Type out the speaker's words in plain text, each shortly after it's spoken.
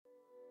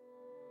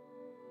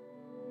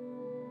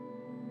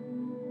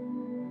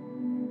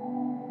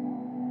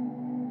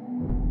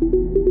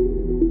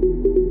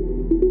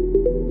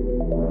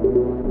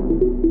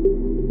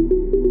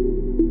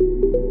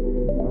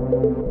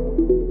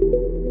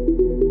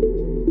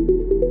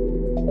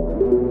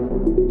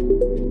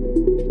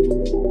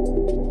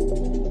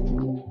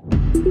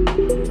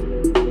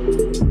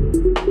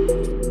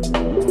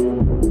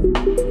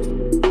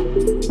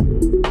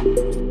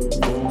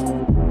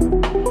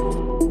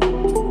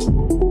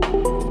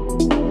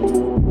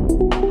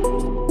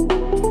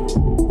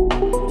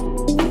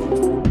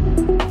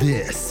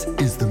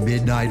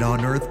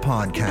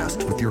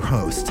podcast with your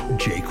host,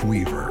 Jake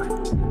Weaver.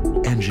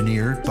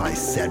 Engineered by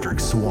Cedric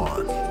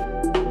Swan.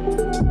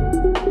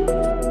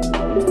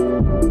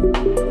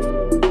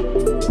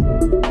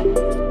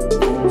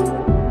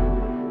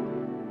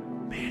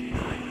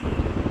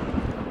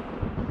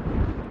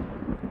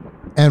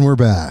 And we're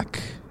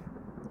back.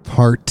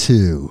 Part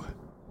 2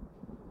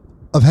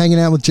 of Hanging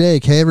Out with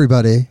Jake. Hey,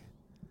 everybody.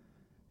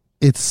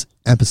 It's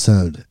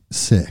episode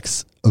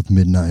 6 of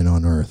Midnight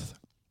on Earth.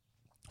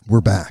 We're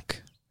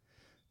back.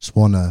 Just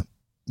want to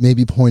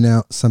maybe point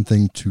out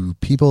something to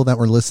people that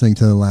were listening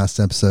to the last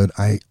episode.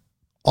 I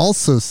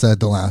also said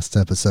the last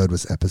episode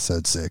was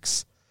episode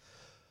 6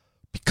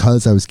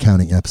 because I was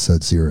counting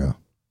episode 0.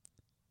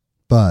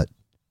 But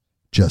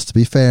just to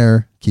be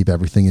fair, keep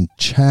everything in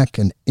check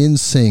and in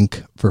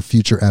sync for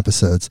future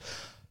episodes.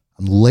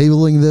 I'm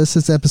labeling this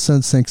as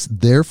episode 6.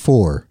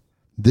 Therefore,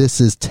 this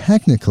is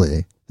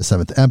technically the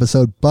 7th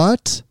episode,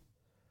 but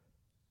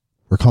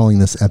we're calling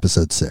this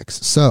episode 6.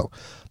 So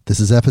this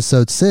is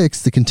episode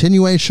 6, the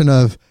continuation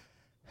of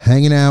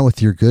hanging out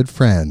with your good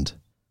friend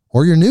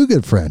or your new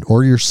good friend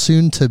or your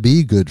soon to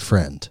be good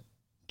friend,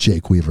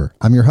 Jake Weaver.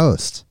 I'm your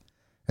host,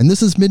 and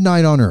this is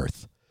Midnight on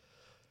Earth,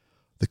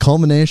 the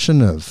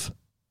culmination of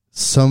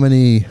so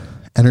many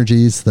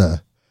energies,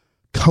 the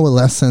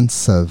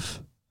coalescence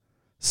of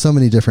so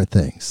many different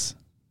things.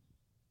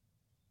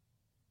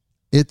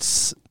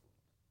 It's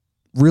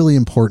really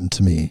important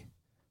to me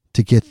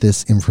to get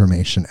this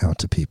information out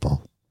to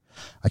people.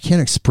 I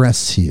can't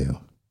express to you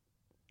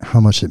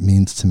how much it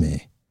means to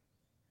me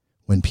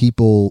when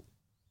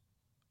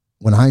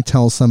I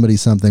tell somebody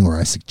something or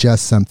I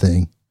suggest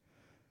something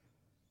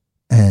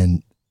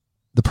and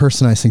the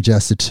person I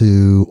suggested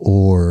to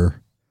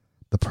or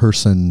the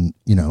person,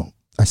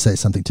 I say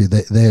something to,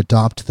 they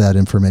adopt that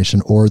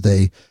information or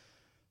they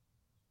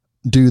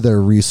do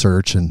their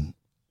research and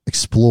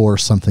explore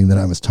something that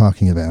I was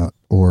talking about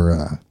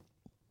or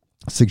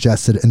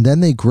suggested, and then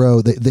they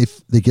grow,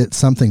 they get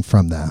something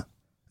from that.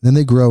 Then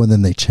they grow and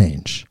then they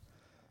change.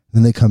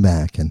 Then they come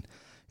back and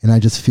I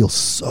just feel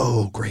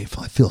so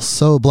grateful. I feel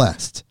so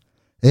blessed.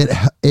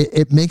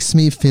 It makes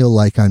me feel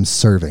like I'm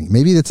serving.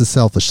 Maybe it's a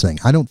selfish thing.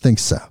 I don't think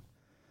so,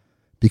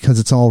 because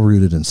it's all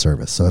rooted in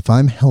service. So if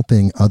I'm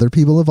helping other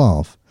people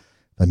evolve,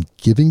 if I'm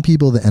giving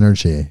people the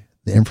energy,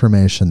 the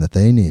information that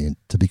they need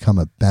to become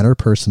a better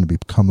person, to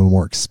become a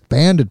more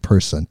expanded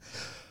person,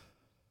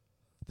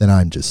 then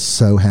I'm just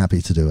so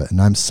happy to do it. And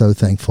I'm so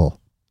thankful.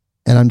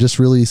 And I'm just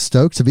really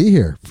stoked to be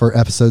here for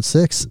episode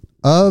 6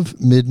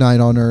 of Midnight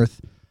on Earth.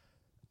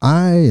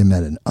 I am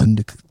at an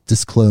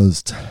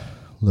undisclosed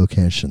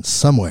location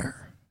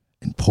somewhere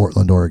in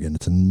Portland, Oregon.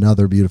 It's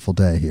another beautiful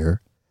day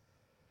here.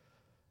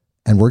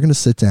 And we're going to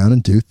sit down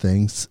and do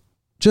things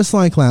just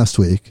like last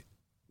week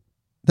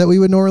that we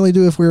would normally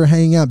do if we were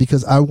hanging out,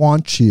 because I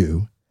want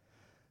you,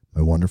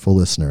 my wonderful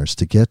listeners,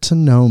 to get to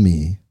know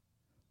me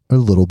a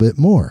little bit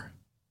more.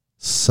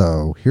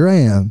 So here I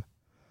am.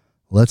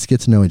 Let's get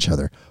to know each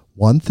other.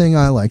 One thing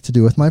I like to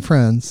do with my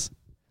friends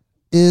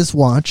is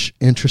watch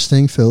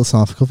interesting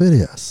philosophical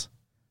videos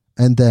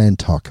and then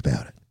talk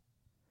about it.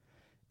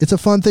 It's a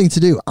fun thing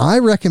to do. I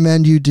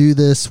recommend you do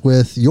this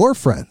with your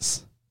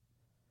friends.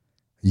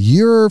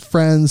 Your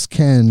friends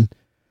can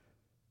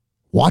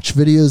watch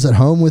videos at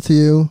home with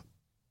you,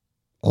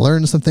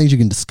 learn some things, you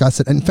can discuss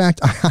it. In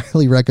fact, I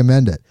highly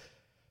recommend it.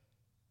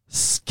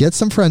 Get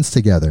some friends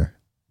together.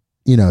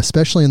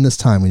 Especially in this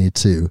time, we need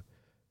to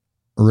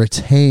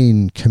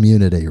retain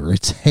community,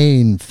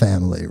 retain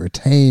family,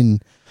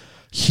 retain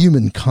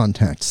human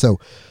contact. So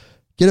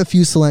get a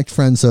few select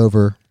friends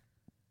over,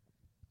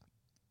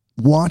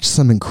 watch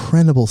some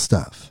incredible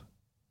stuff,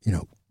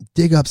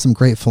 dig up some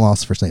great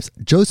philosophers' names.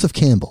 Joseph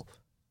Campbell.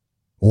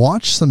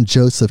 Watch some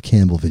Joseph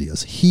Campbell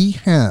videos. He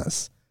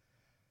has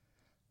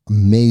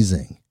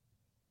amazing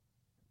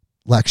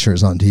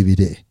lectures on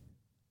DVD.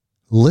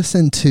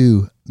 Listen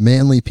to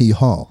Manly P.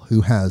 Hall,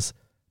 who has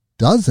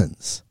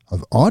dozens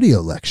of audio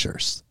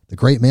lectures. The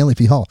great Manly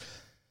P. Hall.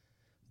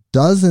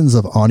 Dozens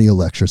of audio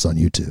lectures on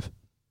YouTube.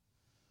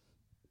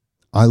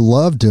 I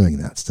love doing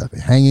that stuff.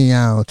 Hanging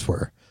out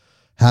or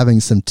having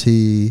some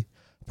tea.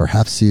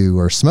 Perhaps you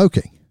are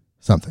smoking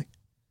something.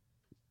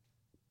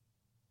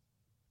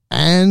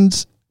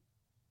 And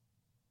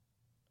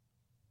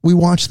we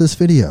watch this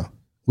video.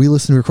 We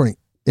listen to recording.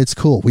 It's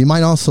cool. We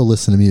might also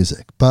listen to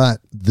music, but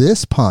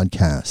this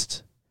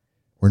podcast,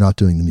 we're not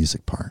doing the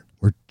music part.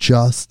 We're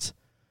just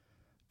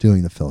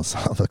doing the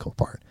philosophical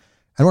part.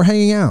 And we're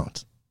hanging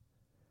out.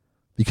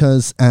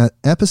 Because at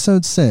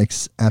episode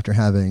 6, after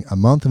having a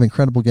month of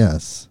incredible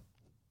guests,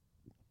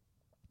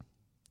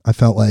 I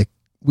felt like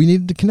we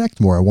needed to connect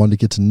more. I wanted to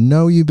get to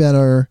know you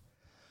better.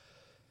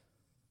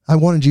 I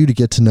wanted you to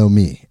get to know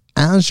me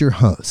as your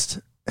host,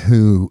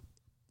 who,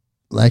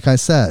 like I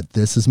said,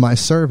 this is my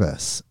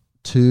service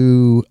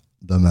to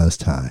the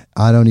Most High.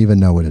 I don't even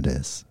know what it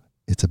is.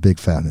 It's a big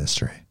fat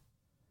mystery.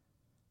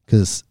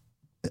 Because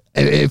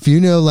if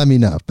you know, let me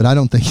know. But I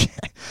don't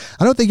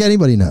think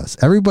anybody knows.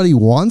 Everybody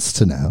wants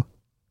to know.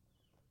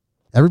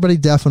 Everybody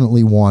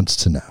definitely wants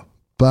to know.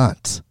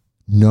 But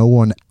no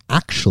one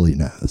actually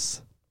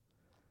knows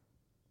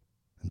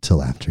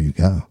until after you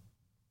go.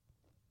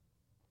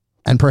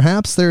 And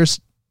perhaps there's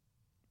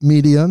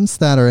mediums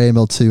that are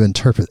able to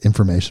interpret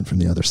information from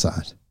the other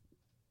side.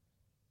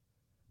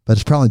 But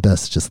it's probably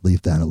best to just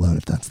leave that alone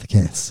if that's the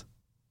case.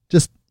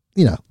 Just,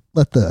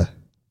 let the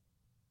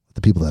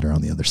people that are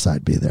on the other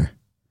side be there.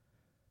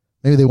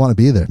 Maybe they want to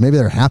be there. Maybe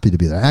they're happy to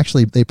be there.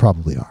 Actually, they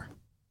probably are.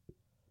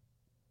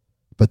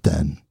 But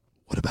then,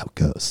 what about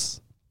ghosts?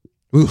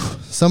 Oof,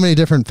 so many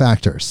different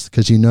factors,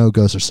 because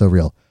ghosts are so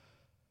real.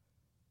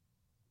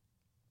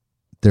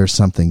 There's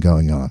something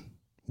going on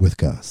with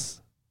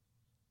ghosts.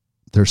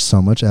 There's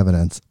so much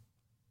evidence.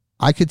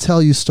 I could tell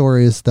you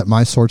stories that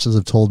my sources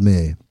have told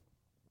me,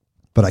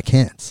 but I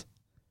can't,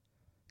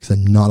 because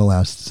I'm not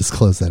allowed to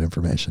disclose that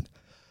information.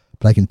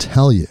 But I can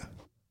tell you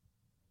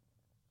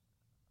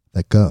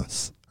that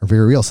ghosts are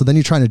very real. So then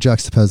you're trying to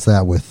juxtapose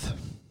that with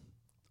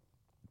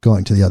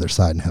going to the other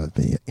side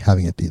and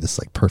having it be this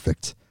like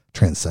perfect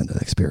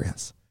transcendent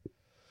experience.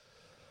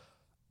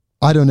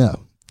 I don't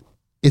know.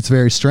 It's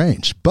very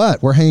strange,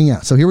 but we're hanging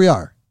out. So here we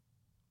are.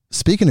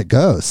 Speaking of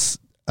ghosts,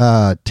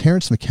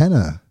 Terence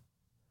McKenna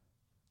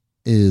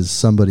is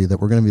somebody that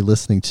we're going to be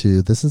listening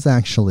to. This is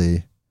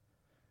actually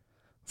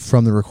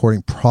from the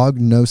recording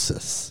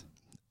Prognosis.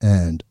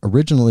 And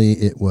originally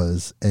it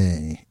was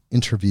a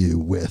interview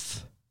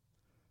with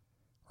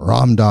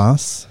Ram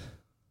Dass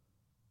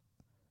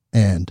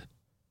and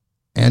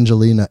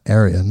Angelina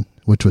Arian,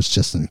 which was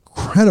just an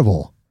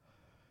incredible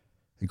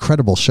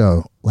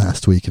show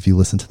last week if you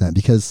listen to that,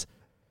 because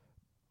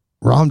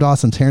Ram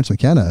Dass and Terence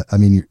McKenna, I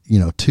mean,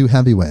 two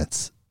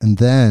heavyweights, and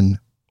then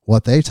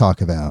what they talk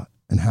about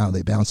and how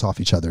they bounce off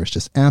each other is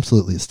just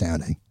absolutely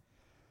astounding.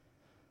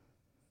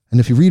 And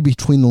if you read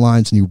between the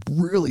lines and you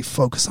really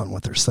focus on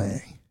what they're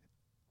saying,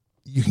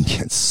 you can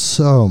get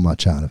so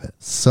much out of it.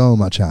 So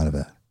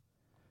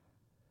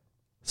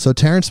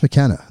Terence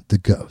McKenna, the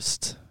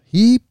ghost,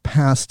 he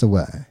passed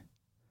away.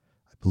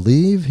 I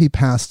believe he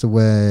passed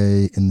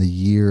away in the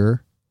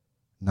year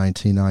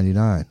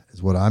 1999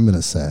 is what I'm going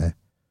to say.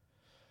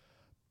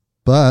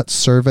 But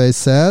survey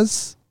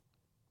says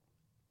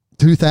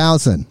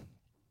 2000,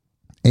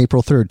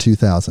 April 3rd,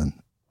 2000,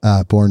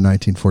 born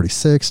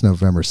 1946,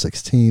 November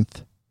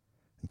 16th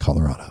in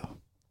Colorado.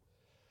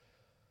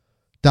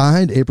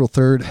 Died April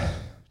 3rd,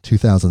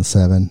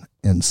 2007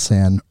 in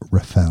San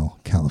Rafael,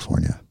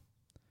 California.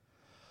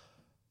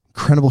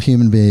 Incredible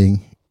human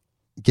being.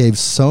 Gave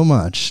so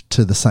much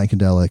to the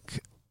psychedelic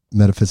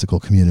metaphysical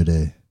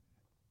community.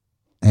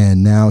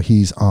 And now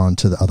he's on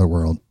to the other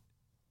world.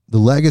 The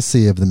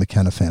legacy of the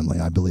McKenna family,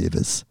 I believe,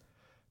 is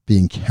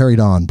being carried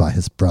on by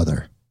his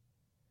brother,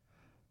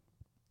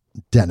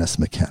 Dennis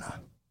McKenna.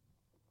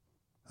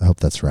 I hope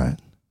that's right.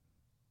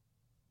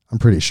 I'm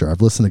pretty sure.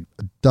 I've listened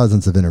to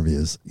dozens of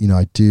interviews.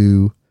 I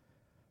do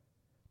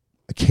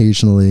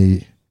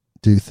occasionally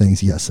do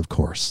things. Yes, of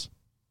course.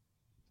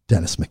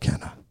 Dennis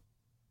McKenna.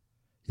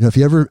 If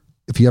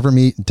you ever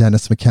meet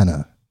Dennis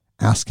McKenna,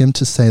 ask him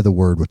to say the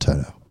word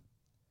Watoto.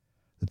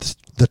 It's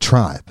the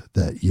tribe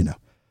that, he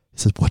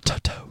says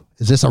Watoto.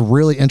 It's just a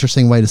really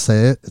interesting way to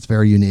say it. It's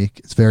very unique.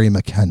 It's very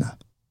McKenna.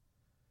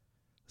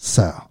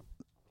 So,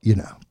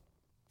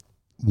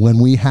 when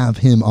we have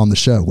him on the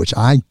show, which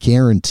I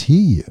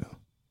guarantee you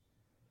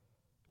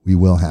we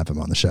will have him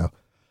on the show,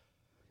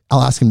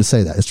 I'll ask him to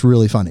say that. It's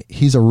really funny.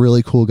 He's a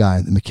really cool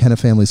guy. The McKenna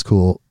family's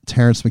cool.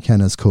 Terence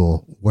McKenna is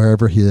cool.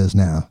 Wherever he is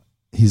now,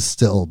 he's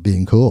still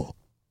being cool.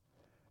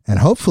 And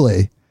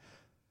hopefully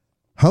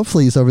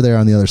he's over there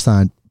on the other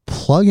side,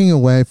 plugging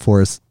away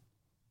for us,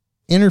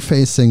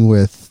 interfacing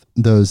with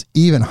those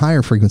even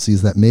higher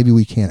frequencies that maybe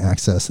we can't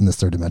access in this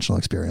third dimensional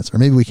experience, or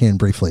maybe we can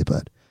briefly,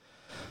 but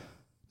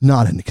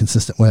not in a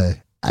consistent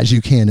way as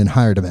you can in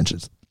higher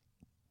dimensions.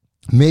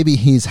 Maybe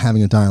he's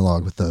having a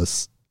dialogue with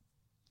those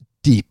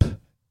deep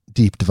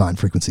divine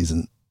frequencies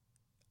and,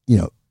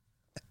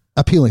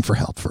 appealing for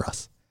help for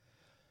us.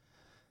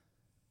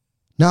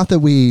 Not that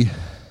we,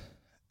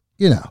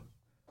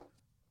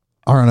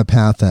 are on a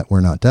path that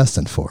we're not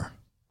destined for,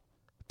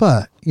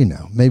 but,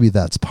 maybe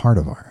that's part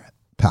of our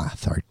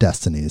path. Our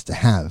destiny is to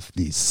have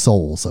these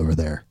souls over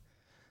there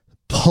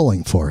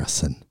pulling for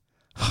us in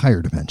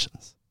higher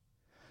dimensions.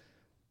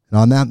 And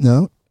on that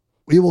note,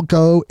 we will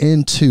go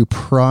into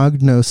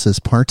Prognosis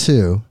Part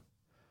 2.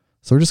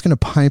 So we're just going to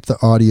pipe the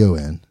audio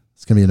in.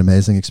 It's going to be an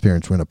amazing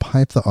experience. We're going to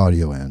pipe the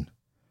audio in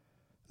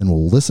and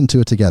we'll listen to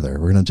it together.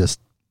 We're going to just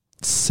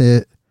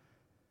sit,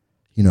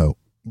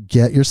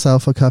 get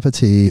yourself a cup of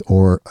tea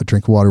or a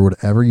drink of water,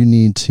 whatever you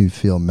need to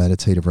feel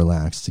meditative,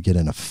 relaxed, to get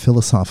in a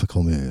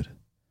philosophical mood.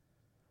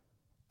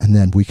 And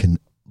then we can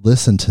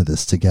listen to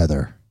this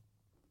together.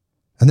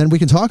 And then we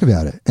can talk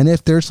about it. And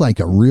if there's like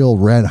a real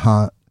red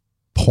hot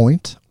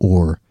point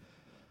or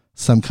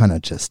some kind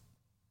of just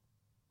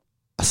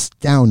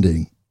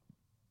astounding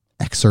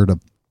excerpt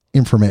of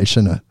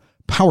information, a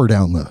power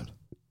download,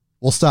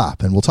 we'll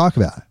stop and we'll talk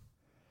about it.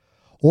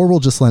 Or we'll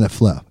just let it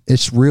flow.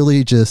 It's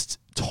really just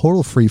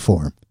total free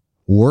form.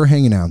 We're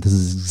hanging out. This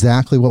is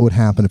exactly what would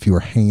happen if you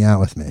were hanging out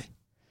with me.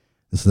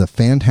 This is a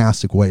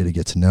fantastic way to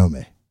get to know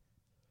me.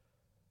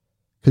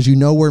 Because you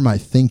know where my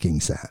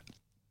thinking's at.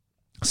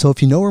 So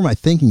if you know where my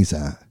thinking's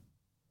at,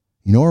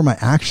 you know where my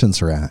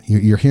actions are at,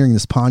 you're hearing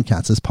this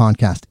podcast. This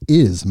podcast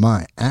is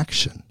my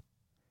action,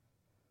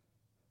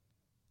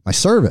 my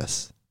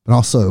service, but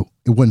also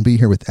it wouldn't be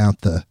here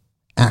without the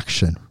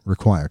action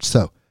required.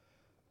 So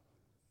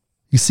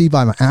you see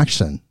by my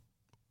action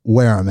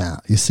where I'm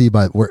at. You see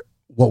by what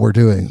we're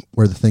doing,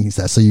 where the thinking's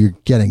at. So you're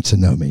getting to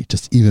know me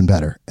just even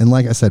better. And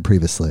like I said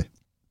previously,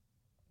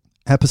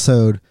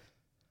 episode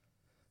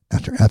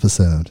after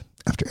episode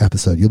after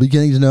episode, you'll be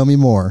getting to know me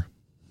more.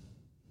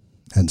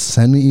 And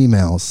send me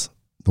emails,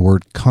 the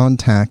word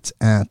contact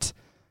at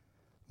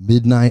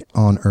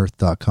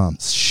midnightonearth.com.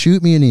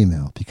 Shoot me an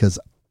email because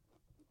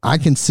I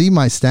can see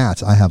my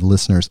stats. I have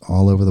listeners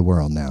all over the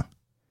world now.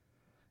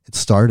 It's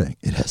starting.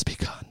 It has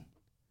begun.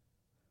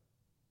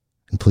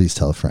 And please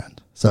tell a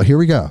friend. So here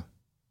we go.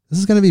 This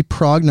is going to be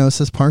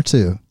Prognosis Part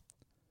 2.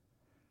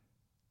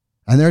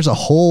 And there's a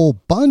whole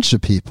bunch of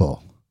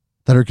people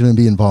that are going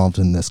to be involved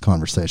in this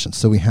conversation.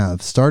 So we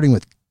have, starting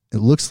with, it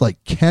looks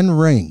like Ken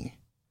Ring,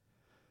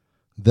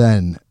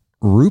 then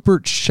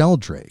Rupert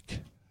Sheldrake,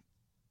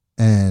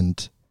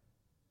 and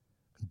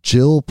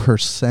Jill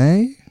Purce,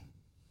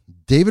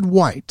 David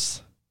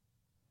Whyte,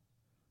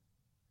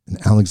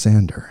 and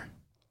Alexander,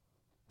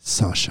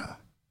 Sasha,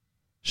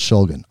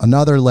 Shulgin,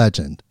 another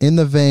legend in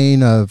the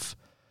vein of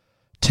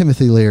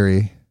Timothy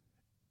Leary.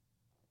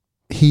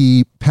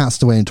 He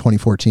passed away in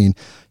 2014.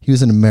 He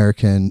was an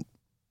American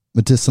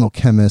medicinal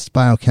chemist,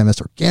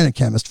 biochemist, organic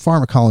chemist,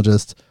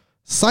 pharmacologist,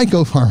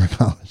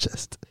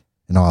 psychopharmacologist,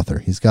 an author.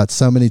 He's got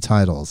so many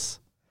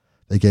titles.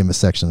 They gave him a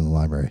section in the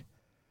library.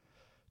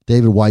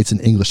 David Whyte's an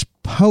English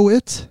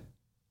poet.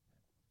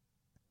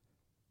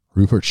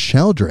 Rupert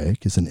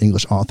Sheldrake is an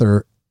English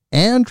author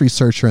and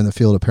researcher in the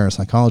field of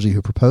parapsychology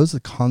who proposed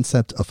the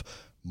concept of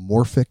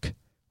morphic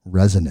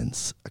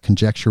resonance, a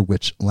conjecture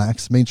which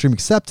lacks mainstream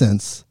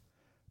acceptance,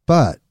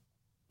 but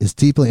is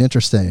deeply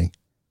interesting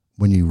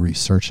when you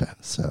research it.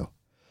 So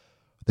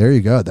there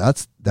you go.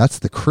 That's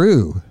the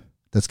crew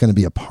that's going to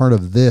be a part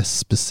of this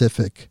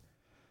specific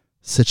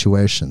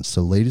situation.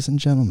 So ladies and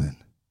gentlemen,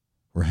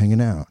 we're hanging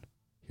out.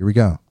 Here we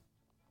go.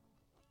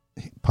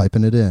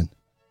 Piping it in.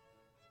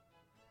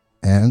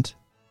 And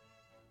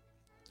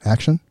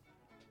action.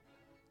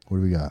 What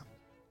do we got?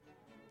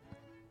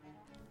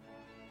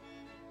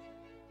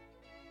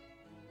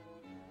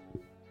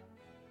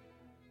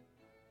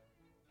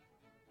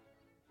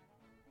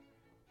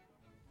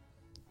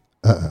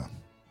 Uh-oh.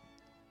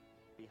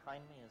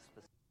 Behind me is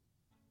the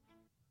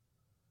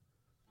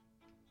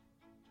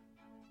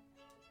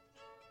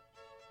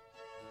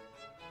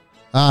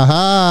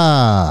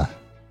Aha!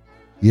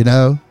 You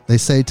know, they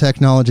say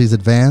technology's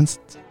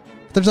advanced,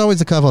 but there's always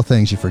a couple of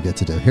things you forget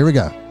to do. Here we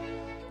go.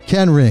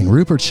 Ken Ring,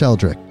 Rupert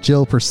Sheldrake,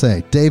 Jill Purce,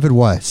 David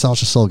Whyte,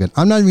 Sasha Shulgin.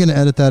 I'm not even going to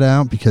edit that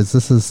out because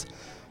this is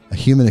a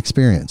human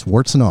experience,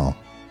 warts and all.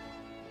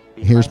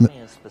 Here's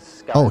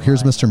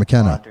Mr.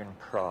 McKenna.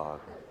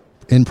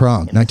 In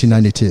Prague,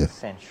 1992. In the 16th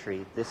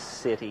century, this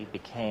city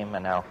became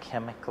an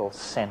alchemical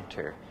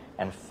center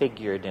and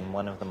figured in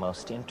one of the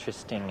most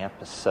interesting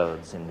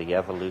episodes in the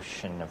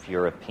evolution of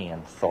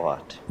European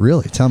thought.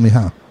 Really? Tell me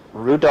how.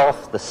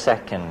 Rudolph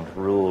II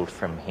ruled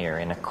from here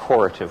in a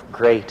court of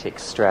great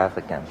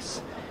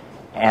extravagance.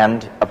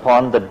 And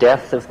upon the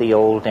death of the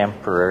old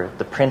emperor,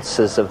 the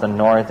princes of the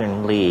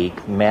Northern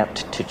League met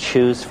to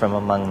choose from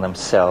among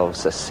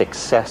themselves a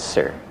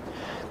successor.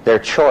 Their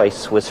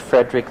choice was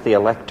Frederick the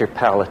Elector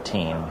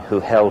Palatine, who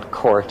held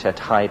court at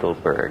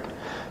Heidelberg.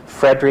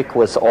 Frederick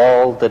was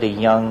all that a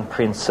young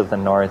prince of the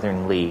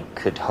Northern League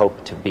could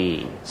hope to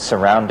be,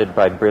 surrounded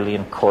by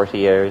brilliant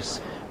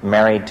courtiers,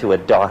 married to a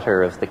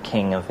daughter of the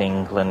King of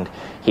England.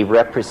 He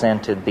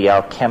represented the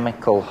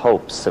alchemical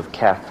hopes of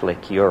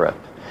Catholic Europe.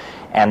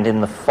 And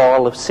in the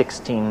fall of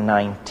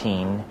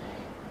 1619,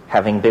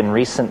 having been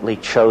recently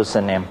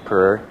chosen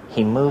emperor,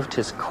 he moved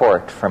his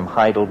court from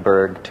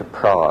Heidelberg to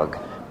Prague,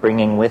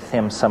 bringing with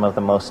him some of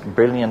the most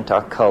brilliant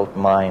occult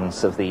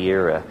minds of the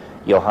era,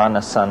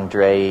 Johannes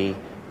Andrei,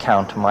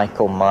 Count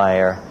Michael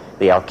Meyer,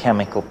 the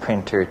alchemical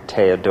printer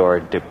Theodore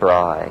de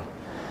Bry.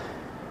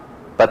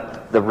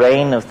 But the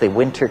reign of the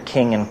Winter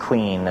King and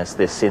Queen, as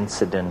this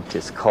incident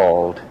is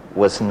called,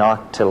 was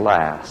not to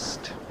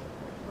last.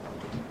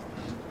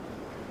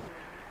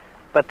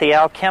 But the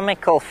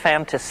alchemical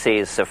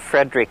fantasies of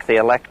Frederick the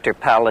Elector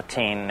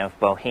Palatine of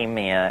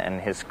Bohemia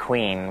and his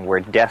queen were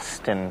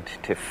destined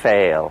to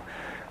fail.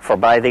 For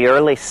by the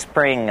early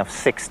spring of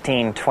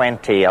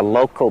 1620, a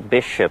local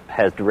bishop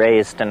had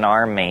raised an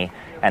army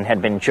and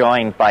had been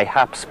joined by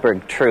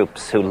Habsburg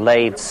troops who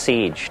laid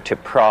siege to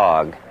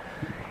Prague.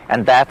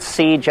 And that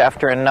siege,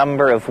 after a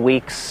number of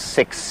weeks,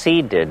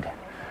 succeeded.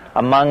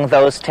 Among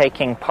those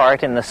taking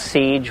part in the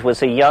siege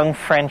was a young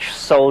French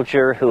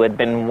soldier who had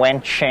been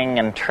wenching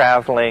and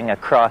traveling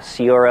across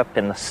Europe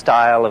in the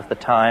style of the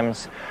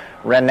times,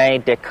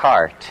 René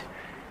Descartes,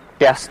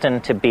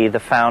 destined to be the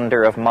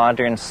founder of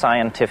modern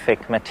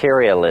scientific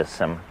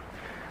materialism.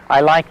 I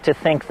like to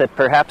think that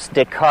perhaps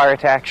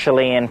Descartes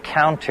actually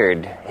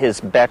encountered his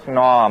bête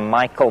noire,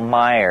 Michael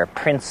Meyer,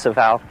 Prince of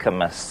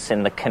Alchemists,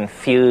 in the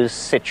confused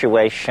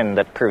situation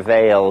that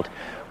prevailed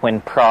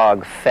when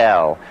Prague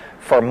fell.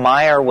 For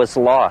Meyer was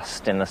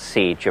lost in the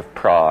siege of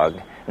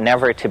Prague,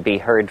 never to be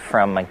heard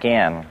from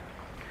again.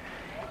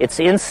 It's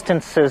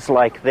instances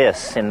like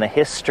this in the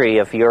history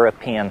of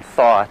European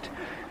thought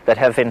that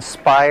have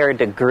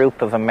inspired a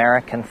group of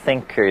American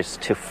thinkers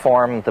to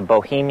form the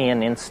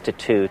Bohemian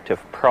Institute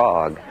of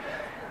Prague,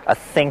 a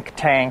think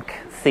tank,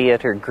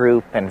 theater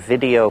group, and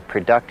video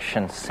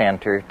production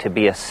center to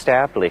be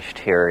established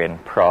here in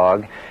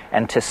Prague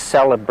and to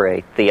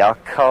celebrate the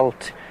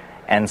occult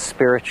and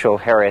spiritual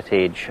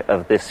heritage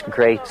of this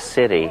great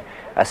city,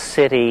 a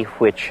city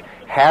which,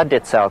 had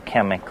its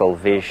alchemical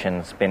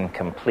visions been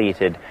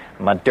completed,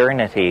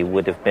 modernity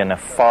would have been a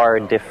far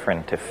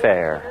different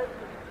affair.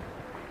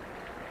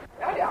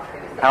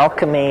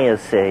 Alchemy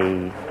is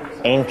an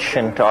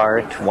ancient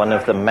art, one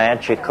of the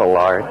magical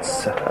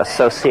arts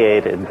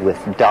associated with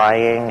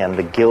dyeing and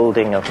the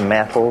gilding of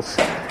metals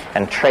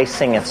and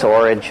tracing its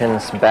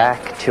origins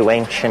back to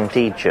ancient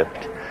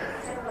Egypt.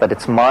 But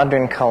its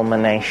modern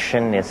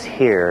culmination is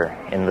here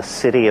in the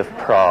city of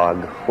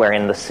Prague, where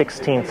in the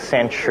 16th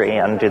century,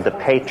 under the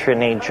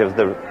patronage of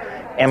the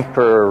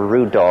Emperor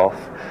Rudolf,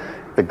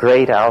 the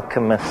great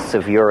alchemists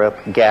of Europe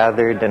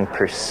gathered and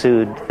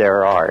pursued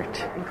their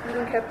art.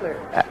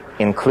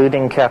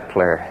 Including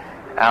Kepler.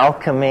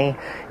 Alchemy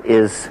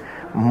is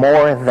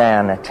more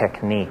than a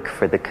technique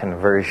for the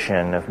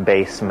conversion of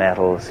base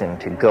metals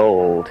into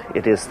gold.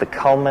 It is the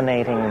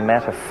culminating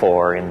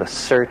metaphor in the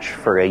search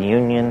for a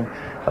union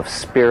of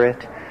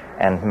spirit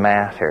and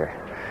matter.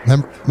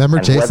 Remember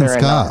and Jason whether or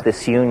Scott? Not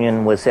this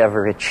union was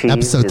ever achieved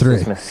Episode is 3.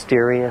 as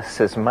mysterious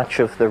as much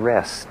of the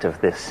rest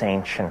of this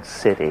ancient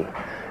city.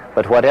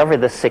 But whatever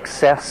the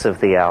success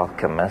of the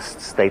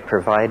alchemists, they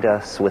provide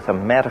us with a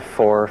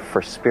metaphor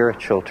for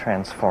spiritual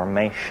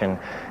transformation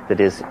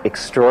that is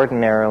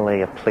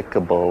extraordinarily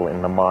applicable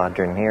in the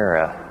modern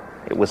era.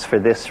 It was for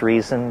this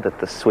reason that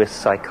the Swiss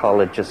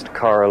psychologist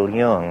Carl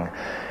Jung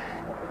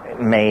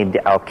made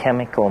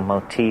alchemical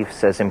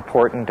motifs as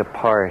important a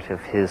part of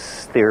his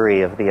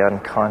theory of the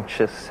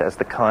unconscious as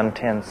the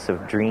contents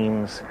of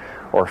dreams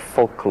or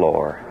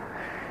folklore.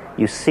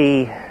 You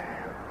see,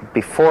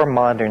 before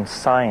modern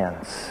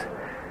science,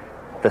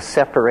 the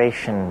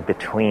separation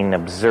between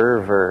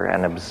observer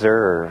and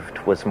observed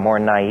was more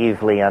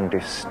naively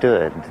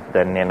understood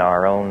than in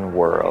our own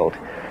world.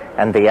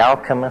 And the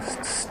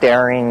alchemist,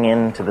 staring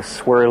into the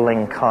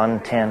swirling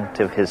content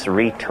of his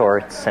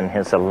retorts and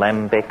his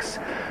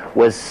alembics,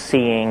 was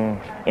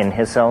seeing in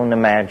his own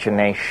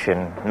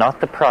imagination not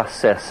the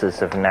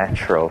processes of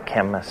natural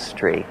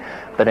chemistry,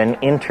 but an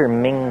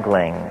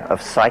intermingling of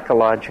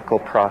psychological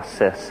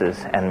processes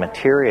and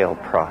material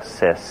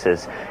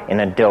processes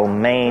in a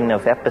domain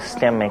of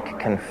epistemic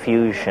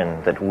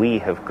confusion that we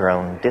have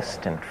grown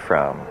distant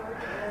from.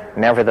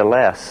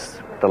 Nevertheless,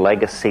 the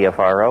legacy of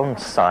our own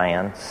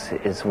science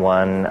is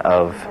one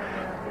of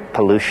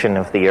pollution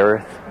of the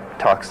earth,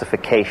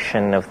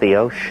 toxification of the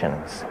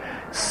oceans.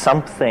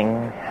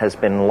 Something has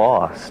been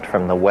lost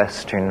from the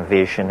Western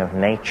vision of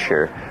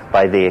nature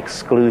by the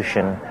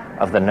exclusion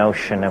of the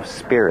notion of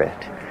spirit.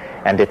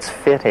 And it's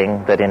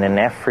fitting that in an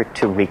effort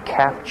to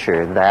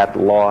recapture that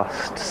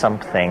lost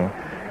something,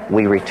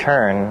 we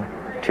return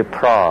to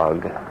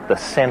Prague, the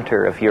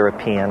center of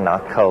European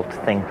occult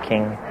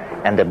thinking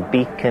and a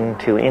beacon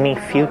to any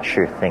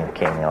future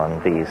thinking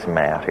on these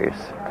matters.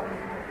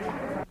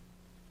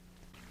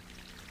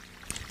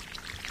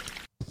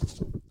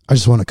 I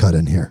just want to cut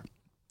in here.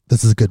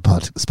 This is a good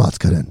spot to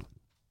cut in.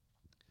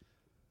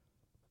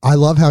 I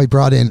love how he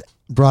brought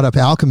up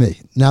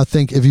alchemy. Now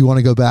think, if you want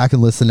to go back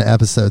and listen to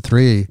episode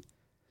 3,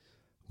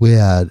 we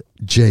had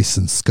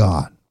Jason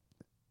Scott,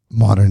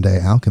 modern day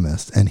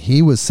alchemist, and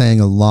he was saying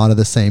a lot of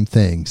the same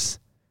things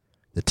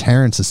that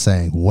Terence is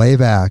saying way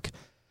back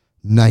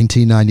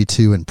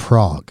 1992 in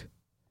Prague.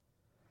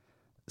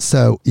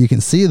 So you can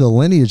see the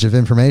lineage of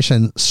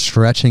information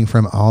stretching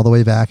from all the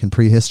way back in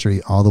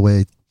prehistory, all the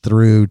way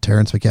through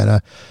Terence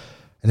McKenna.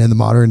 And in the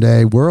modern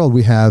day world,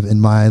 we have, in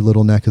my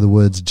little neck of the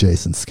woods,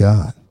 Jason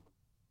Scott.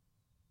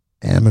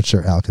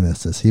 Amateur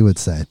alchemist, as he would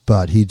say.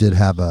 But he did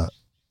have a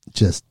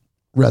just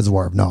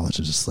reservoir of knowledge.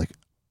 It's just like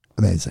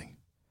amazing.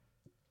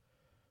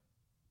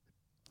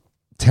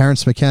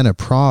 Terence McKenna,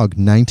 Prague,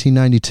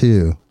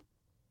 1992.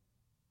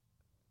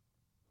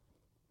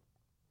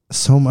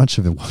 So much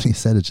of it, what he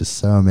said, is just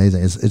so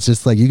amazing. It's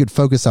just like you could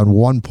focus on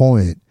one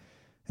point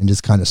and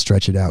just kind of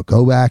stretch it out.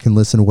 Go back and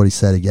listen to what he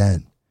said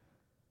again.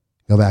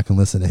 Go back and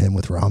listen to him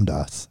with Ram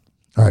Dass.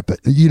 All right, but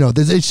you know,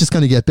 it's just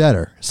going to get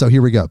better. So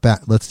here we go.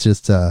 Let's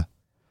just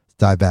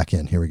dive back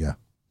in. Here we go.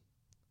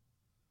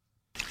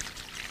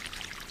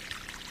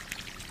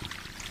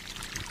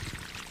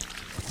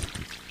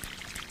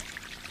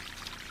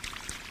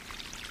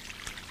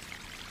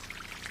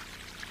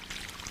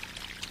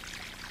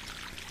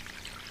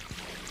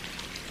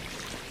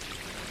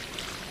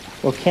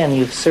 Well, Ken,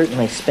 you've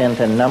certainly spent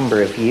a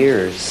number of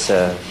years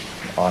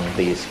on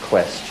these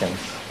questions.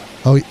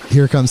 Oh,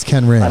 here comes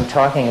Ken Ring. I'm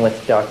talking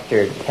with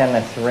Dr.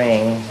 Kenneth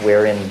Ring.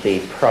 We're in the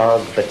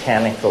Prague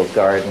Botanical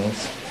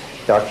Gardens.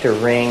 Dr.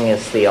 Ring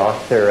is the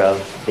author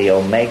of the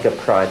Omega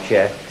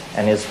Project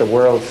and is the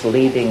world's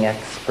leading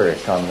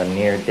expert on the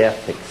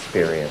near-death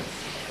experience.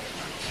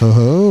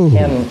 Oh.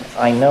 And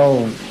I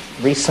know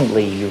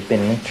recently you've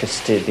been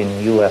interested in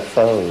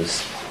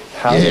UFOs.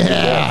 How did you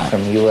get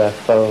from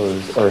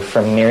UFOs or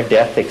from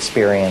near-death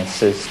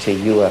experiences to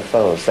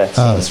UFOs?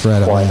 That's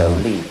right quite a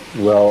leap.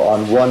 Well,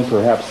 on one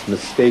perhaps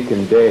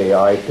mistaken day,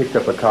 I picked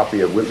up a copy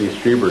of Whitley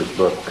Strieber's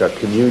book,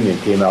 Communion,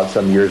 came out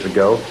some years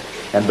ago.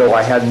 And though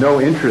I had no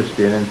interest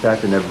in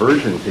fact, an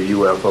aversion to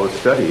UFO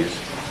studies,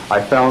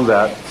 I found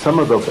that some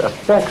of the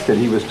effects that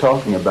he was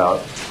talking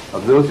about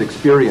of those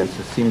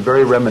experiences seemed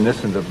very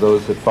reminiscent of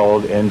those that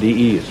followed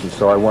NDEs. And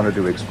so I wanted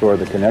to explore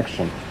the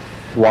connection.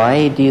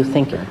 Why do you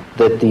think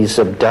that these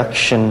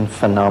abduction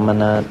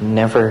phenomena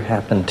never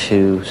happen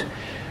to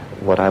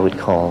what I would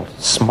call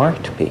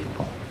smart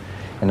people?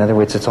 In other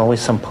words, it's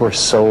always some poor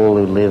soul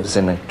who lives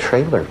in a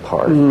trailer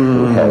park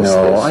who has this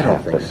I don't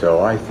happen. think so.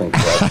 I think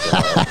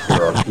that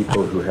there are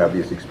people who have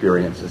these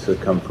experiences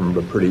that come from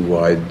a pretty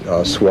wide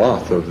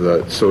swath of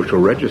the social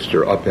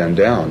register, up and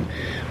down.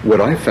 What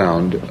I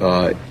found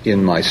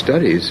in my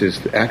studies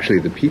is that actually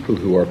the people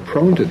who are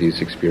prone to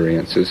these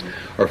experiences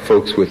are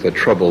folks with a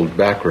troubled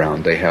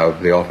background. They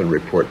often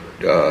report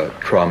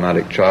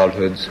traumatic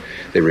childhoods.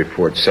 They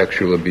report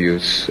sexual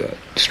abuse,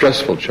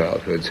 stressful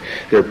childhoods.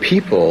 They're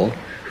people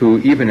who,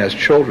 even as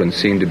children,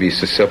 seem to be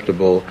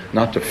susceptible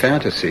not to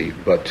fantasy,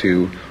 but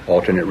to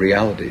alternate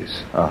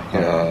realities.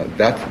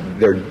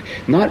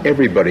 Not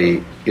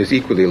everybody is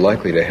equally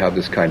likely to have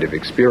this kind of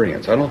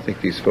experience. I don't think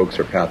these folks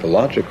are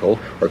pathological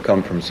or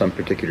come from some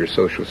particular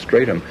social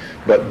stratum,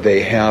 but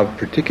they have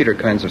particular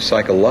kinds of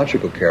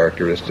psychological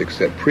characteristics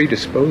that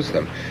predispose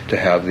them to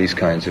have these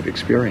kinds of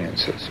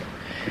experiences.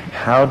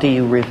 How do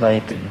you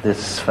relate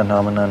this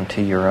phenomenon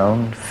to your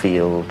own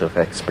field of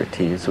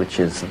expertise, which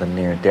is the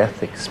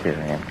near-death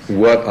experience?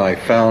 What I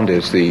found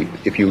is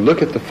if you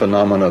look at the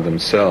phenomena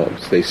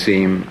themselves, they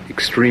seem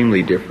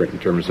extremely different in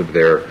terms of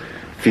their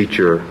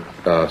feature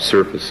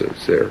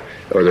surfaces.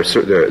 What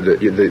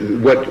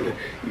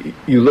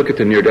you look at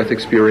the near-death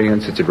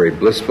experience, it's a very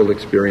blissful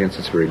experience.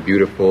 It's very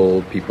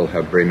beautiful. People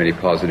have very many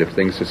positive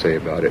things to say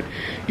about it.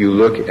 You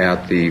look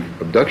at the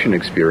abduction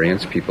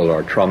experience, people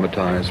are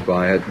traumatized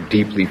by it,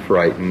 deeply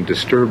frightened,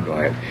 disturbed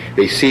by it.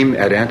 They seem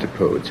at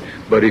antipodes.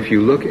 But if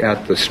you look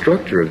at the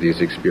structure of these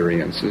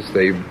experiences,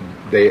 the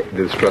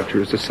structure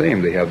is the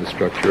same. They have the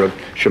structure of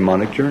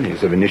shamanic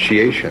journeys, of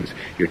initiations.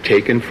 You're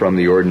taken from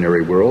the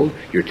ordinary world,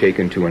 you're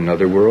taken to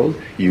another world,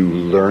 you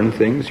learn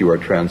things, you are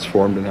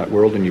transformed in that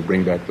world, and you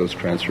bring back those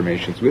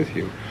transformations with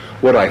you.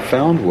 What I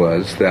found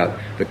was that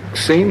the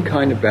same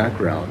kind of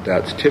background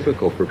that's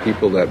typical for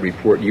people that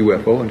report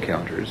UFO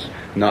encounters,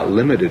 not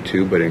limited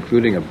to, but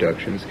including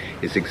abductions,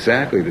 is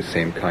exactly the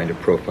same kind of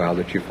profile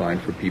that you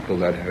find for people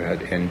that have had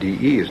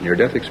NDEs,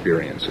 near-death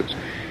experiences.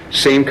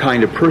 Same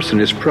kind of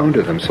person is prone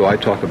to them. So I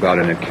talk about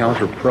an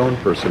encounter-prone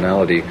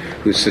personality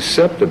who's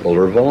susceptible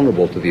or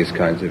vulnerable to these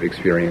kinds of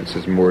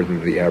experiences more than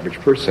the average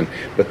person.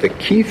 But the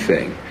key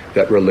thing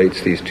that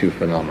relates these two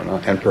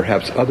phenomena, and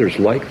perhaps others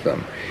like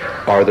them,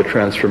 are the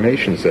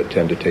transformations that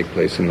tend to take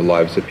place in the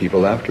lives of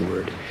people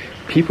afterward.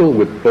 People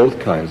with both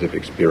kinds of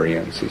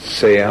experiences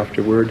say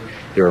afterward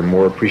they're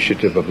more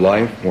appreciative of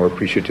life, more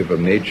appreciative of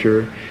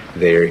nature,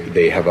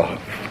 they have a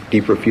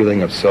deeper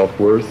feeling of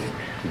self-worth,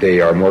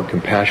 they are more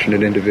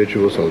compassionate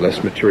individuals, or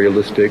less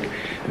materialistic.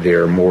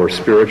 They're more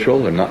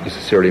spiritual and not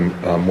necessarily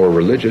more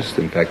religious.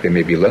 In fact, they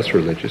may be less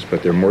religious,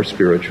 but they're more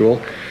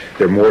spiritual.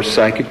 They're more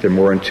psychic. They're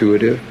more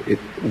intuitive.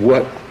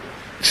 What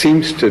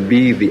seems to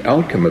be the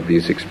outcome of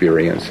these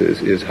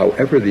experiences is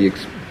however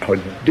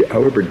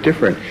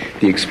different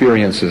the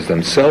experiences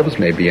themselves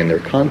may be in their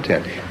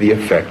content, the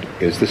effect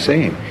is the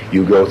same.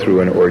 You go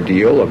through an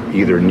ordeal of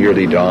either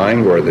nearly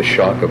dying or the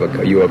shock of a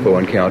UFO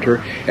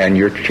encounter, and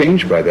you're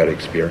changed by that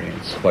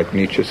experience. Like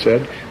Nietzsche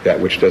said, that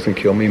which doesn't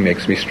kill me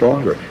makes me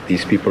stronger.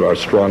 These people are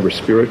stronger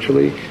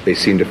spiritually. They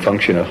seem to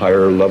function at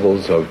higher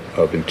levels of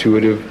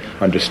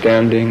intuitive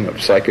understanding,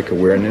 of psychic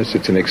awareness.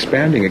 It's an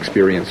expanding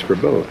experience for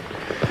both.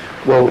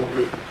 Well,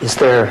 it's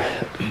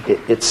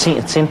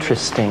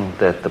interesting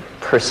that the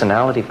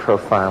personality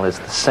profile is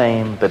the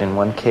same, but in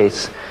one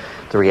case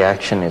the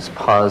reaction is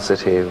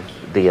positive,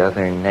 the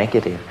other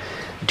negative.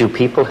 Do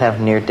people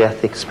have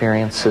near-death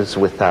experiences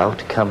without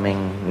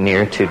coming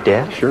near to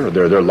death? Sure,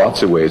 there are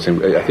lots of ways,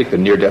 and I think the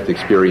near-death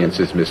experience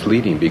is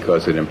misleading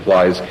because it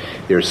implies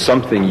there's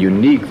something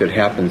unique that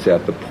happens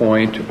at the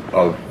point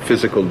of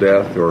physical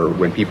death or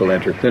when people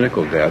enter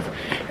clinical death,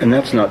 and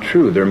that's not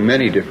true. There are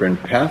many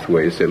different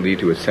pathways that lead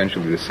to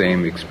essentially the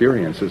same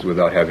experiences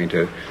without having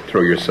to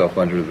throw yourself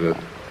under the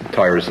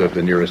tires of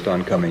the nearest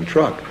oncoming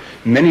truck.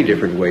 Many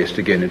different ways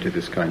to get into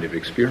this kind of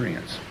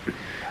experience.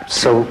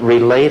 So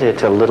relate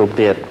it a little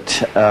bit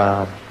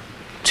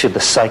to the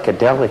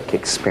psychedelic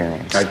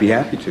experience. I'd be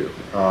happy to.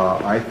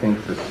 I think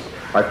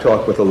I've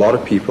talked with a lot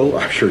of people,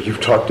 I'm sure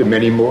you've talked to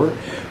many more,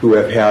 who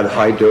have had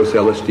high-dose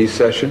LSD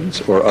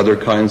sessions or other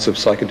kinds of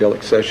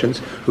psychedelic sessions,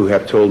 who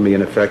have told me,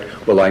 in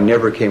effect, well, I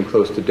never came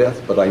close to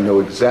death, but I know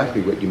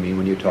exactly what you mean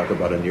when you talk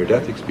about a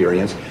near-death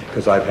experience,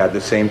 because I've had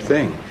the same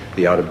thing.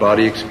 The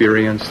out-of-body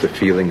experience, the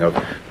feeling of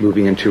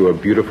moving into a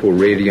beautiful,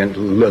 radiant,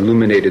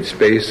 illuminated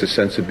space, a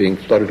sense of being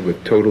flooded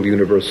with total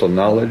universal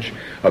knowledge,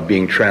 of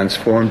being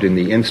transformed in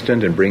the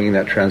instant and bringing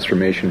that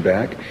transformation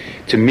back.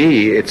 To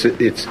me, it's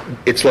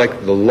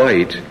like the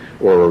light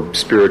or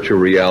spiritual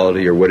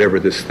reality or whatever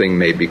this thing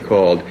may be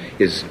called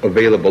is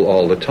available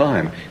all the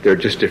time. There are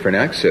just different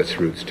access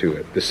routes to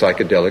it. The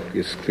psychedelic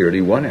is clearly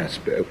one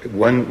aspect,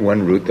 one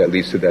route that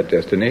leads to that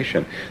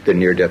destination. The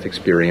near-death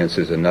experience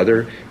is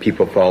another.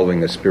 People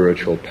following a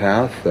spiritual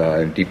path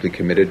and deeply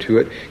committed to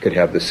it could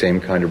have the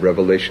same kind of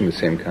revelation, the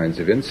same kinds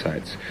of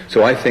insights.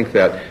 So I think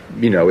that,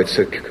 it's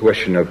a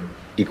question of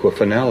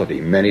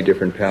equifinality, many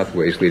different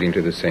pathways leading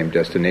to the same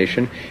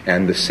destination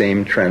and the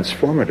same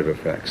transformative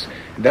effects.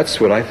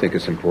 That's what I think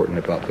is important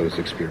about those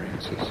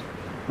experiences.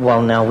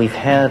 Well, now we've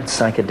had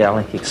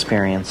psychedelic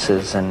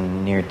experiences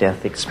and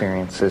near-death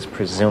experiences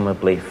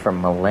presumably for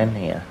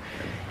millennia.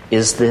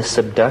 Is this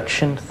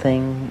abduction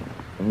thing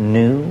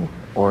new,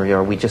 or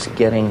are we just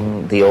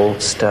getting the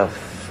old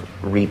stuff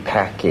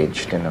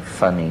repackaged in a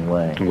funny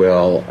way?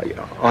 Well,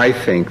 I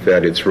think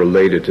that it's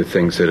related to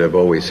things that have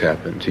always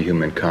happened to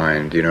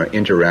humankind.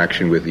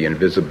 Interaction with the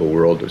invisible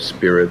world of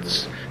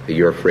spirits.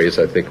 Your phrase,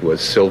 I think,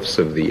 was sylphs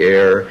of the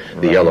air,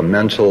 the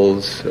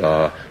elementals,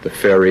 the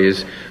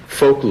fairies.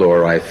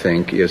 Folklore, I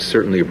think, is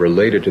certainly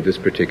related to this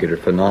particular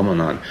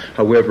phenomenon.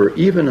 However,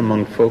 even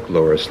among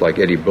folklorists like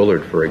Eddie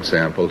Bullard, for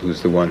example,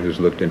 who's the one who's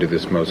looked into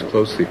this most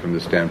closely from the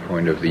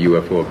standpoint of the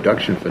UFO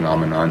abduction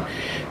phenomenon,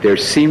 there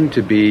seem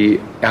to be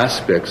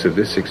aspects of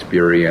this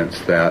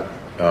experience that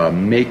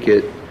make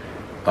it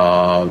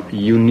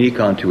unique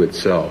unto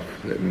itself,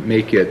 that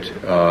make it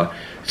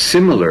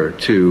similar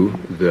to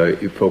the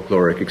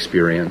folkloric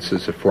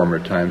experiences of former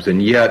times,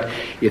 and yet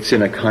it's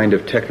in a kind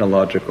of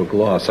technological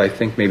gloss. I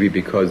think maybe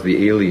because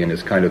the alien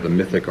is kind of the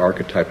mythic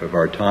archetype of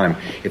our time,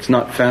 it's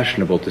not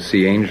fashionable to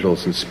see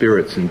angels and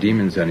spirits and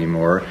demons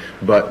anymore,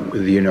 but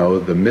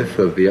the myth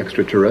of the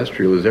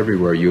extraterrestrial is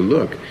everywhere you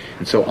look.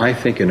 And so I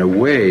think in a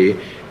way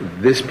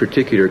this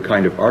particular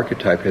kind of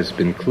archetype has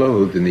been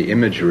clothed in the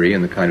imagery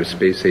and the kind of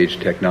space-age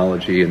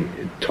technology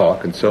and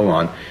talk and so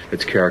on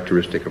that's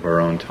characteristic of our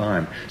own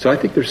time. So I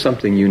think there's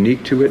something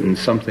unique to it and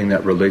something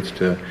that relates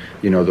to,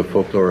 the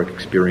folkloric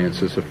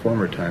experiences of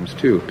former times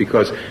too.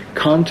 Because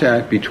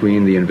contact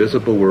between the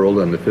invisible world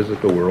and the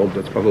physical world,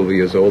 that's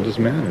probably as old as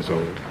man is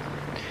old.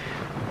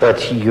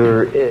 But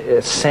you're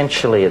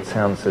essentially, it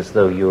sounds as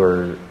though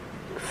you're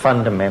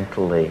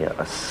fundamentally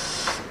a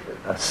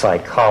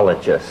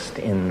psychologist,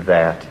 in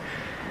that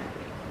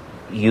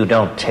you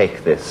don't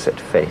take this at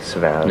face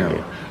value.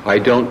 No, I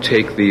don't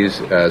take these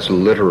as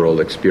literal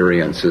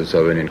experiences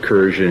of an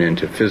incursion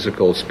into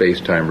physical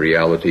space-time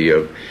reality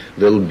of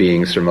little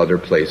beings from other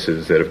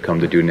places that have come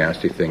to do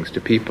nasty things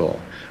to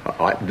people.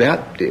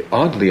 That,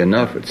 oddly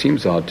enough, it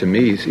seems odd to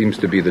me, seems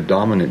to be the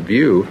dominant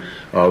view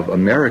of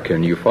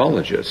American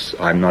ufologists.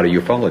 I'm not a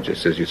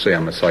ufologist, as you say,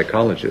 I'm a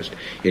psychologist.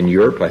 In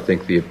Europe, I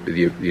think the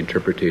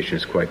interpretation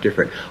is quite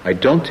different. I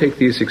don't take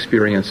these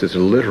experiences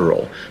as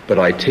literal, but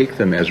I take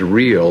them as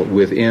real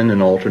within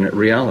an alternate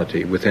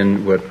reality,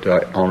 within what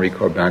Henri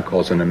Corbin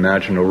calls an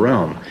imaginal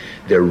realm.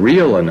 They're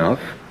real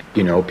enough.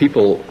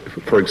 People,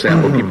 for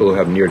example, people who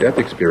have near-death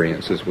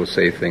experiences will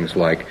say things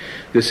like,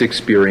 this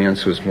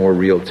experience was more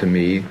real to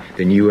me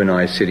than you and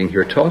I sitting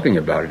here talking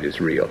about it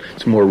is real.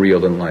 It's more real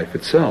than life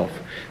itself.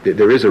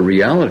 There is a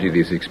reality to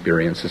these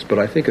experiences, but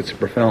I think it's a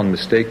profound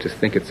mistake to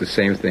think it's the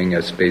same thing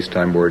as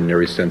space-time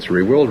ordinary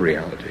sensory world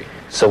reality.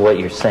 So what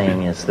you're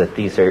saying is that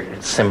these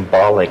are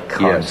symbolic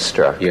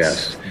constructs.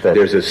 Yes.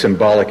 There's a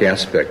symbolic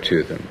aspect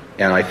to them.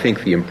 And I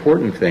think the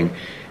important thing,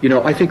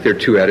 I think there are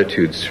two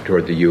attitudes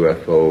toward the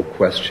UFO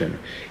question.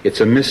 It's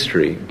a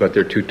mystery, but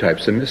there are two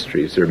types of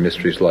mysteries. There are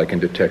mysteries like in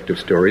detective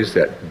stories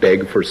that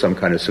beg for some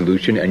kind of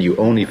solution, and you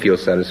only feel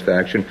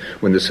satisfaction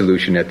when the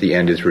solution at the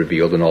end is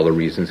revealed and all the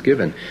reasons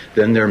given.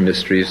 Then there are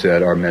mysteries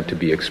that are meant to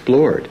be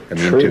explored.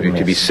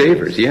 To be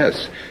savors,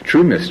 yes.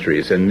 True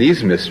mysteries. And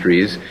these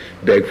mysteries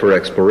beg for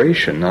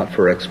exploration, not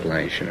for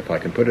explanation, if I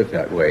can put it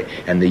that way.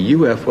 And the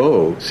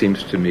UFO,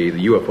 seems to me,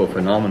 the UFO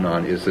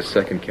phenomenon is the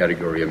second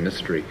category of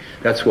mystery.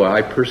 That's why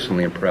I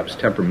personally, and perhaps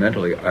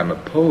temperamentally, I'm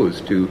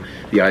opposed to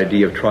the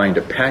idea of trying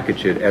to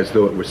package it as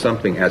though it were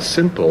something as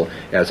simple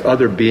as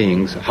other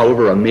beings,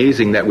 however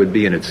amazing that would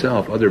be in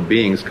itself, other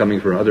beings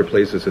coming from other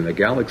places in the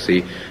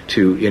galaxy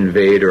to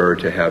invade or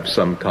to have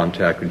some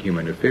contact with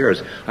human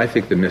affairs. I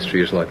think the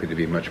mystery is likely to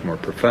be much more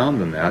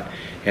profound than that.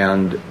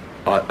 And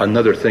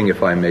another thing,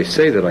 if I may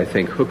say, that I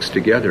think hooks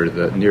together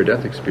the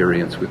near-death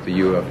experience with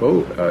the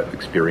UFO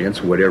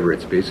experience, whatever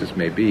its basis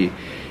may be,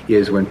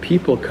 is when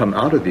people come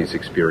out of these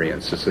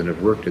experiences and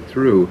have worked it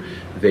through,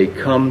 they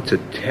come to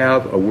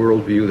have a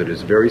worldview that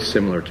is very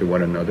similar to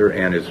one another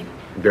and is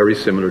very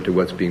similar to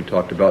what's being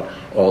talked about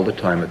all the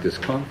time at this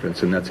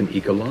conference, and that's an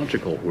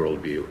ecological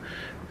worldview.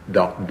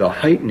 the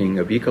heightening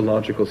of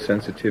ecological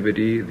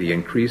sensitivity, the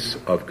increase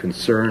of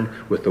concern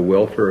with the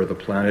welfare of the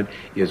planet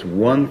is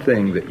one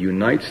thing that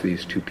unites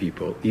these two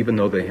people, even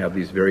though they have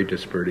these very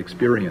disparate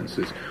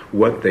experiences.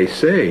 What they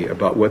say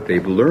about what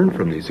they've learned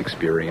from these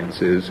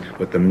experiences,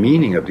 what the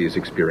meaning of these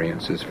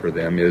experiences for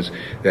them is,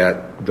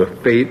 that the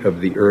fate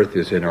of the earth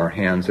is in our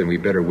hands and we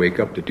better wake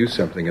up to do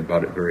something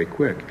about it very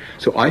quick.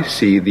 So I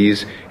see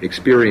these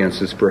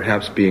experiences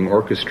perhaps being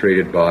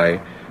orchestrated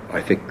by,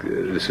 I think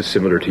this is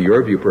similar to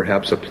your view,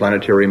 perhaps a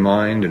planetary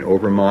mind, an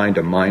overmind,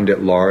 a mind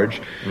at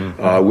large,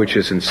 which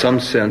is in some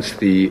sense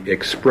the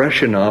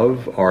expression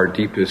of our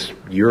deepest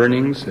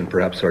yearnings and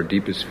perhaps our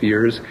deepest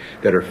fears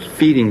that are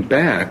feeding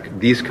back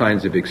these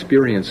kinds of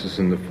experiences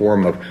in the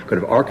form of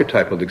kind of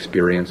archetypal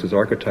experiences,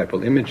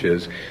 archetypal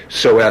images,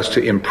 so as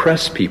to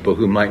impress people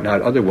who might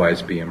not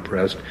otherwise be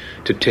impressed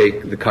to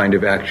take the kind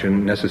of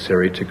action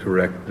necessary to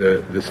correct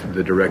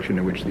the direction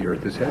in which the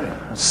Earth is heading.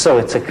 So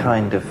it's a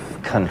kind of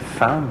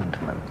confoundment.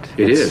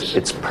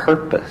 Its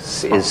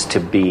purpose is to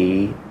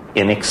be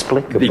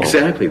inexplicable.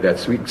 Exactly.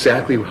 That's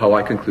exactly how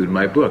I conclude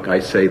my book. I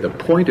say the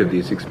point of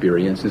these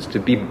experiences is to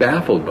be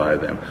baffled by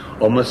them,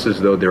 almost as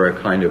though they're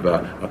a kind of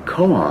a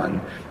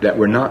koan that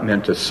we're not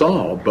meant to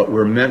solve, but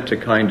we're meant to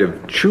kind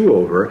of chew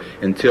over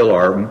until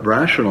our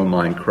rational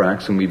mind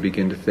cracks and we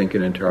begin to think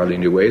in entirely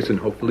new ways and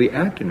hopefully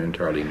act in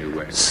entirely new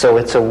ways. So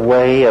it's a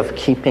way of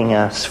keeping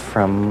us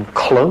from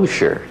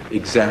closure.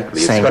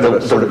 Exactly. It's kind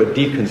of sort of a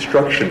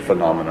deconstruction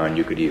phenomenon,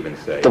 you could even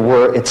say.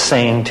 It's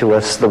saying to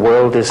us the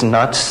world is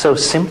not so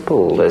simple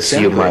as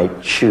you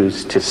might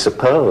choose to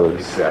suppose.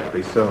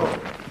 Exactly so.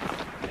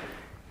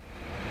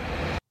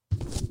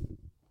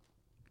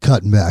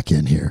 Cutting back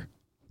in here.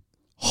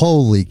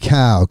 Holy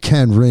cow,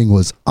 Ken Ring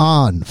was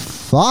on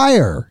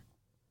fire.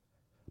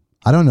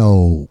 I don't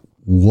know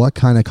what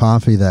kind of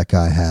coffee that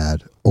guy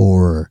had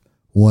or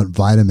what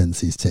vitamins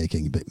he's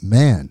taking, but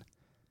man,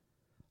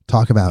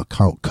 talk about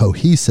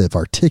cohesive,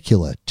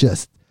 articulate,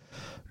 just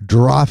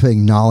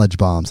dropping knowledge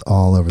bombs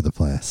all over the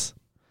place.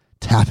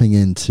 Tapping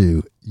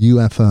into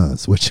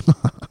UFOs, which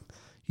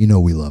you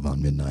know we love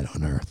on Midnight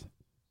on Earth.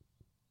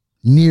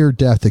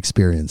 Near-death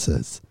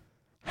experiences,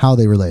 how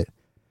they relate.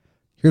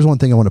 Here's one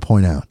thing I want to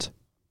point out.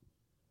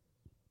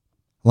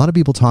 A lot of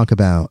people talk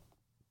about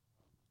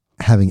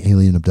having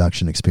alien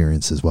abduction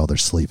experiences while they're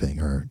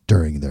sleeping or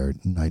during their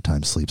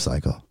nighttime sleep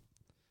cycle.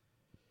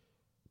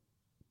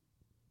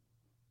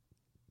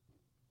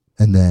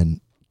 And then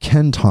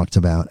Ken talked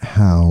about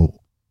how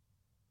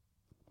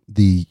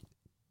the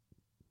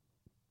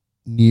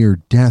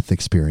near-death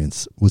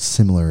experience was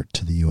similar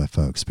to the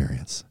UFO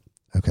experience.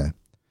 Okay,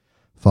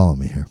 follow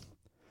me here.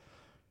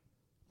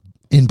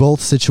 In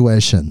both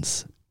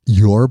situations,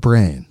 your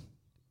brain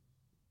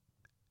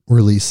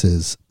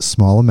releases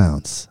small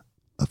amounts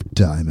of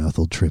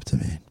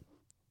dimethyltryptamine.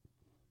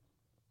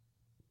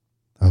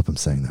 I hope I'm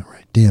saying that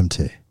right.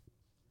 DMT.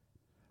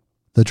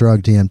 The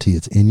drug DMT,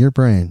 it's in your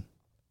brain.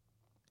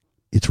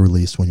 It's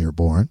released when you're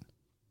born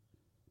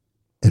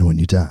and when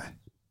you die.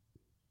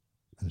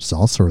 And it's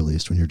also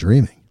released when you're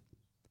dreaming.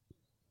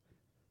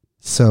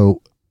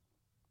 So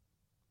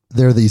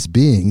there are these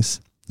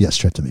beings, yes,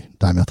 tryptamine,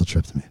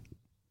 dimethyltryptamine.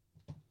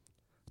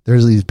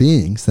 There's these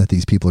beings that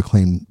these people are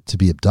claimed to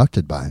be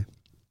abducted by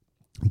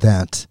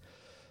that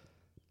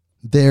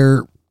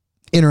they're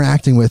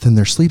interacting with in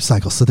their sleep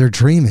cycle. So they're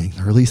dreaming,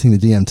 they're releasing the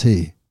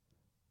DMT.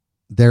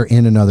 They're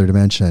in another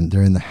dimension.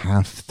 They're in the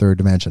half third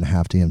dimension,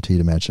 half DMT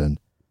dimension.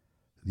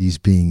 These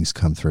beings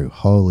come through.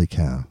 Holy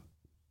cow.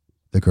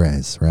 The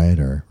Greys, right?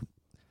 Or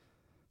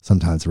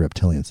sometimes the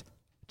reptilians.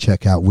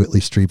 Check out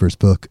Whitley Strieber's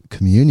book,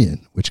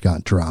 Communion, which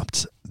got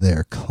dropped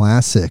there.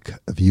 Classic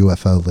of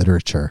UFO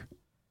literature.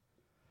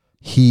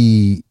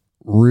 He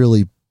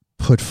really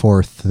put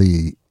forth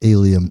the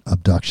alien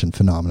abduction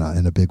phenomena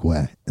in a big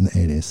way in the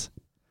 80s.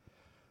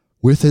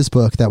 With his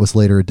book, that was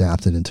later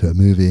adapted into a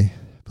movie.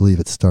 I believe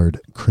it starred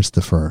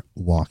Christopher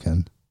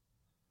Walken.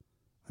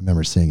 I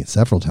remember seeing it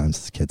several times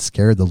as a kid.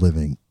 Scared the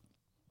living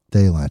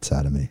daylights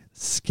out of me.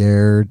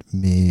 Scared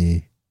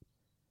me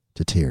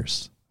to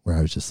tears. Where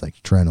I was just like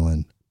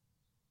adrenaline.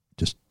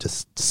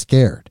 Just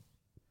scared.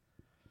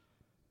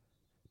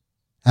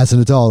 As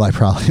an adult, I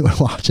probably would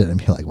watch it and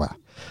be like, wow.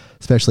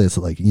 Especially it's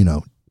like,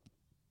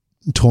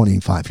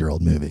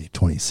 25-year-old movie,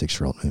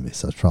 26-year-old movie.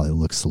 So it probably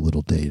looks a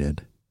little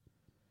dated.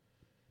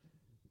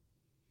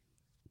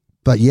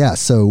 But yeah,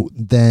 so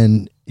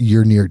then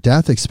your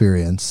near-death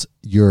experience,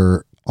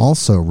 you're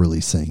also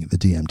releasing the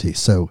DMT.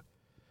 So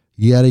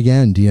yet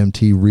again,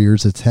 DMT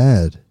rears its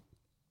head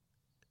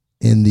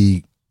in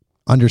the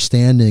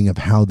understanding of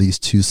how these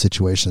two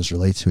situations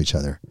relate to each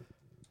other.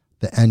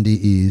 The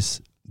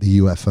NDEs, the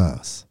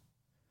UFOs.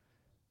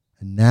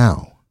 And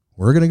now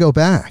we're going to go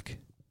back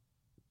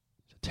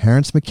to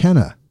Terence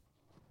McKenna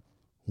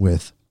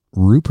with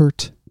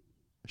Rupert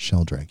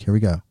Sheldrake. Here we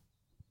go.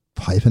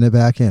 Piping it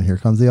back in. Here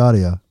comes the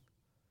audio.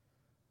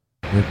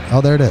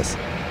 Oh, there it is.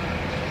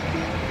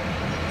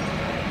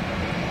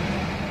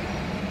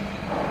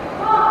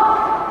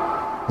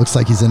 Looks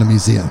like he's in a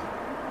museum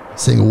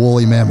seeing a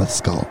woolly mammoth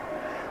skull.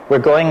 We're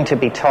going to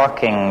be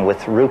talking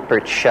with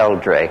Rupert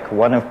Sheldrake,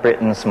 one of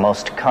Britain's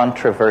most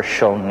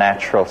controversial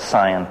natural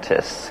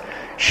scientists.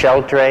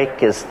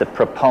 Sheldrake is the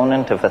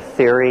proponent of a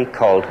theory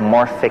called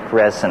morphic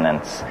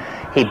resonance.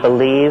 He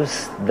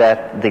believes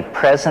that the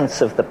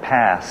presence of the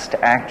past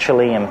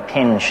actually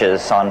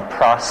impinges on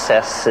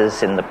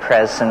processes in the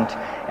present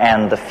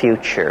and the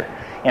future.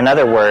 In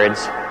other words,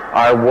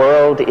 our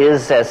world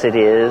is as it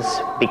is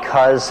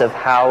because of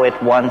how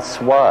it once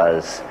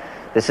was.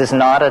 This is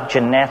not a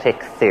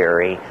genetic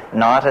theory,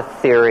 not a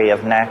theory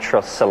of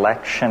natural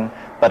selection,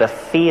 but a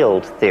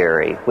field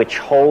theory which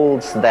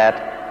holds that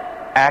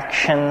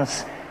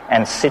actions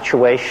and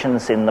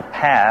situations in the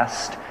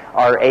past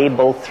are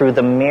able, through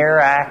the mere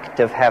act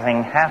of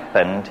having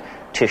happened,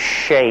 to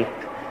shape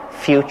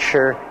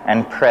future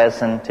and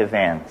present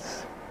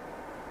events.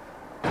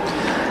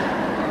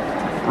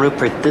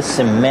 Rupert, this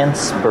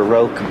immense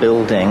Baroque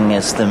building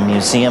is the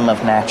Museum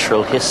of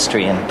Natural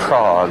History in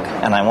Prague,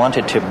 and I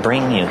wanted to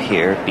bring you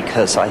here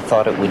because I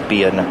thought it would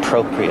be an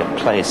appropriate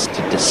place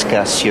to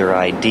discuss your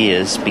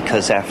ideas,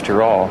 because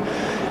after all,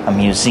 a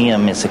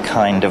museum is a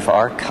kind of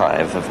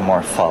archive of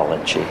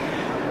morphology.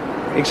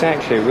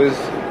 Exactly. With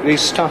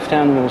these stuffed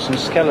animals and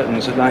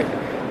skeletons are like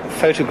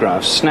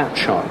photographs,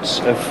 snapshots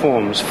of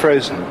forms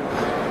frozen.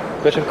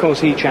 But of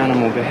course each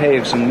animal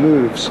behaves and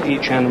moves,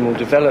 each animal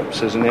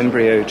develops as an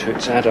embryo to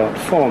its adult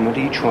form, and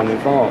each one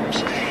evolves.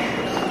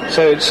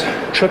 So it's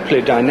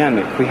triply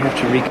dynamic. We have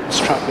to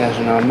reconstruct that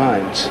in our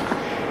minds.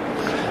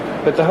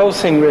 But the whole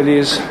thing really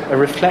is a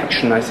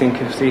reflection, I think,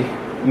 of the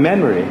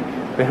memory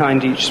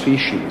behind each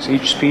species.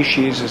 Each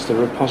species is the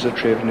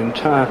repository of an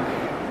entire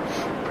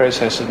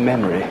process of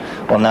memory.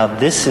 Well, now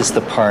this is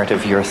the part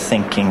of your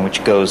thinking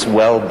which goes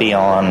well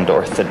beyond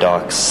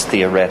orthodox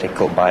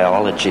theoretical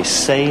biology.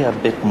 Say a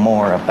bit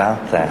more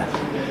about that.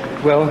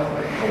 Well,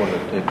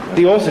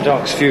 the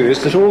orthodox view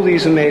is that all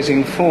these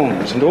amazing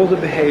forms and all the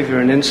behavior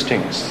and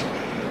instincts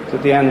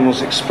that the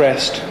animals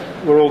expressed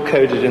were all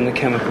coded in the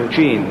chemical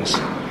genes.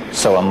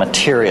 So a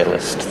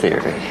materialist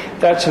theory.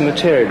 That's a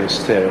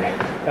materialist theory.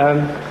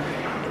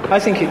 I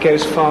think it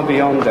goes far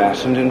beyond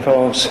that and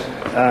involves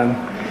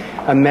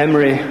a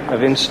memory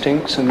of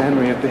instincts, a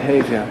memory of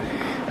behavior,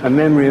 a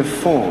memory of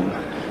form.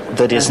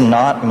 That is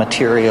not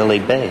materially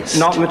based.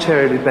 Not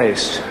materially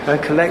based. A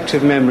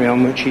collective memory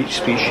on which each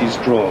species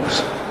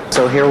draws.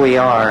 So here we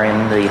are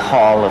in the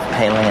Hall of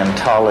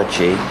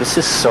Paleontology. This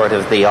is sort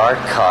of the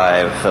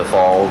archive of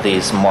all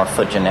these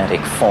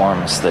morphogenetic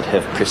forms that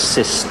have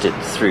persisted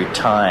through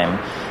time.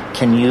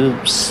 Can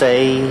you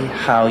say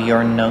how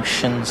your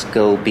notions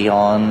go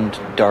beyond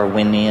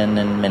Darwinian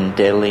and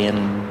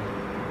Mendelian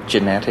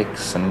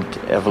genetics and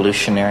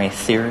evolutionary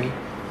theory?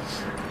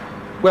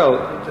 Well,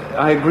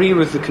 I agree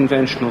with the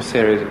conventional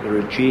theory that there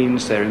are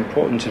genes, they're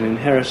important in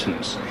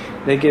inheritance.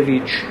 They give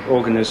each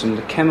organism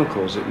the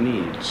chemicals it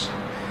needs.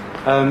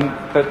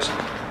 But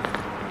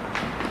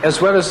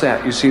as well as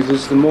that, you see,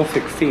 there's the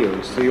morphic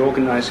fields, the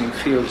organizing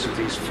fields of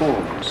these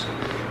forms.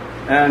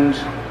 And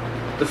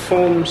the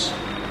forms,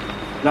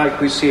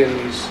 like we see in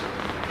these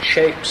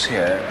shapes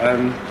here,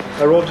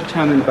 are all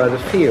determined by the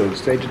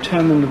fields. They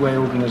determine the way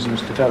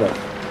organisms develop.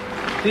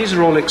 These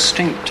are all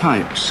extinct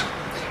types.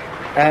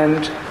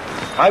 And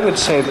I would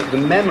say that the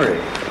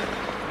memory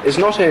is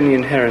not only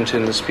inherent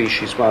in the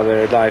species while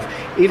they're alive,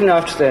 even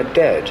after they're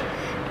dead,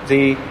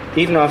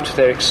 even after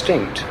they're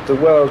extinct, the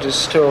world is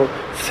still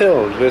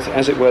filled with,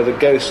 as it were, the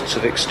ghosts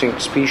of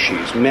extinct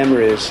species,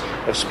 memories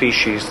of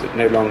species that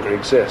no longer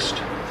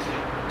exist.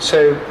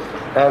 So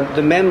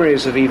the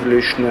memories of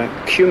evolution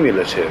are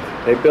cumulative.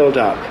 They build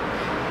up.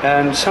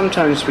 And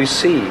sometimes we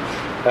see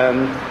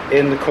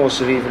in the course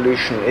of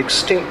evolution,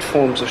 extinct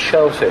forms of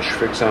shellfish,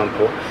 for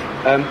example,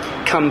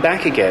 come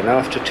back again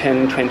after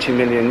 10, 20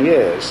 million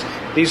years.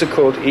 These are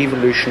called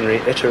evolutionary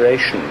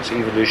iterations,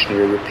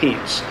 evolutionary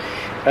repeats.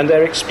 And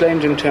they're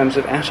explained in terms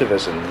of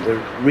atavism,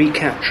 the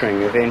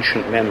recapturing of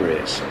ancient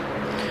memories.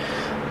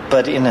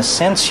 But in a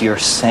sense, you're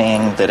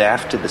saying that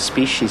after the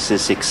species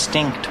is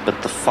extinct,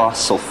 but the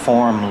fossil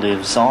form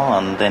lives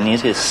on, then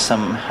it is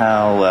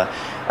somehow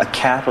a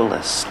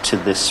catalyst to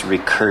this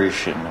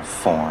recursion of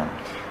form.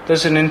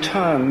 There's an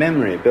entire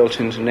memory built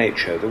into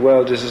nature. The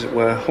world is, as it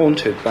were,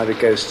 haunted by the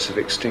ghosts of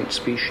extinct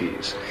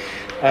species.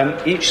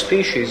 Each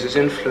species is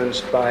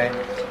influenced by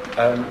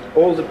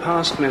all the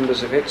past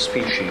members of its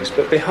species,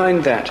 but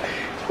behind that,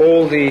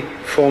 all the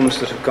forms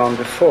that have gone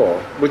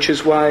before, which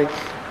is why,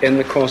 in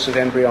the course of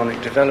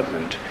embryonic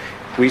development,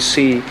 we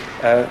see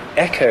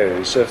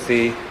echoes of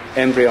the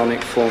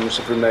embryonic forms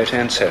of remote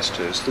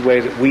ancestors, the way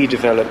that we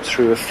developed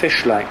through a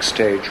fish-like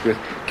stage with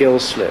gill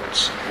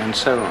slits and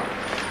so on.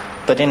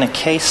 But in a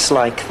case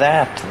like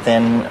that,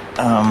 then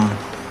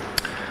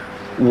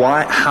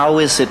how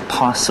is it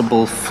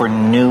possible for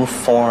new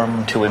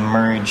form to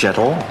emerge at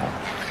all?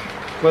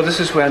 Well, this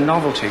is where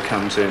novelty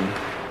comes in.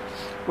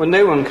 Well,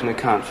 no one can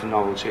account for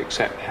novelty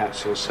except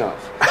perhaps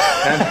yourself.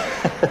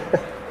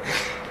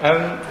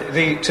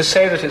 To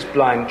say that it's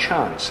blind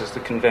chance, as the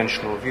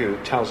conventional view,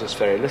 tells us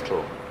very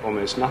little,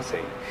 almost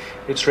nothing.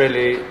 It's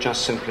really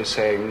just simply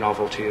saying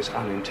novelty is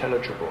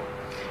unintelligible.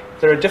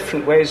 there are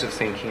different ways of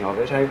thinking of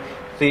it.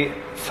 The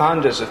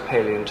founders of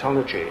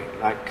paleontology,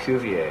 like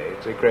Cuvier,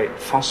 the great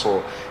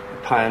fossil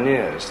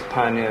pioneers, the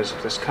pioneers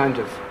of this kind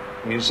of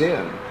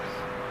museum,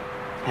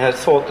 had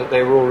thought that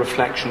they were all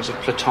reflections of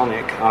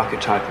Platonic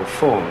archetypal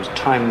forms,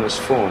 timeless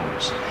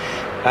forms.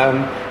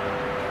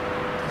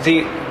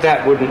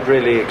 That wouldn't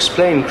really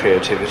explain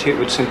creativity. It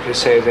would simply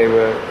say there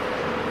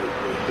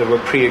were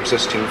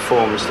pre-existing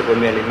forms that were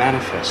merely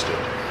manifested.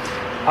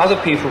 Other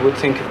people would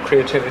think of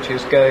creativity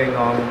as going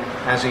on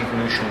as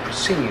evolution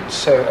proceeds.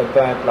 So a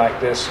bird like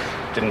this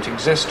didn't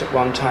exist at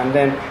one time,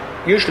 then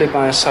usually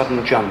by a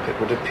sudden jump it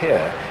would appear,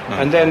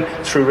 and then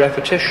through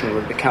repetition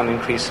would become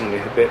increasingly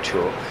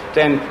habitual,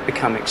 then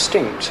become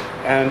extinct,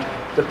 and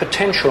the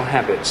potential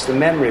habits, the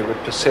memory would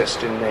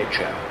persist in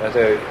nature,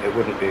 although it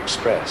wouldn't be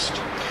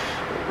expressed.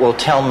 Well,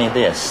 tell me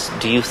this.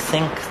 Do you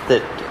think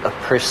that a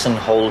person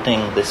holding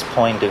this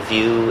point of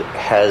view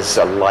has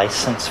a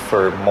license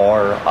for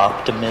more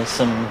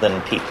optimism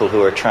than people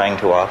who are trying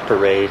to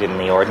operate in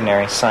the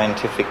ordinary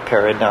scientific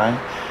paradigm?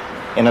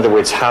 In other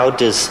words, how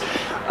does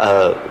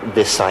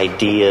this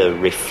idea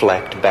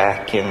reflect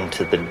back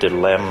into the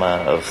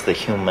dilemma of the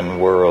human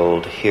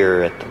world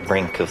here at the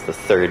brink of the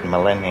third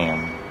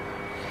millennium?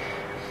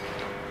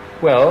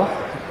 Well,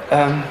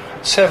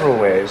 several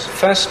ways.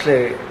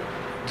 Firstly,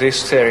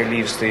 this theory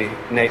leaves the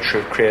nature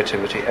of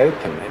creativity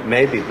open. It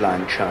may be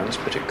blind chance,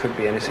 but it could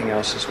be anything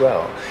else as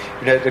well.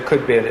 There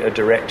could be a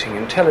directing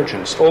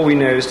intelligence. All we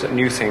know is that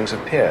new things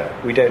appear.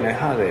 We don't know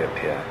how they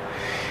appear.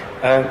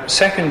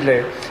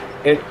 Secondly,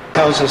 it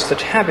tells us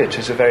that habit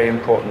is a very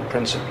important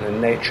principle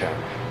in nature,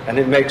 and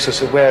it makes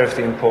us aware of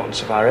the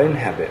importance of our own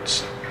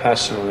habits,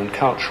 personal and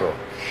cultural.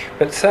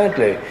 But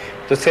thirdly,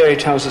 the theory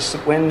tells us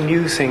that when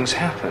new things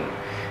happen,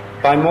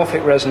 by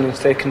morphic resonance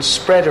they can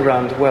spread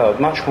around the world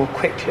much more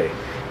quickly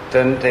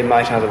than they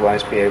might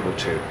otherwise be able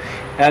to.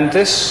 And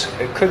this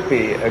could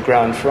be a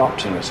ground for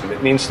optimism.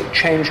 It means that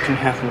change can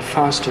happen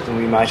faster than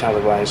we might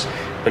otherwise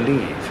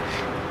believe.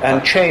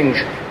 And change,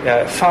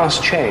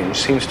 fast change,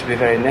 seems to be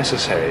very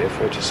necessary if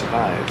we're to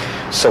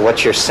survive. So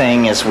what you're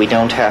saying is we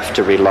don't have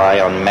to rely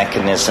on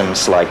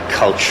mechanisms like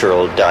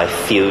cultural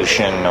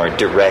diffusion or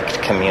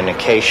direct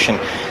communication.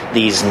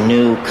 These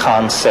new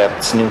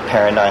concepts, new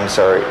paradigms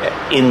are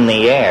in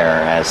the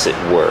air, as it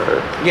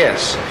were.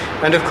 Yes,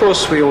 and of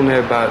course we all know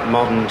about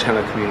modern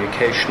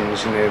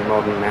telecommunications,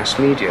 modern mass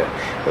media.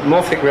 But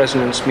morphic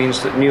resonance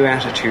means that new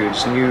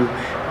attitudes, new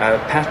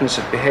patterns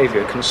of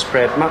behavior can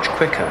spread much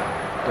quicker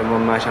than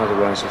one might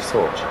otherwise have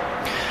thought.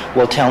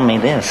 Well, tell me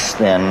this,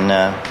 then.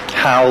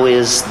 How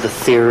is the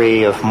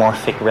theory of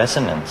morphic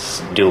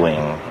resonance doing?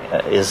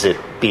 Is it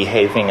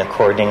behaving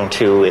according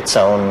to its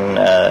own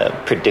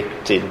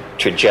predicted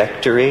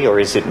trajectory, or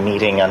is it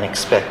meeting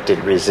unexpected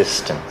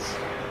resistance?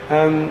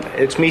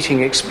 It's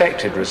meeting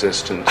expected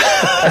resistance.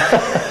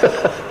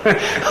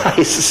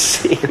 I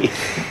see.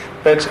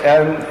 But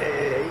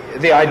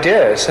the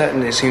idea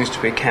certainly seems to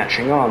be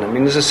catching on. I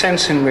mean, there's a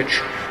sense in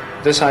which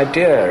this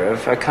idea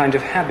of a kind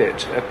of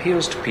habit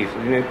appeals to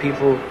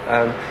people.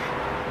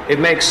 It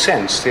makes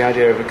sense, the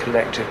idea of a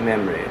collective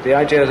memory. The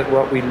idea that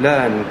what we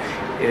learn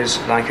is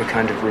like a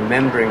kind of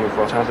remembering of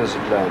what others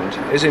have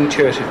learned is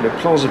intuitively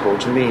plausible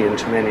to me and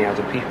to many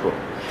other people.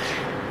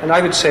 And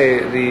I would say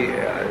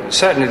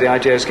certainly the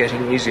idea is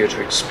getting easier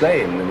to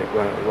explain than it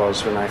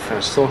was when I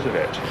first thought of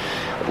it.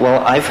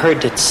 Well, I've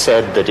heard it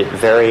said that it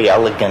very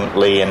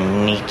elegantly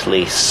and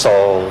neatly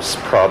solves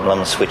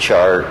problems which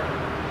are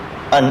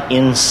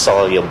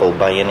insoluble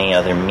by any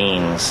other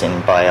means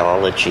in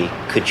biology.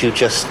 Could you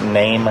just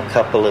name a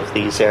couple of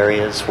these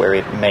areas where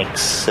it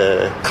makes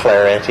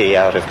clarity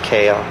out of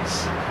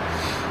chaos?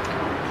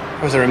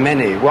 Well, there are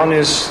many. One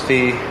is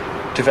the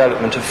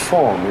development of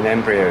form in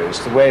embryos,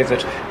 the way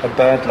that a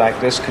bird like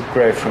this could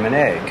grow from an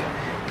egg.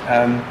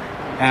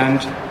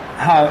 And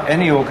how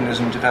any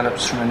organism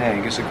develops from an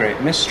egg is a great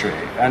mystery.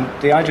 And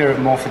the idea of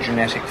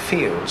morphogenetic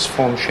fields,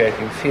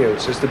 form-shaping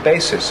fields, is the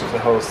basis of the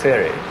whole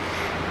theory.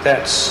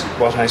 That's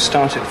what I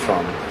started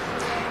from.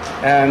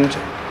 And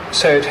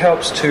so it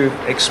helps to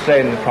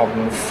explain the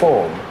problem of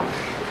form.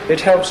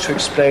 It helps to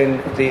explain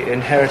the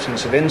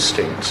inheritance of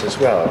instincts as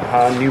well,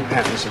 how new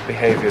patterns of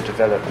behavior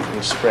develop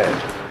and spread.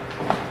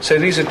 So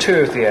these are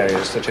two of the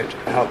areas that it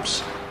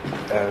helps.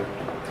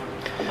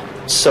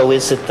 So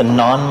is it the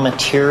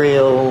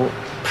non-material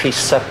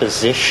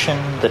presupposition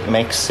that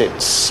makes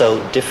it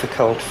so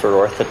difficult for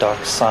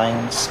orthodox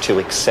science to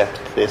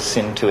accept this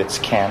into its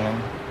canon?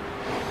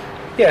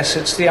 Yes,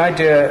 it's the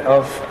idea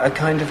of a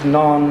kind of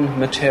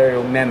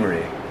non-material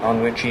memory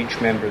on which each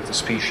member of the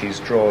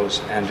species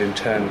draws and in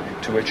turn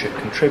to which it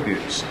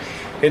contributes.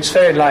 It's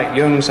very like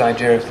Jung's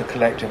idea of the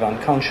collective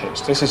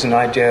unconscious. This is an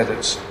idea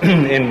that's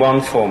in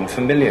one form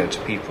familiar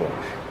to people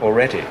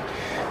already.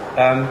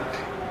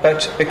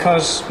 But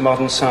because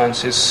modern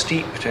science is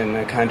steeped in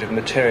a kind of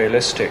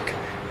materialistic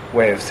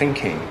way of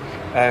thinking,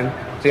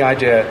 the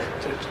idea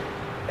that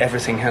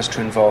everything has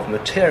to involve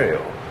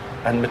material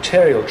and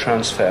material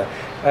transfer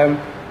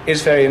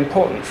is very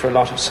important for a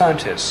lot of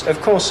scientists.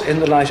 Of course, in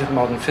the light of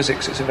modern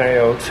physics, it's a very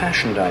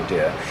old-fashioned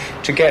idea.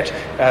 To get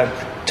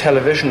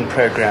television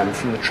program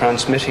from the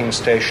transmitting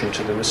station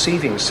to the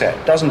receiving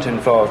set doesn't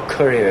involve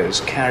couriers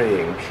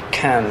carrying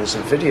cans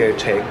of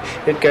videotape.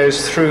 It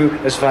goes through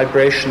as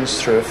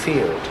vibrations through a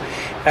field.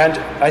 And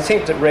I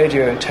think that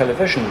radio and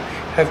television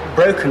have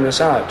broken us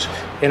out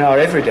in our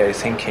everyday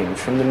thinking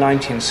from the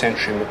 19th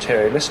century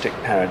materialistic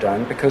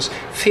paradigm, because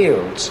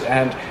fields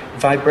and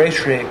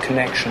vibratory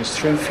connections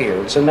through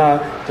fields are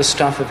now the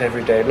stuff of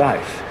everyday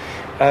life.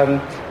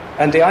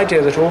 And the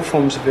idea that all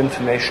forms of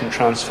information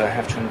transfer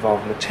have to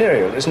involve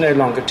material is no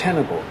longer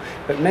tenable.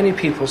 But many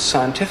people's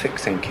scientific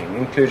thinking,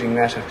 including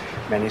that of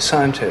many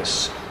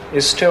scientists,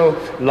 is still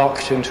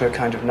locked into a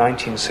kind of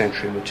 19th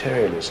century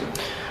materialism.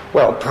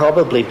 Well,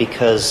 probably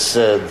because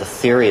the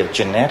theory of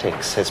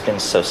genetics has been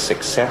so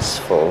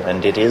successful,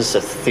 and it is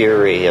a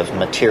theory of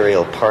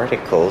material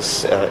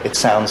particles. It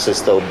sounds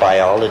as though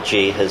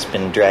biology has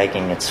been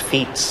dragging its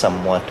feet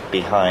somewhat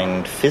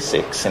behind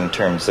physics in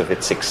terms of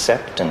its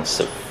acceptance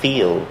of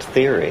field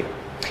theory.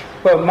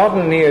 Well,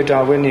 modern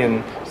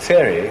neo-Darwinian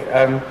theory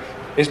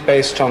is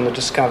based on the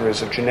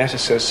discoveries of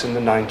geneticists in the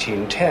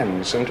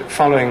 1910s and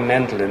following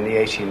Mendel in the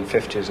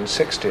 1850s and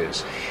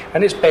 60s.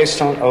 And it's based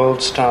on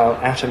old-style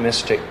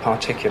atomistic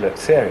particulate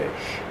theory.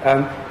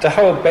 The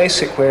whole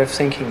basic way of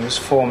thinking was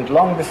formed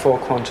long before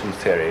quantum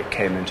theory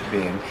came into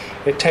being.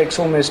 It takes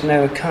almost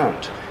no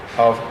account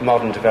of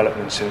modern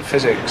developments in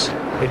physics.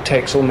 It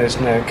takes almost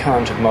no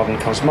account of modern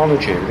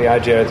cosmology, the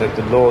idea that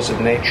the laws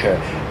of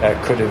nature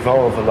could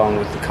evolve along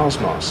with the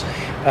cosmos.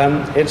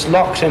 It's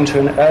locked into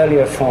an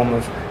earlier form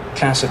of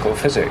classical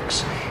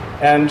physics.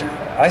 And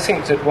I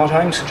think that what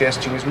I'm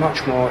suggesting is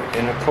much more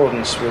in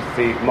accordance with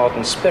the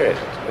modern spirit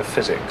of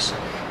physics,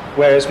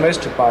 whereas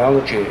most of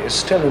biology is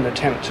still an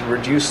attempt to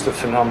reduce the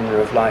phenomena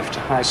of life to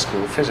high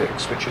school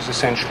physics, which is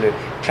essentially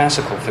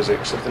classical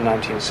physics of the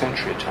 19th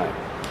century type.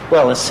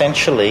 Well,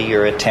 essentially,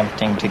 you're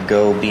attempting to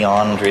go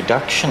beyond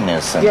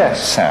reductionism,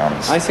 yes,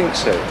 sounds. I think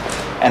so.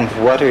 And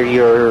what are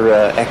your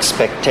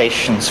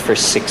expectations for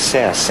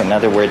success? In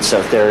other words,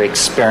 are there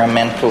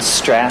experimental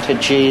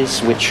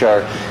strategies which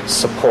are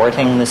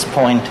supporting this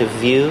point of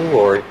view,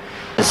 or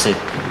is it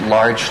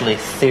largely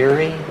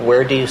theory?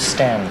 Where do you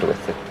stand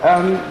with it?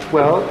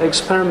 Well,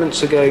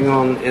 experiments are going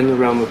on in the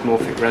realm of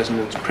morphic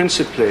resonance,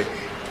 principally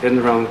in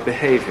the realm of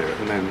behavior at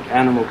the moment,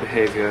 animal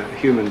behavior,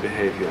 human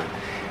behavior.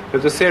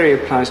 But the theory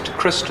applies to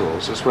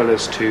crystals as well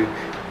as to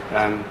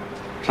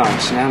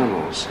plants and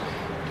animals.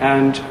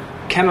 And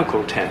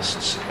chemical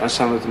tests are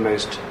some of the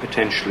most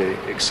potentially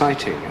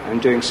exciting. I'm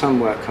doing some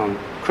work on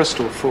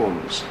crystal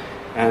forms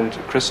and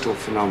crystal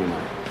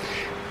phenomena.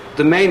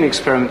 The main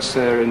experiments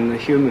there in the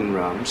human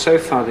realm, so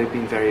far they've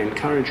been very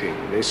encouraging.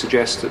 They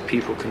suggest that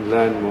people can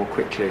learn more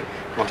quickly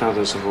what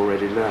others have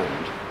already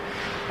learned.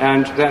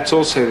 And that's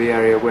also the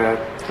area where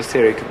the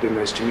theory could be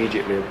most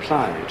immediately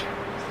applied,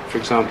 for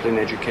example, in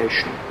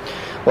education.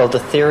 Well, the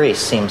theory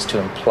seems to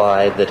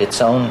imply that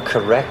its own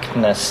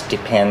correctness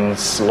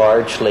depends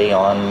largely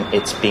on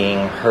its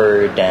being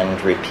heard and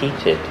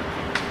repeated.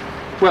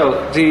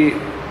 Well, the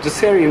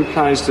theory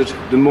implies that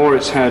the more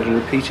it's heard and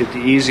repeated, the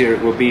easier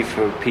it will be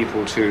for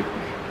people to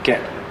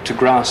get to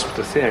grasp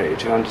the theory,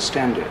 to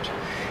understand it.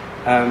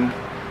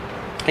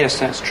 Yes,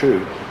 that's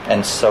true.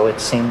 And so it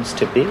seems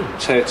to be.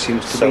 So it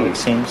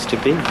seems to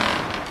be.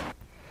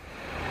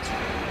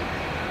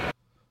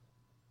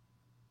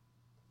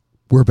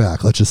 We're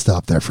back. Let's just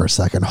stop there for a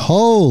second.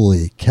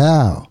 Holy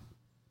cow.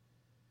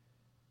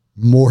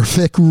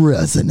 Morphic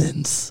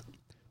resonance.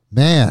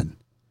 Man,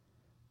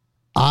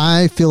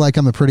 I feel like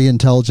I'm a pretty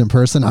intelligent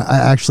person. I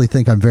actually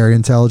think I'm very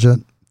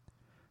intelligent.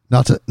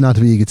 Not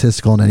to be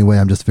egotistical in any way.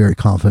 I'm just very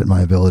confident in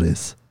my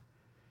abilities.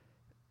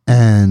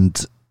 And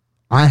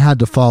I had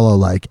to follow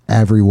like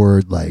every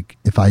word. Like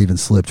if I even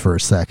slipped for a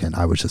second,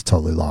 I was just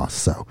totally lost.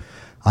 So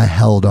I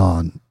held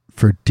on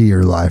for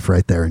dear life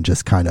right there and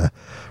just kind of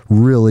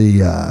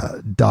really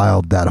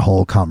dialed that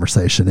whole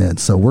conversation in.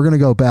 So we're going to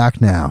go back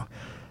now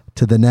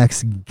to the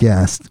next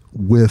guest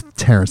with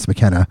Terence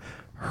McKenna.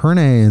 Her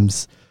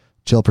name's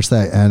Jill Purce,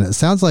 and it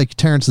sounds like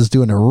Terence is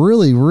doing a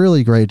really,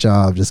 really great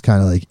job just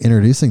kind of like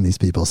introducing these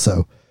people.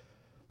 So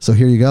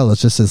here you go.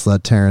 Let's just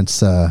let Terence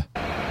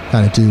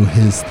kind of do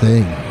his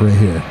thing right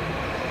here.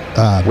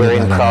 We're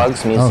in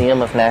Prague's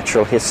Museum of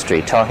Natural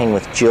History, talking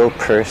with Jill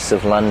Purce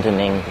of London,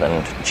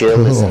 England.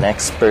 Jill is an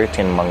expert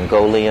in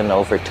Mongolian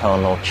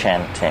overtonal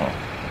chanting.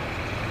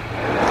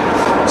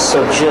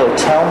 So, Jill,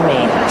 tell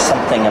me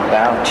something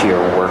about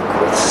your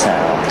work with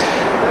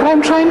sound. Well,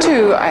 I'm trying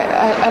to,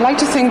 I like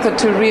to think that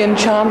to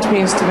re-enchant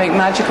means to make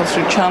magical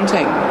through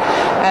chanting.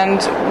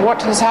 And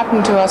what has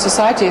happened to our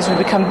society is we've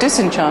become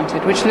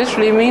disenchanted, which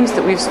literally means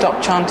that we've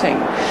stopped chanting.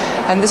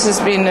 And this has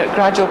been a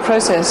gradual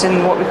process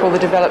in what we call the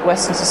developed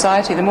Western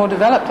society. The more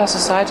developed our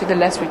society, the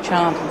less we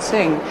chant and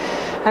sing.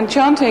 And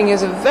chanting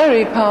is a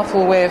very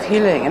powerful way of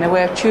healing and a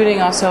way of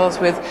tuning ourselves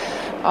with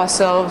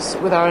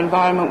our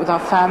environment, with our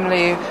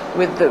family,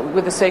 with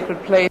the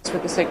sacred place,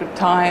 with the sacred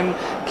time,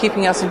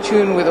 keeping us in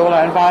tune with all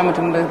our environment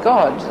and with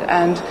God.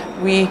 And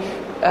we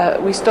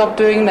stopped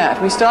doing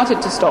that. We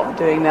started to stop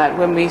doing that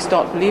when we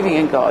stopped believing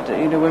in God,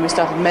 when we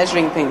started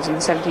measuring things in the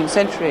 17th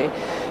century.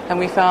 and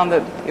we found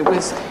that it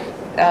was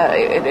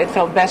it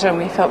felt better, and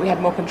we felt we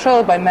had more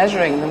control by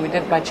measuring than we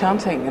did by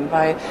chanting and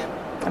by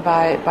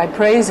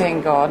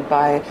praising God,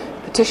 by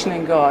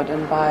petitioning God,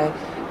 and by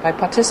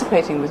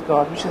participating with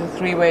God, which are the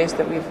three ways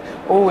that we've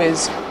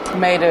always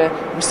made a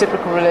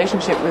reciprocal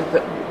relationship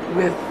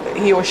with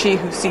he or she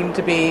who seemed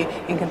to be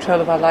in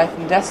control of our life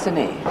and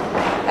destiny.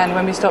 And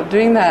when we stopped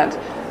doing that,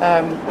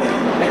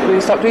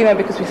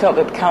 because we felt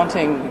that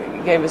counting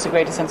gave us a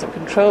greater sense of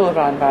control of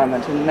our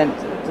environment and meant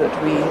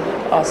that we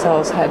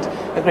ourselves had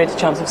a greater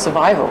chance of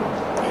survival.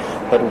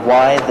 But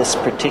why this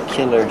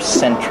particular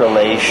Central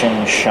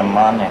Asian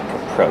shamanic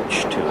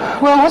approach to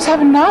it? Well, what's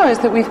happened now is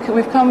that what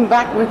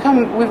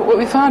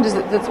we found is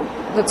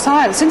that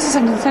science, since the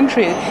 17th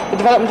century, the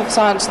development of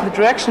science and the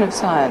direction of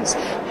science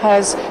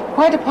has,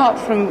 quite far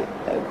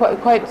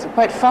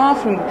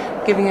from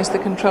giving us the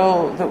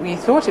control that we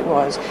thought it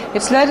was,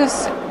 it's led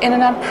us in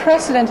an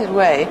unprecedented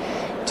way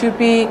to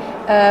be,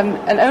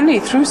 and only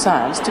through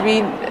science, to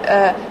be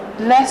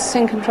less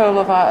in control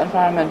of our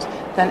environment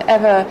than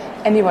ever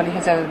anybody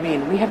has ever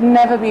been. We have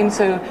never been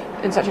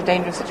in such a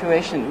dangerous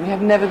situation. We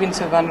have never been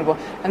so vulnerable,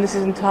 and this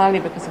is entirely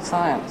because of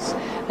science.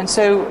 And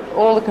so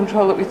all the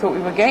control that we thought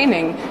we were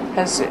gaining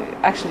has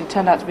actually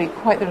turned out to be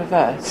quite the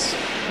reverse.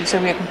 And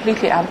so we are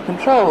completely out of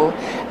control.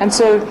 And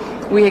so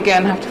we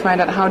again have to find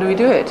out, how do we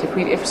do it?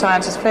 If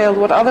science has failed,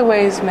 what other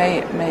ways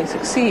may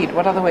succeed?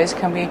 What other ways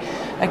can we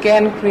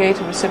again create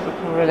a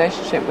reciprocal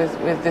relationship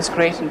with this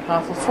great and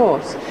powerful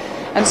force?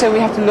 And so we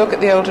have to look at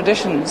the old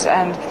traditions,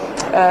 and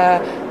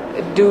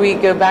do we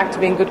go back to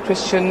being good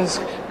Christians,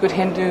 good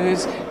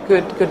Hindus,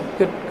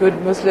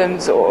 good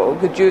Muslims, or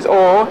good Jews,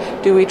 or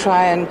do we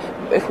try and,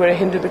 if we're a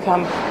Hindu,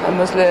 become a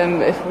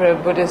Muslim, if we're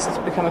a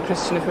Buddhist, become a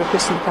Christian, if we're a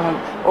Christian,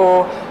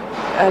 or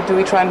do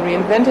we try and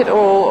reinvent it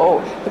all?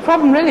 Or the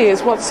problem really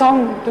is, what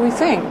song do we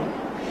sing?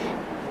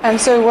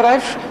 And so what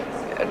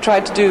I've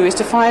tried to do is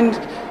to find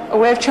a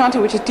way of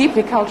chanting which is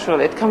deeply cultural.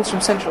 It comes from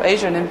Central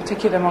Asia, and in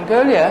particular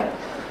Mongolia.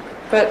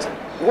 But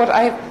what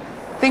I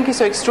think is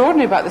so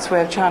extraordinary about this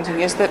way of chanting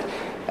is that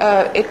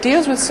it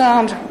deals with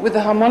sound, with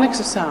the harmonics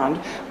of sound,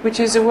 which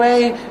is a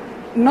way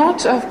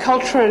not of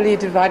culturally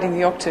dividing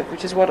the octave,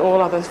 which is what all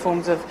other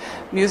forms of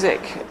music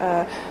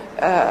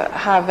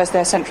have as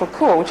their central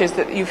core, which is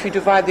that if you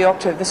divide the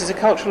octave, this is a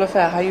cultural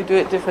affair. How you do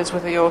it differs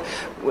whether you're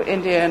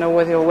Indian or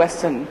whether you're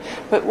Western.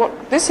 But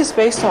what this is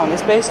based on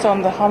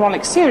the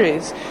harmonic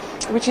series,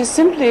 which is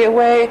simply a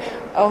way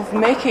of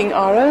making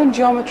our own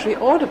geometry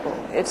audible.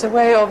 It's a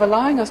way of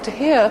allowing us to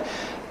hear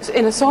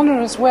in a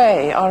sonorous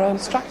way our own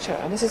structure.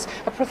 And this is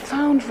a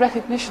profound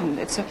recognition.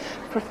 It's a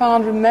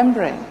profound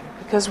remembering,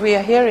 because we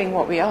are hearing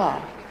what we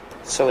are.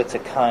 So it's a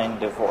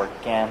kind of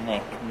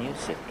organic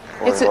music,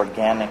 or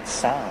organic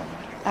sound.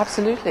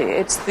 Absolutely.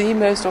 It's the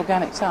most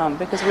organic sound,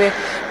 because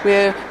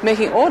we're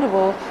making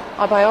audible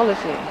our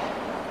biology.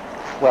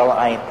 Well,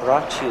 I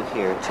brought you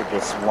here to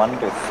this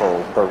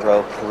wonderful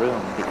Baroque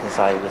room because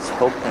I was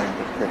hoping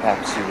that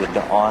perhaps you would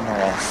honor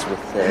us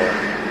with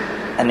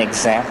an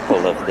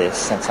example of this,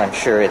 since I'm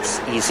sure it's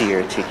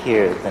easier to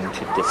hear than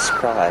to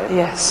describe.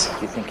 Yes.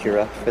 Do you think you're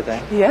up for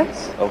that?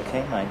 Yes.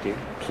 Okay, my dear.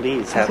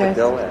 Please, have a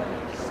go at it.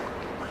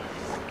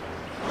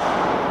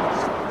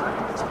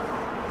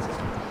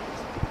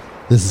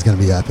 This is going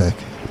to be epic.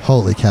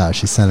 Holy cow,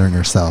 she's centering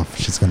herself.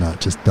 She's going to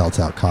just belt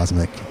out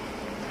cosmic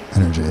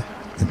energy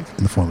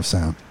in the form of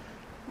sound.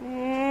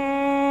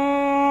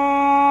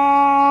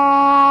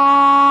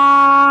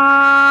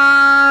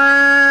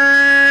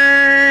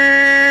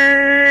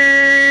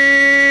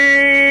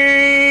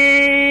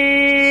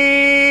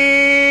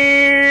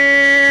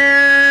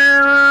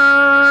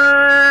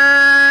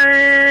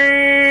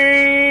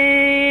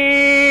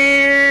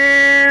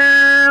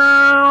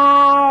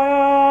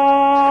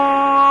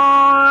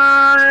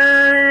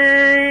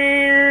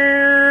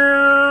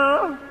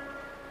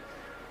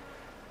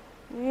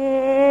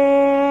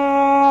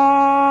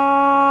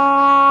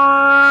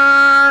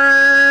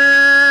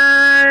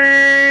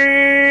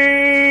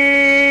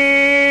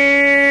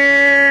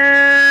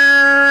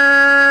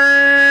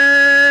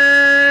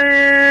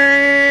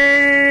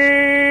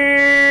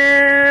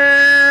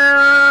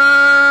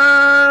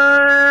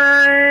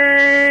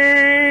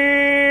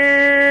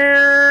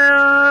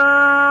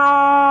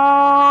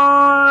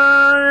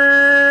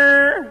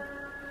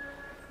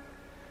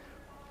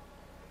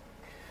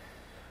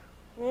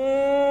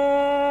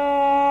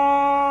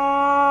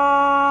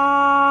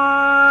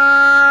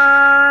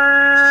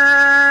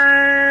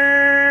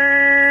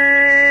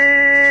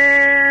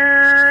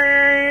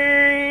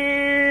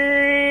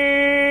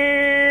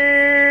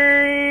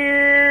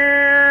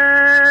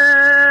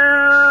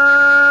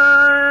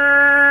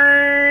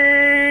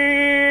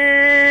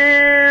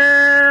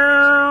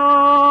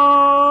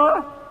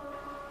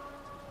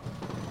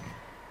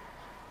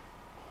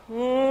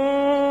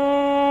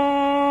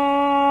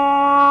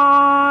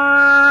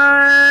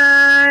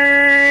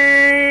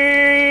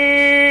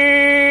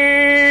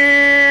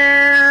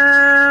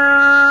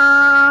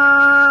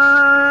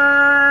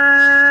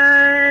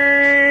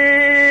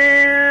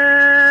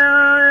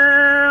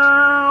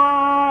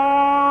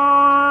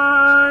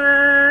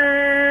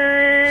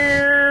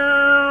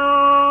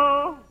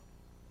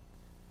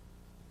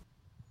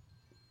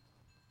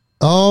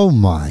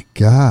 my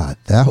God.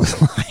 That was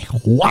like,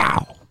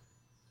 wow.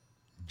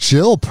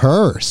 Jill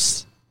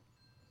Purce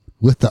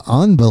with the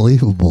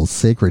unbelievable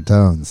sacred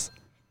tones.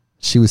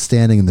 She was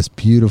standing in this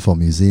beautiful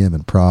museum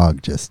in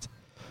Prague, just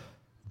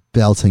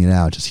belting it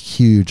out, just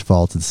huge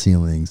vaulted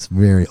ceilings,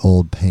 very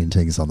old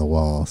paintings on the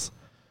walls.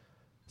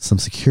 Some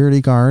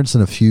security guards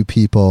and a few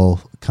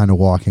people kind of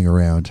walking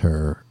around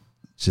her,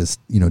 just,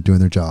 doing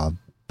their job,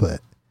 but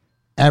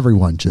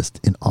everyone just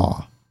in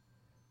awe.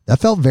 That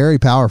felt very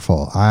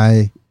powerful.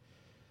 I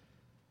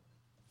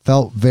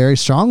felt very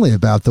strongly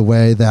about the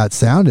way that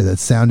sounded. It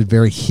sounded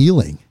very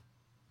healing.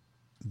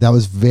 That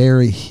was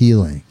very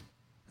healing.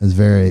 I was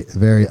very,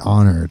 very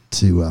honored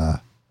to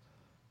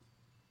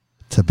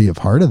be a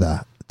part of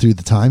that through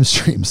the time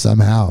stream.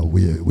 Somehow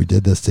we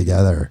did this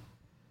together,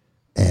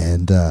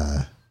 and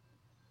I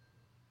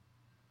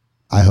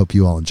hope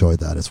you all enjoyed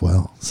that as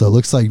well. So it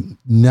looks like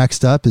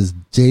next up is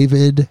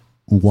David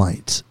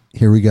Whyte.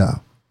 Here we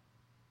go.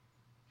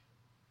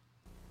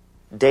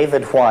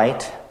 David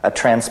Whyte, a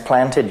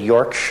transplanted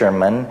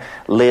Yorkshireman,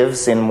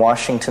 lives in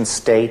Washington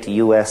State,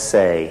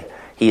 USA.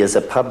 He is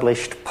a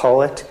published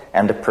poet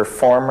and a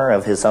performer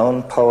of his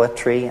own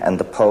poetry and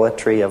the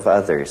poetry of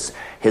others.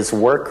 His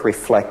work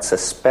reflects a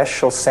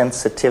special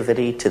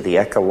sensitivity to the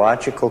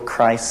ecological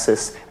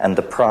crisis and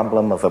the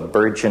problem of a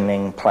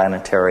burgeoning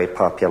planetary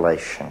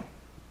population.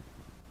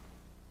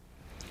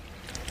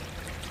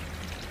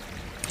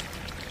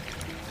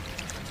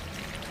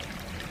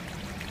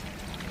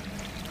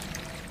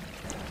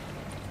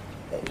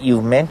 You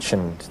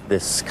mentioned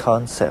this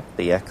concept,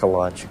 the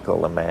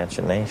ecological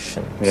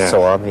imagination. Yeah.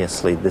 So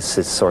obviously this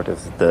is sort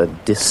of the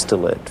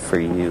distillate for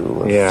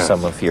you of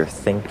some of your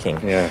thinking.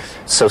 Yes.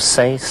 So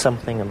say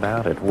something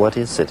about it. What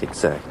is it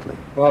exactly?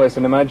 Well, it's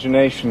an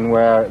imagination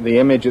where the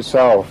image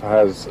itself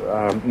has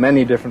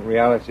many different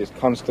realities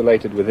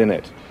constellated within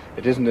it.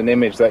 It isn't an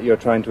image that you're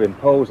trying to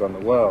impose on the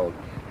world.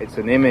 It's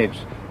an image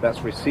that's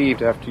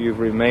received after you've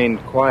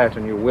remained quiet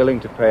and you're willing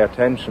to pay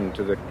attention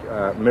to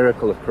the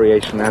miracle of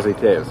creation as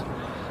it is.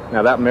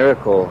 Now, that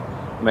miracle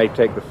may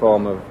take the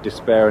form of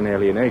despair and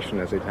alienation,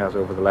 as it has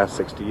over the last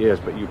 60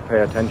 years, but you pay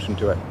attention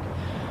to it.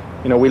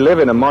 We live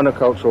in a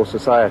monocultural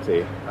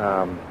society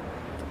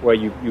where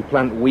you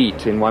plant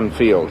wheat in one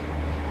field,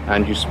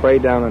 and you spray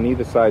down on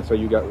either side so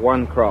you get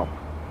one crop.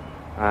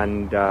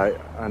 And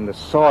the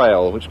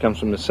soil, which comes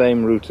from the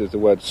same root as the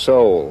word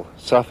soul,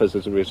 suffers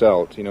as a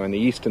result. In the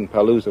eastern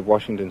Palouse of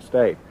Washington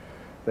State,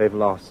 they've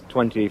lost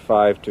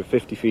 25 to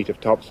 50 feet of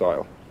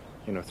topsoil.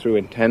 Through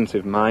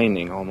intensive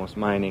mining, almost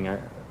mining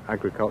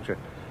agriculture.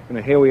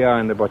 Here we are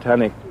in the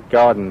Botanic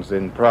Gardens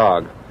in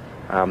Prague,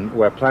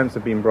 where plants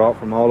have been brought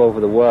from all over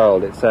the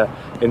world.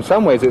 In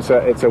some ways,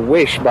 it's a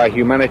wish by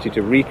humanity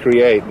to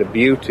recreate the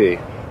beauty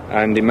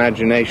and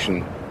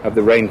imagination of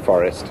the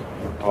rainforest,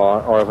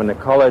 or of an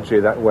ecology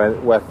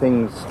where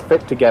things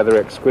fit together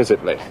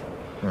exquisitely.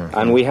 Mm-hmm.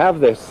 And we have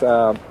this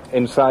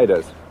inside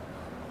us.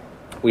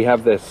 We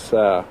have this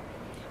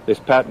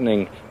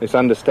patterning, this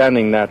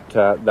understanding that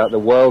the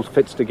world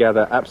fits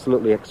together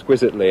absolutely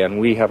exquisitely, and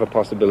we have a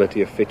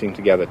possibility of fitting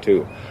together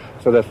too.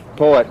 So the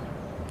poet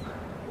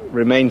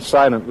remains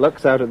silent,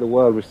 looks out at the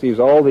world, receives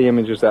all the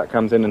images that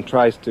comes in, and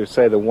tries to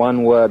say the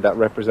one word that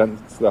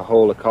represents the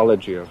whole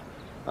ecology of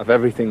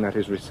everything that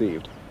is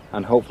received,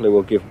 and hopefully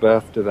will give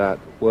birth to that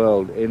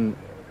world in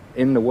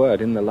the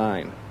word, in the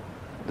line.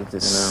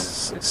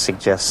 This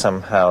suggests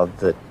somehow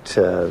that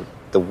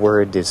the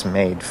word is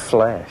made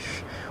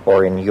flesh.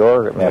 Or in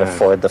your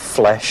metaphor, the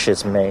flesh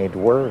is made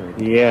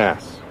word.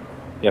 Yes,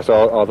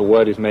 or the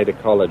word is made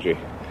ecology.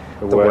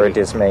 The word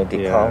is made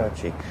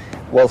ecology.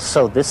 Well,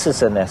 so this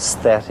is an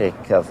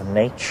aesthetic of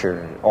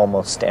nature,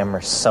 almost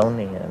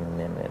Emersonian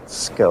in its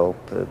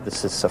scope.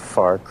 This is a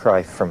far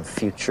cry from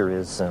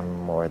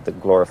futurism or the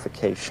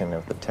glorification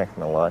of the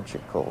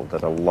technological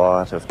that a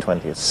lot of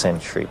 20th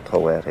century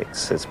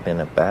poetics has been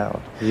about.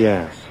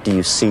 Yes. Do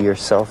you see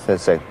yourself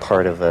as a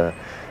part of a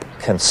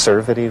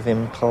conservative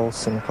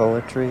impulse in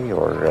poetry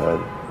or a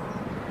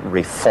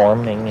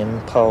reforming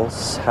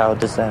impulse? How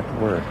does that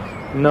work?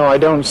 No, I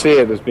don't see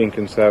it as being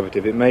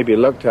conservative. It may be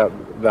looked at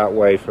that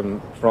way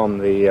from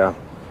the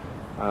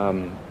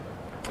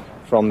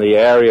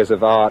areas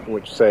of art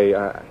which, say,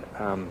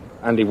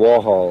 Andy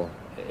Warhol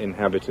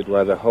inhabited,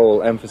 where the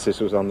whole emphasis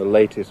was on the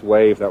latest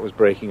wave that was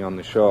breaking on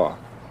the shore.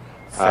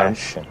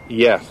 Fashion.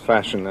 Yes,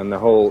 fashion, and the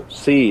whole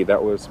sea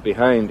that was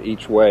behind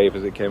each wave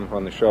as it came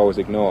upon the shore was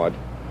ignored.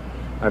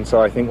 And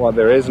so I think what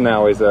there is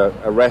now is a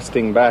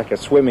resting back, a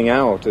swimming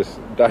out, a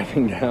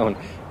diving down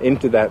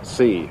into that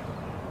sea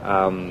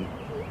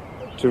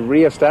to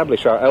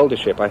re-establish our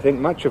eldership. I think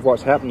much of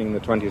what's happening in the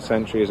 20th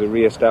century is a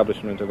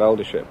re-establishment of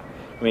eldership.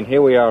 I mean,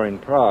 here we are in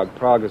Prague.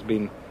 Prague has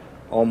been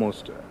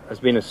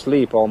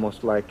asleep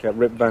almost like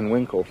Rip Van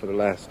Winkle for the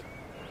last,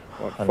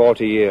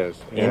 40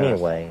 years.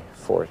 Anyway,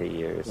 40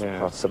 years,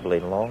 possibly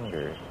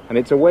longer. And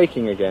it's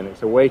awaking again,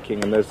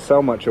 and there's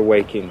so much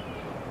awaking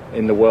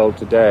in the world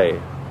today.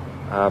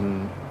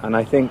 And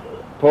I think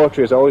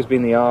poetry has always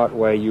been the art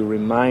where you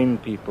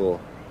remind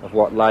people of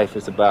what life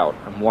is about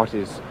and what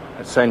is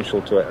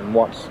essential to it and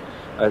what's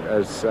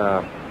as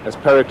as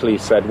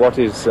Pericles said, what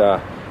is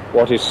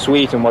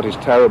sweet and what is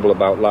terrible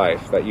about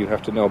life, that you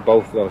have to know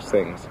both those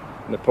things.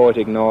 And the poet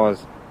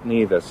ignores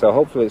neither. So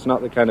hopefully it's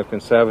not the kind of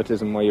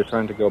conservatism where you're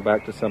trying to go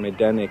back to some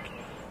Edenic,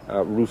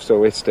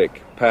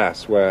 Rousseauistic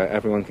past where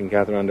everyone can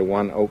gather under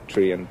one oak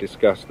tree and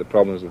discuss the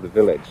problems of the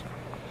village.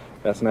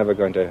 That's never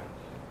going to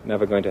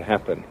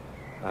happen.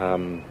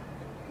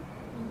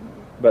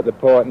 But the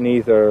poet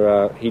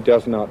he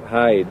does not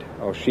hide,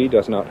 or she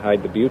does not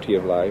hide the beauty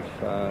of life,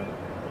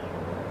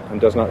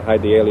 and does not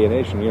hide the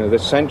alienation.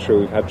 This century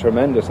we've had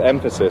tremendous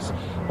emphasis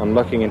on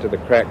looking into the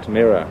cracked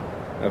mirror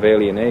of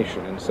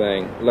alienation and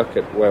saying, look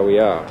at where we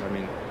are. I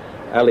mean,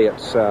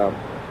 Eliot's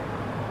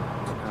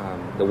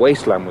The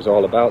Wasteland was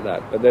all about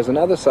that. But there's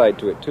another side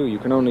to it too. You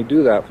can only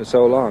do that for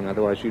so long,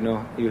 otherwise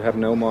you have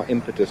no more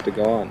impetus to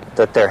go on.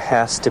 That there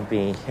has to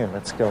be,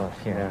 let's go up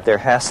here. Yeah. There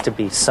has to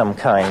be some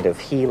kind of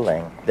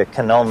healing. There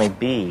can only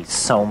be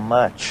so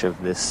much of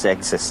this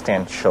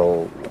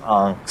existential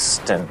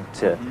angst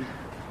and...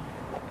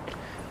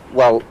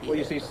 Well,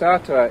 you see,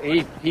 Sartre,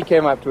 he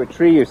came up to a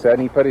tree, you said,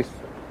 and he put his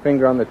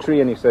finger on the tree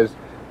and he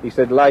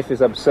said, life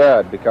is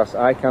absurd because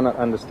I cannot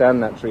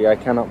understand that tree, I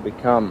cannot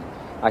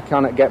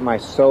get my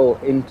soul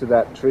into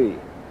that tree.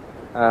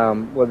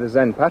 Well, the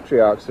Zen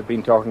patriarchs have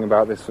been talking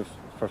about this for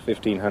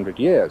 1,500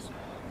 years,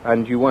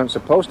 and you weren't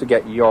supposed to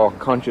get your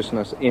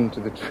consciousness into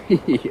the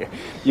tree.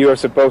 You were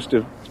supposed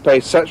to pay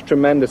such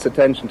tremendous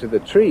attention to the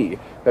tree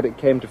that it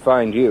came to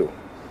find you.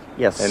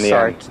 Yes,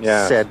 Sartre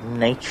said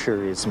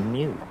nature is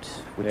mute,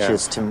 which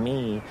is to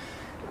me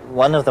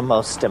one of the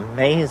most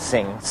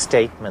amazing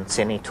statements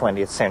any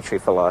 20th century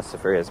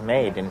philosopher has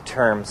made in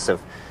terms of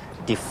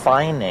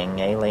defining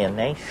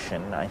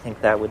alienation. I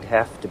think that would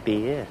have to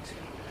be it.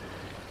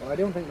 Well, I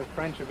don't think the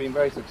French have been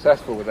very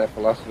successful with their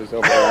philosophers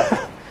over the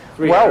last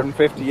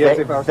 350 years.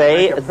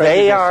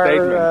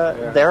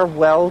 They're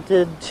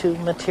welded to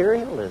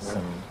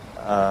materialism.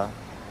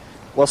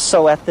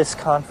 So at this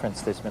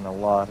conference, there's been a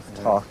lot of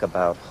talk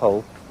about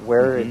hope.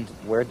 Where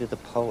do the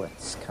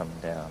poets come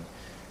down?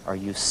 Are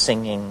you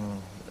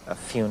singing a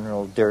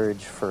funeral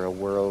dirge for a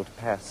world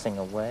passing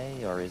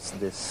away, or is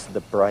this the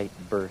bright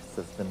birth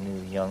of the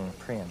new young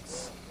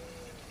prince?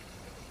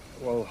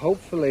 Well,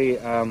 hopefully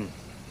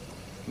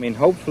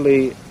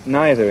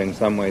neither in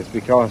some ways,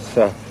 because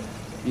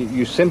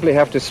you simply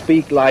have to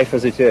speak life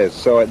as it is.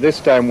 So at this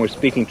time we're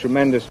speaking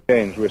tremendous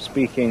change. We're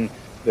speaking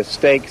the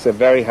stakes are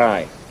very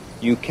high.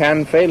 You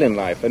can fail in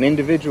life. An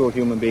individual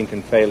human being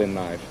can fail in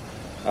life.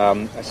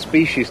 A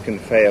species can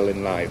fail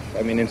in life.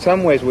 I mean, in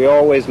some ways we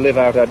always live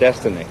out our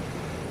destiny.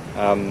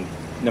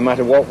 No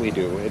matter what we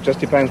do. It just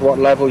depends what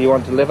level you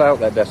want to live out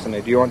that destiny.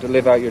 Do you want to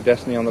live out your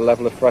destiny on the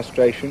level of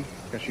frustration?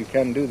 Because you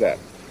can do that.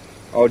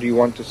 Or do you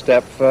want to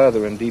step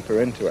further and deeper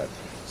into it?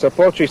 So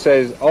poetry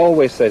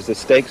always says the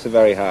stakes are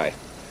very high.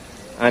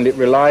 And it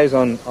relies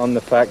on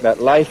the fact that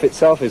life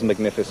itself is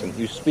magnificent.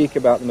 You speak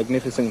about the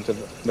magnificence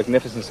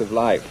of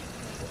life.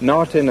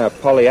 Not in a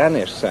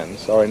Pollyannish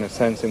sense, or in a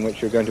sense in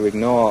which you're going to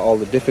ignore all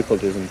the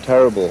difficulties and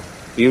terrible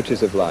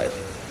beauties of life,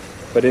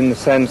 but in the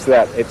sense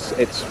that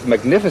it's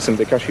magnificent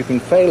because you can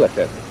fail at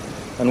it.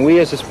 And we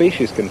as a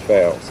species can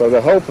fail. So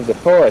the hope of the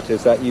poet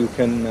is that you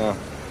can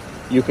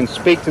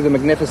speak to the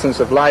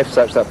magnificence of life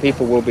such that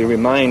people will be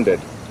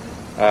reminded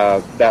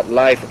that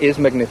life is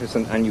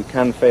magnificent and you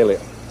can fail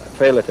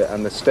at it,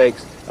 and the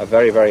stakes are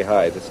very, very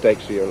high, the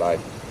stakes of your life.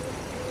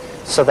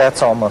 So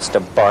that's almost a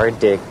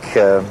bardic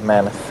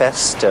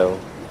manifesto.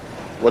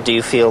 Well, do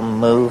you feel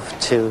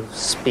moved to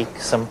speak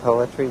some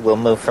poetry? We'll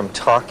move from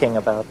talking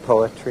about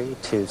poetry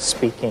to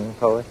speaking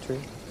poetry.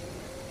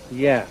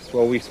 Yes.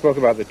 Well, we spoke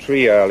about the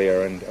tree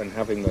earlier and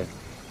having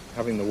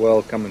the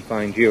world come and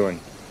find you,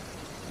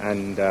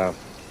 and I'm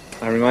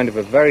reminded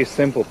of a very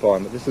simple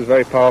poem, but this is a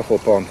very powerful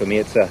poem for me.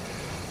 It's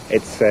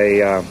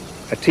a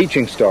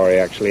teaching story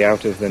actually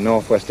out of the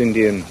Northwest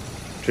Indian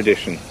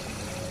tradition,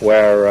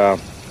 where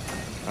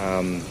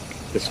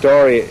the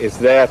story is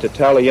there to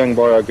tell a young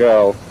boy or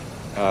girl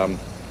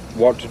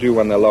what to do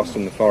when they're lost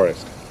in the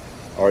forest,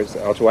 or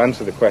to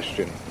answer the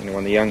question.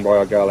 When the young boy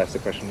or girl asks the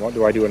question, what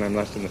do I do when I'm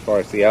lost in the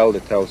forest? The elder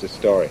tells this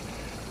story.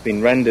 It's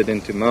been rendered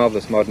into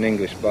marvelous modern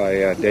English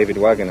by David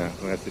Wagoner,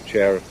 who has the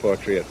chair of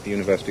poetry at the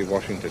University of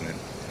Washington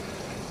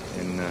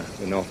in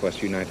the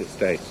Northwest United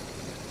States.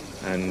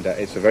 And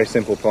it's a very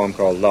simple poem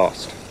called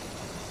Lost.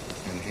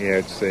 And here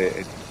it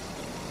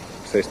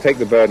says, take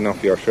the burden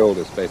off your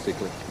shoulders,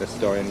 basically, this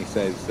story. And he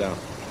says, the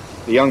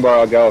young boy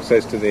or girl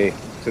says to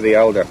the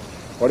elder,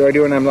 what do I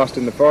do when I'm lost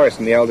in the forest?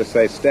 And the elder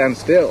says, stand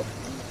still.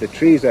 The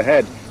trees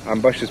ahead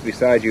and bushes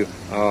beside you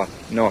are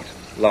not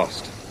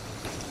lost.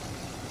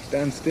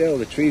 Stand still.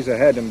 The trees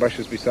ahead and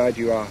bushes beside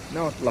you are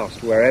not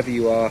lost. Wherever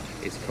you are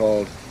is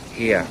called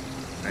here.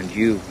 And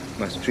you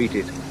must treat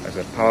it as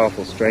a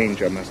powerful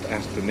stranger, must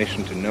ask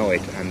permission to know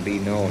it and be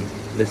known.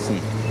 Listen.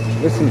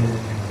 Listen.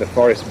 The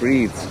forest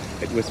breathes.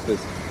 It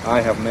whispers, I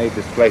have made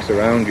this place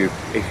around you.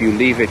 If you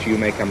leave it, you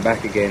may come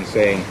back again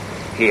saying,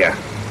 here.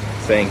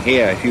 Saying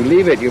here. If you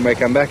leave it, you may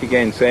come back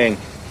again saying,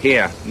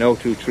 here. No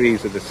two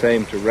trees are the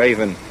same to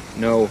Raven.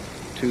 No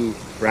two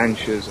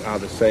branches are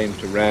the same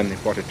to Wren.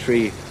 If what a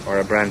tree or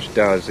a branch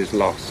does is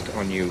lost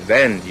on you,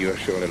 then you are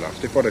surely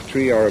lost. If what a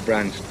tree or a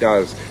branch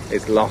does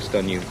is lost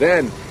on you,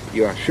 then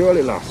you are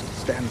surely lost.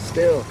 Stand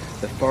still.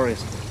 The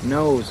forest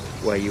knows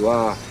where you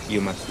are. You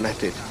must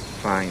let it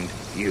find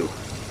you.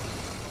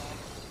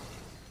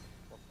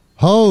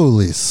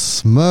 Holy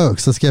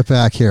smokes. Let's get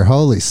back here.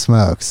 Holy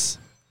smokes.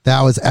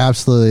 That was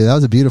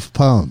a beautiful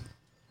poem.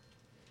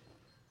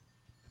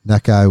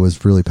 That guy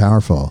was really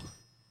powerful.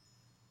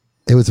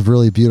 It was a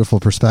really beautiful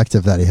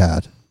perspective that he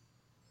had.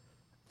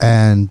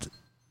 And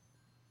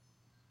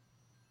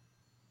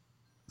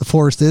the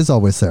forest is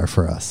always there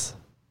for us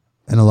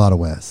in a lot of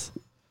ways.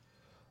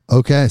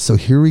 Okay, so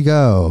here we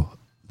go.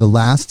 The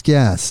last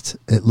guest,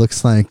 it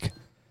looks like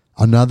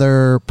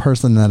another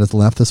person that has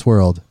left this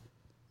world.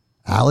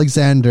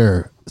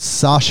 Alexander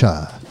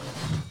Sasha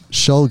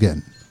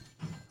Shulgin.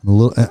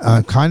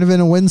 I'm kind of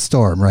in a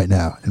windstorm right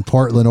now in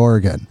Portland,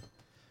 Oregon.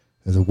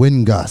 There's a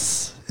wind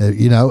gust.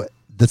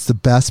 That's the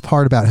best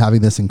part about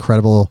having this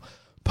incredible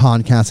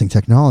podcasting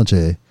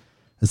technology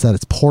is that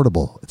it's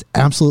portable. It's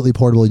absolutely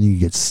portable, and you can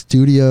get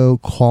studio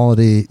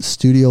quality,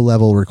 studio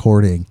level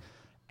recording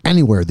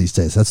anywhere these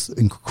days. That's the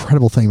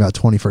incredible thing about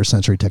 21st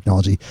century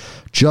technology.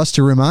 Just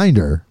a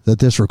reminder that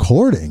this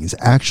recording is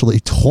actually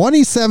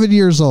 27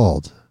 years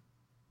old.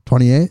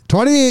 28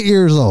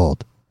 years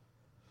old.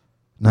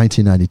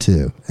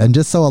 1992. And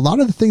just so a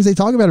lot of the things they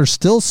talk about are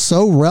still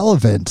so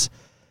relevant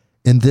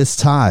in this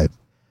time.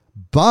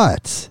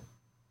 But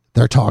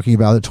they're talking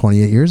about it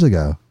 28 years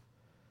ago.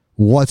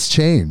 What's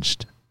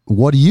changed?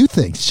 What do you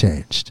think's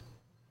changed?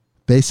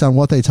 Based on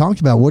what they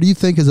talked about, what do you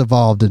think has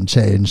evolved and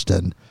changed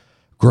and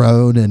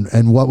grown?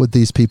 And what would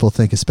these people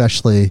think,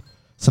 especially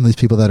some of these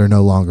people that are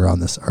no longer on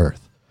this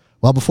earth?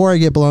 Well, before I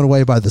get blown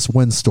away by this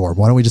windstorm,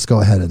 why don't we just go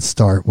ahead and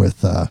start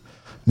with Mr.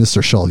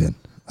 Shulgin.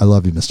 I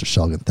love you, Mr.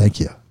 Shulgin. Thank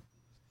you.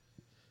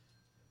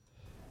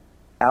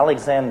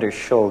 Alexander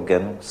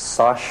Shulgin,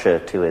 Sasha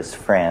to his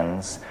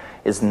friends,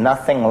 is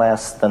nothing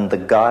less than the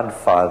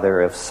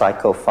godfather of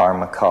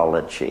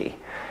psychopharmacology,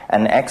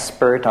 an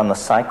expert on the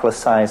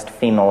cyclicized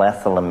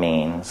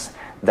phenylethylamines,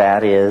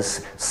 that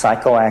is,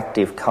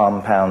 psychoactive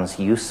compounds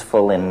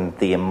useful in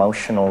the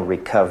emotional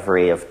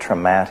recovery of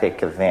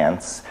traumatic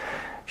events.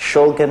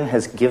 Shulgin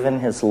has given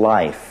his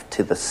life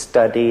to the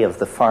study of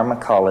the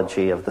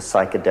pharmacology of the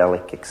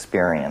psychedelic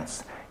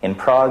experience. In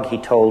Prague, he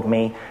told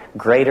me,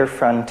 greater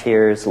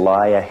frontiers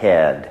lie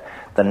ahead.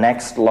 The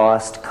next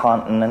lost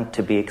continent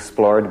to be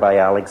explored by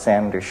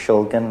Alexander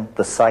Shulgin,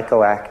 the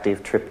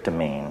psychoactive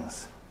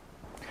tryptamines.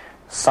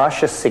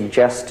 Sasha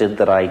suggested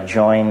that I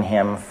join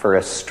him for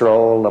a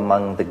stroll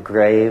among the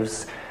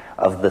graves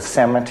of the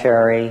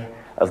cemetery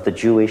of the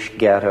Jewish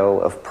ghetto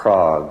of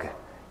Prague,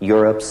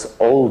 Europe's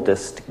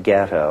oldest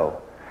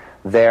ghetto.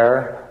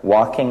 There,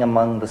 walking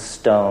among the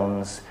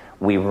stones,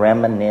 we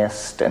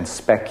reminisced and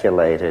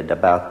speculated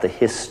about the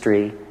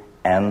history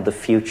and the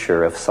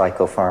future of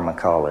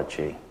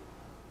psychopharmacology.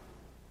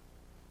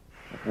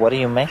 What do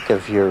you make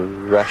of your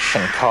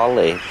Russian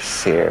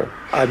colleagues here?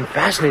 I'm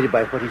fascinated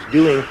by what he's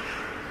doing,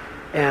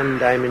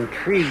 and I'm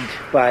intrigued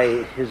by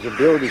his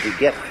ability to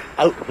get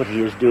out what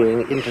he is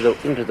doing into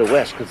the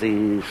West, because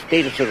the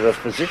status of a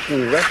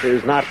physician in Russia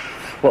is not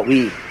what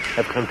we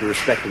have come to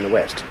respect in the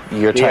West.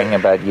 You're talking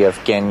about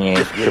Yevgeny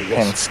Krupinski.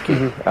 Yes.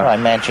 Mm-hmm. I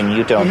imagine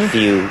you don't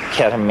view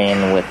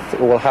ketamine with...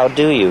 Well, how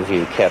do you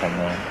view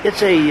ketamine?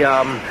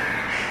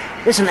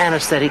 It's an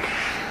anesthetic,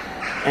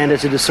 and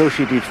it's a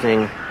dissociative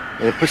thing,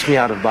 and it puts me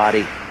out of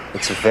body.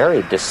 It's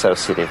very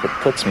dissociative. It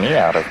puts me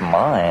out of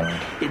mind.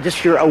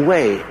 You're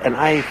away, and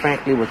I,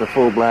 frankly, with a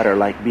full bladder,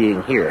 like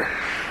being here.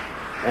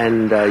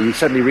 And you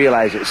suddenly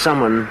realize that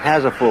someone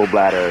has a full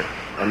bladder,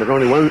 and at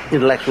only one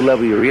intellectual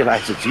level you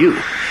realize it's you.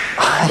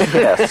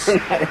 Yes.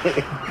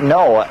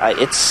 No,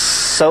 it's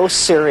so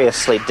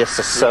seriously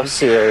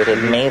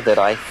disassociated me that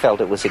I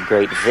felt it was a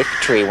great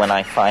victory when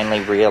I finally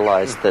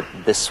realized that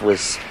this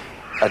was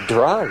a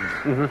drug.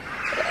 Mm-hmm.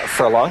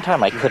 For a long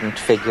time, I couldn't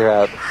figure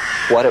out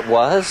what it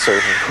was or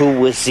who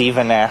was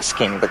even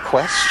asking the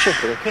question.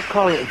 They kept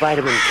calling it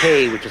vitamin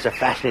K, which is a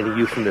fascinating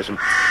euphemism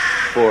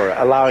for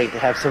allowing to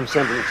have some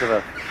semblance of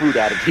a food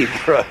additive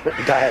for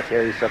a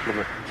dietary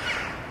supplement.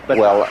 But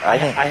well, I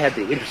had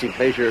the interesting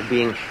pleasure of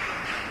being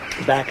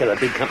back at a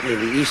big company in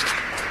the East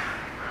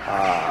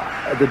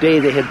the day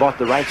they had bought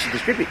the rights to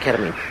distribute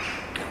ketamine.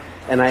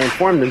 And I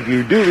informed them,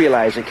 you do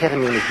realize that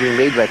ketamine is being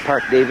made by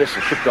Park Davis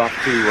and shipped off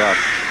to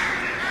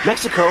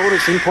Mexico, and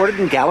it's imported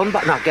in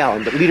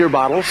liter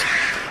bottles,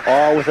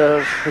 all with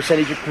a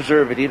percentage of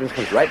preservative, and it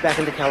comes right back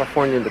into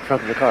California in the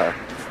trunk of the car.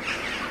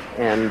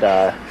 And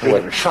they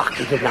were shocked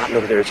and did not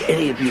know there was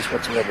any abuse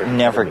whatsoever.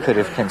 Never could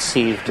have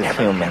conceived of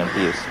human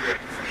abuse.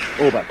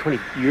 About 20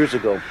 years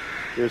ago,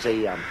 there's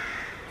a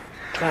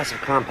class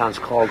of compounds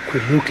called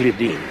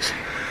quinucleidines.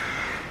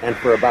 And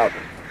for about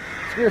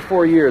 3 or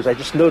 4 years, I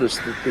just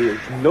noticed that there's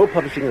no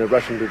publishing in the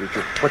Russian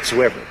literature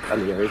whatsoever on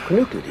the area of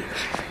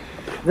quinucleidines.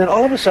 And then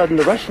all of a sudden,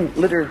 the Russian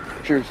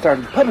literature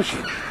started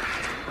publishing.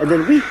 And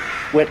then we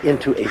went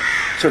into a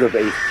sort of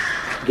a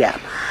gap.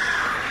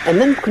 And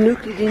then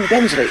quincuridine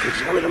benzylate,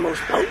 which is one of the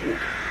most potent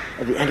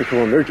of the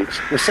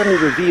anticholinergics, was suddenly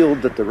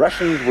revealed that the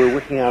Russians were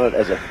working on it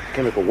as a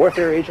chemical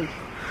warfare agent,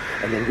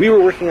 and then we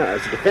were working on it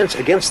as a defense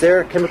against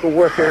their chemical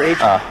warfare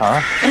agent.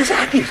 And it's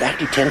active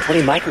 10,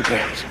 20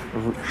 micrograms.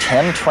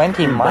 10,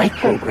 20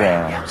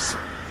 micrograms.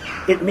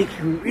 It makes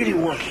you really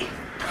wonky.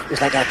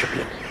 It's like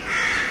atropine.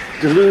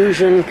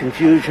 Delusion,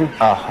 confusion.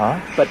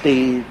 But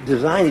they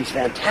design these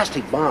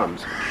fantastic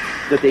bombs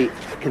that they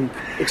can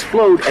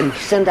explode and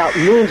send out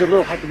millions of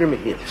little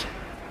hypodermic needles.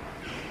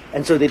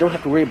 And so they don't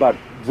have to worry about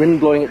wind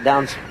blowing it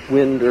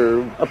downwind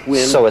or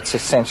upwind. So it's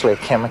essentially a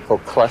chemical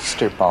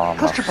cluster bomb.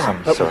 Cluster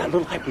bomb, but with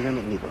little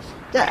hypodermic needles.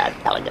 Yeah,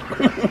 elegant.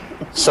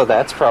 So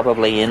that's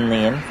probably in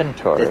the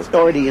inventory. It's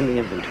already in the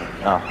inventory.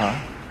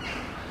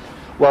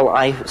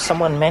 Well,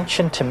 someone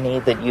mentioned to me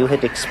that you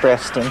had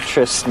expressed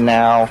interest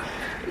now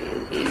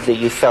that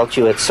you felt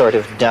you had sort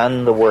of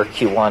done the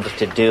work you wanted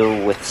to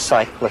do with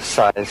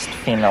cyclicized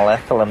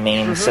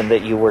phenylethylamines and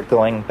that you were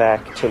going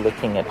back to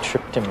looking at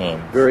tryptamine.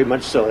 Very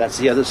much so. That's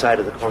the other side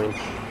of the coin.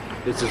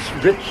 It's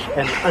as rich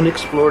and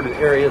unexplored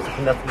areas of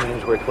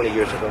phenethylamines were 20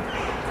 years ago.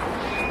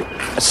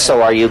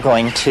 So are you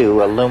going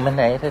to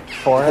illuminate it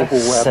for us?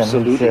 Oh,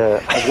 absolutely.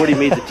 I've already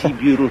made the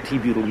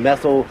T-butyl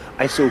methyl.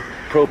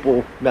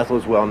 Isopropyl methyl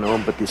is well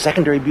known, but the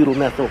secondary butyl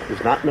methyl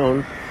is not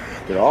known.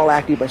 They're all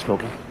active by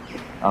smoking.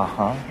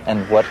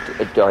 And what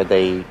are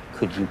they?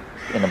 Could you,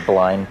 in a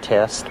blind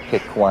test,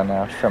 pick one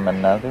out from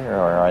another,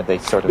 or are they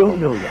sort of? I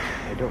don't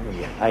know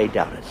yet. I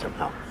doubt it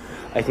somehow.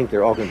 I think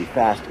they're all going to be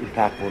fast,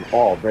 impactful, and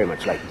all very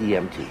much like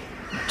DMT.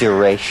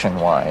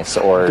 Duration-wise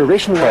or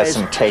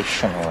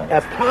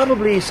presentation-wise?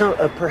 Probably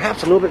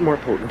perhaps a little bit more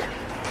potent.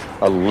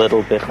 A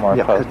little bit more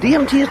potent?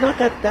 Because DMT is not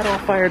that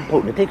all-fired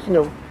potent. It takes,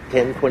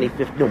 10, 20,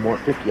 50, no more,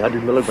 50,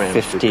 100 milligrams.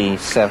 50 to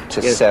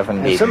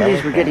 70 And some of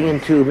these milligrams. we're getting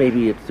into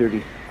maybe at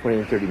 30, 20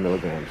 and 30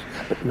 milligrams,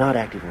 but not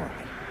active oral.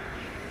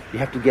 You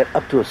have to get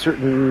up to a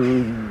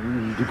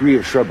certain degree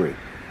of shrubbery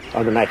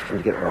on the nitrogen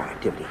to get oral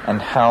activity.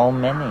 And how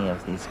many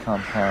of these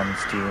compounds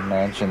do you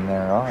imagine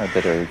there are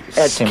that are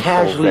simple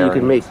Casually, variants?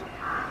 you can make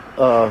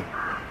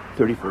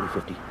 30, 40,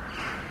 50.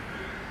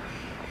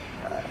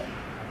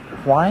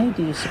 Why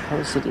do you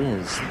suppose it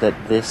is that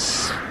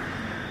this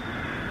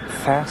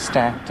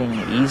fast-acting,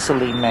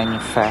 easily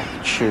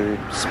manufactured,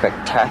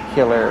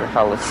 spectacular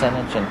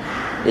hallucinogen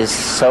is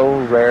so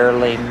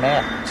rarely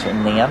met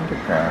in the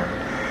underground?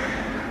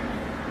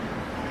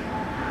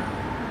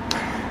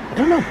 I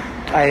don't know.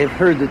 I've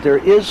heard that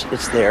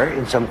it's there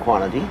in some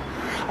quantity.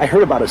 I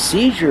heard about a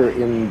seizure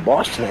in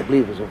Boston, I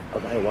believe it was of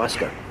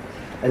ayahuasca.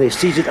 And they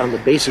seized it on the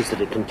basis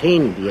that it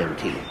contained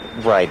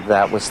DMT. Right,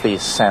 that was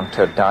these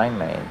Santo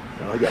Daime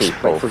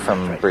people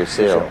from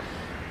Brazil.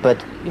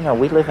 But,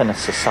 we live in a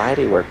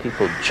society where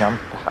people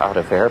jump out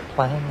of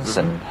airplanes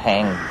and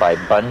hang by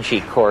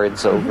bungee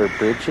cords over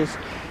bridges.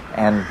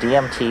 And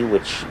DMT,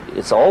 which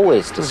is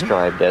always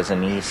described as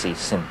an easy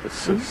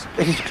synthesis,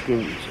 It is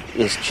extremely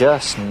easy. is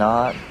just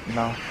not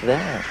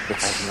there.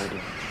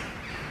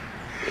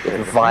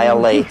 It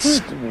violates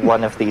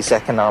one of these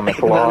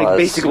economic laws.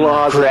 Basic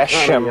laws.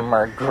 Gresham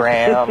or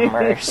Graham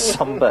or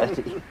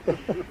somebody.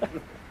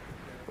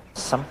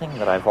 Something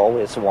that I've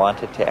always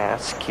wanted to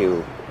ask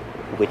you,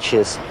 which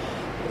is,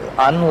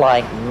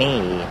 unlike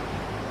me,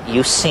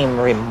 you seem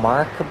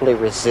remarkably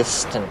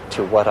resistant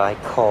to what I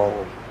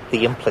call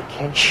the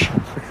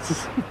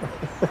implications.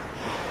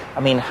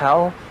 I mean,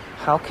 how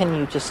can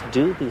you just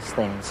do these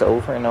things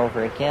over and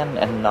over again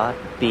and not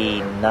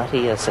be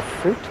nutty as a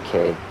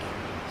fruitcake?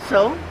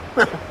 So?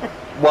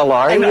 Well,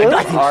 are you?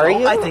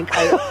 I think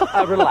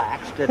I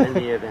relaxed in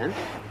any event.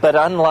 But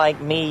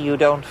unlike me, you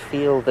don't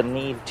feel the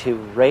need to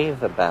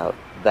rave about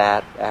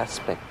that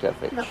aspect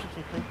of it. Not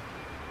particularly.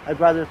 I'd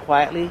rather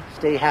quietly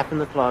stay half in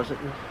the closet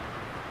and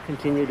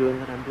continue doing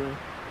what I'm doing.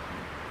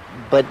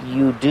 But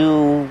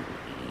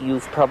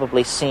you've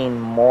probably seen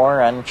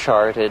more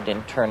uncharted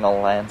internal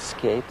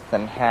landscape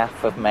than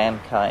half of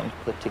mankind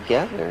put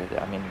together.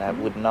 I mean, that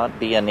would not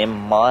be an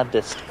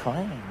immodest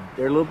claim.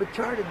 They're a little bit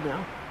charted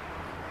now.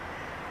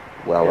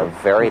 Well, a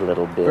very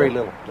little bit. Very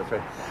little, that's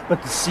right.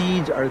 But the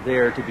seeds are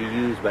there to be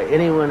used by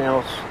anyone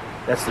else.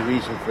 That's the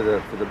reason for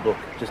the book,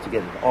 just to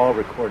get it all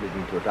recorded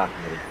into a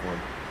documented form.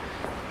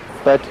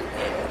 But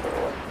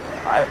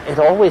it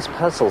always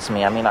puzzles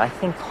me. I mean, I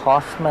think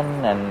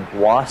Hoffman and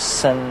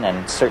Wasson,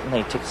 and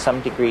certainly to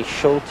some degree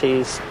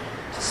Schultes,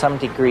 to some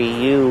degree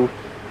you,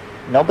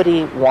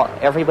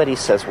 everybody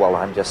says, well,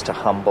 I'm just a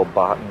humble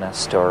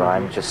botanist, or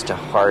I'm just a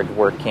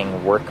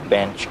hard-working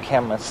workbench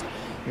chemist.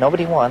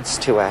 Nobody wants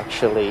to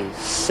actually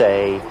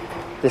say,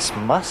 this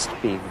must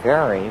be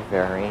very,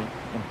 very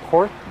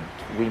important.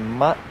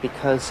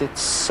 Because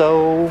it's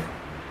so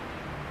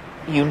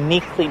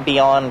uniquely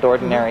beyond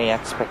ordinary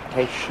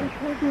expectation.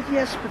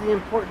 Yes, but the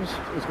importance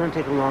is going to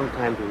take a long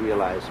time to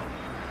realize.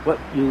 What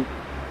you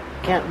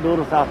can't build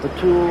without the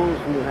tools,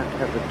 and you have to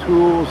have the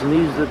tools, and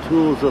these are the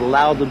tools that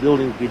allow the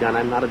building to be done.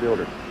 I'm not a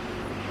builder.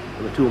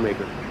 I'm a tool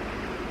maker.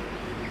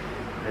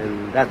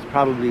 And that's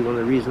probably one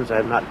of the reasons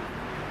I've not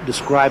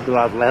described a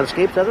lot of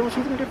landscapes. Others will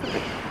see them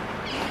differently.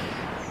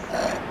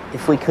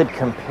 if we could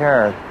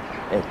compare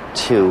it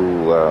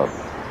to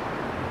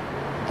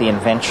the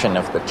invention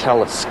of the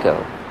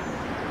telescope,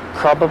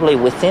 probably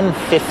within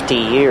 50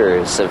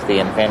 years of the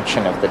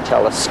invention of the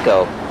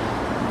telescope,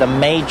 the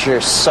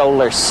major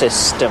solar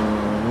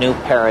system new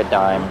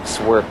paradigms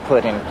were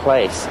put in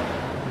place.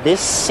 This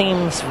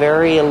seems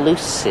very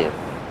elusive.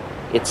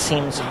 It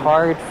seems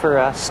hard for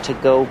us to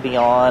go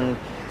beyond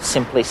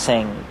simply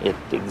saying it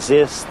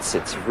exists,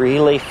 it's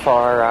really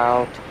far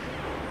out,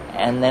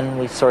 and then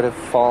we sort of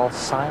fall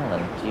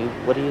silent.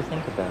 What do you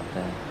think about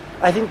that?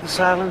 I think the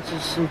silence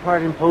is in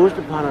part imposed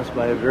upon us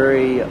by a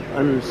very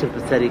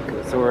unsympathetic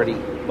authority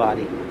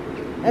body.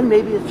 And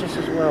maybe it's just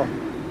as well.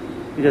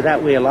 Because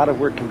that way a lot of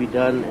work can be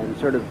done and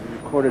sort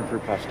of recorded for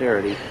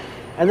posterity.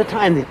 And the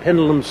time the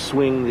pendulums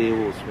swing, they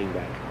will swing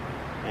back.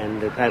 And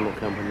the time will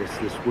come when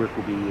this work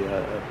will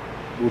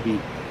be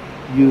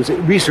used.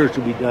 Research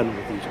will be done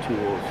with these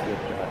tools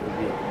that will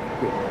be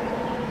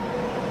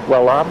great.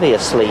 Well,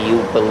 obviously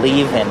you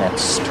believe in it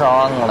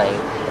strongly.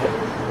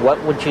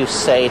 What would you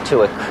say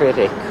to a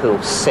critic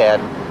who said,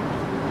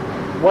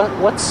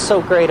 what's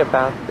so great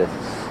about this?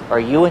 Are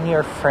you and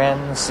your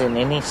friends in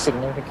any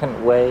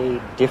significant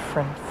way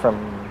different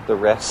from the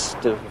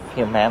rest of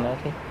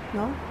humanity?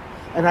 No.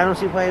 And I don't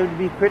see why it would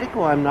be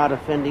critical. I'm not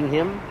offending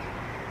him.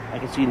 I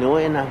can see no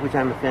way in which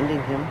I'm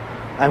offending him.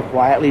 I'm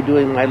quietly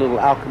doing my little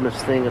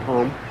alchemist thing at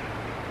home.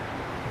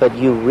 But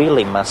you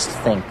really must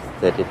think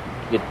that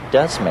it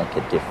does make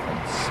a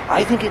difference.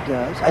 I think it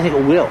does. I think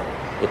it will.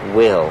 It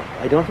will.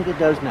 I don't think it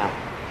does now.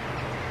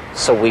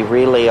 So we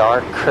really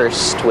are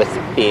cursed with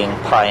being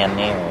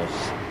pioneers.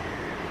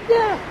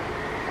 Yeah.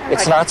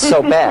 It's not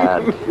so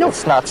bad. No,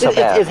 it's not so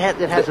bad.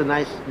 It has a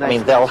nice I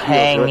mean, they'll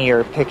hang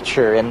your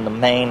picture in the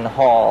main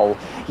hall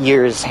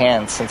years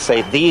hence and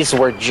say, these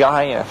were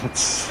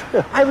giants.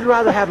 I would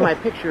rather have my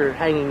picture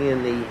hanging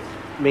in the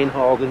main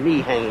hall than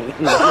me hanging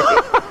in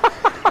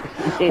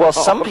the main Well,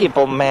 hall. some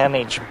people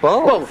manage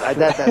both.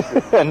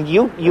 That's and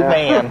you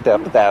may end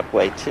up that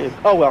way, too.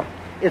 Oh, well,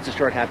 it's a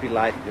short, happy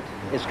life.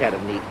 It's kind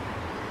of neat.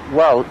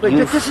 Well, but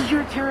this is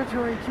your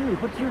territory, too.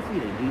 What's your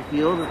feeling? Do you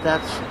feel that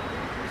that's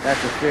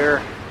a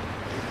fair...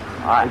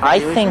 I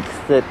think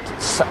that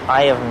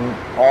I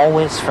have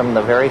always, from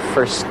the very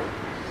first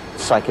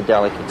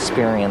psychedelic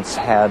experience,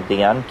 had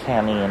the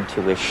uncanny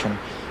intuition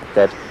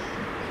that,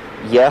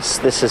 yes,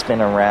 this has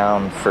been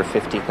around for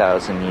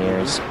 50,000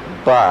 years,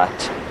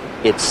 but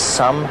it's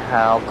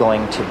somehow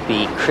going to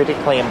be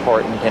critically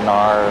important in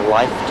our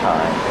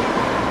lifetime,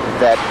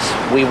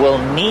 that we will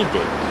need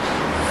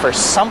it for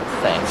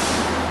something,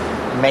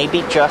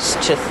 maybe just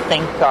to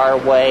think our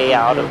way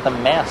out of the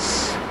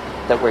mess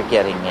that we're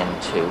getting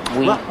into.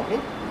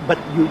 But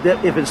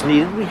if it's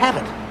needed, we have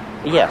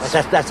it. Yes.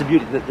 That's the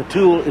beauty. The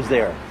tool is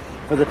there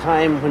for the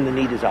time when the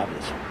need is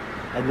obvious.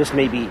 And this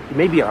may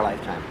be our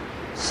lifetime.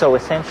 So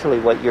essentially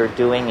what you're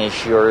doing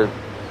is you're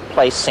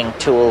placing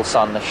tools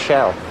on the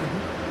shelf.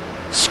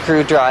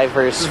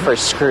 Screwdrivers for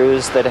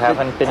screws that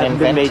haven't been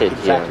invented yet.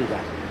 Exactly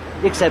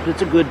that. Except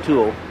it's a good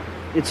tool.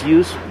 Its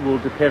use will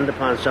depend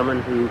upon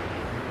someone who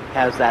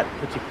has that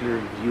particular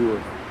view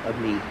of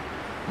need.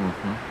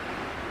 Mm-hmm.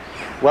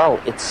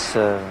 Well, it's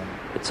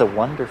a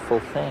wonderful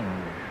thing.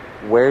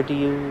 Where do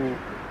you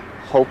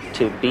hope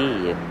to be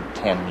in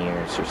 10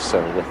 years or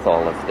so with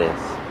all of this?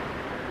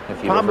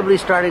 Probably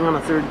starting on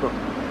a third book.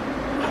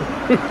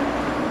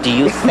 Do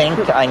you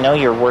think, I know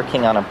you're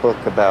working on a book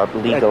about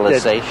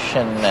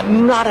legalization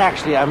and... Not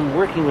actually. I'm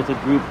working with a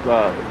group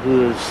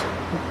who is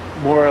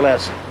more or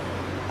less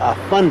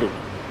funded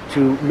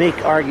to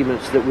make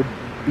arguments that would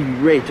be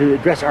raised, to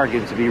address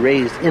arguments to be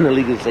raised in the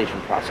legalization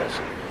process.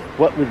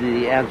 What would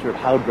be the answer of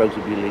how drugs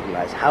would be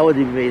legalized? How would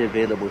they be made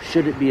available?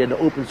 Should it be an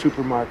open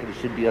supermarket? It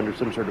should be under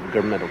some sort of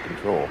governmental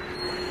control.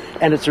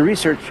 And it's a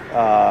research,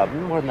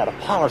 more than that, a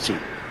policy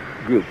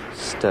group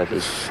study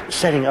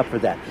setting up for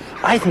that.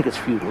 I think it's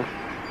futile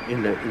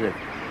in the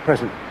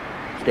present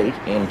state.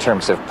 In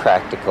terms of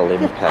practical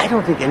impact. I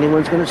don't think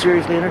anyone's going to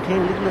seriously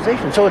entertain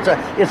legalization. So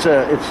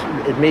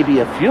it may be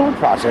a futile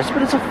process,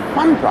 but it's a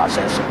fun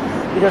process.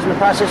 Because in the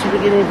process you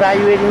begin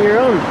evaluating your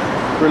own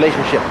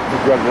relationship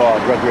to drug law,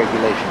 drug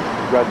regulation,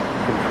 drug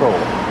control.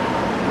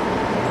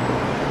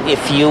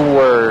 If you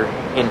were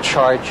in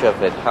charge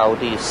of it, how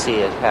do you see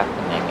it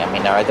happening? I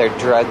mean, are there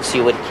drugs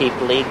you would keep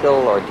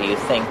legal, or do you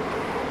think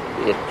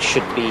it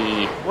should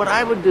be... What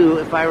I would do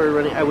if I were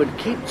running, I would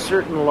keep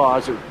certain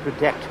laws that would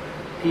protect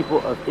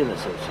people of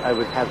innocence. I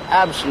would have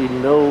absolutely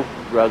no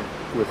drug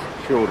with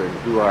children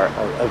who are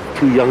of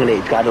too young an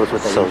age. God knows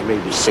what that is,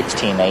 maybe.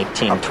 16,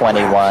 18,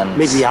 21.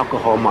 Maybe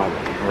alcohol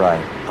moderate.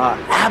 Right.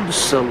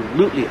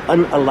 Absolutely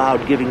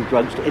unallowed giving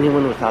drugs to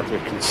anyone without their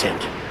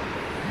consent.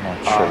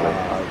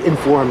 Naturally.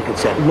 Informed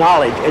consent,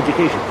 knowledge,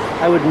 education.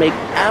 I would make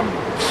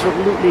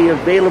absolutely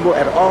available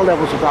at all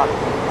levels about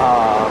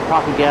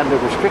propaganda,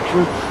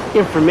 restriction,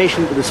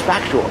 information that is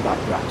factual about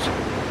drugs.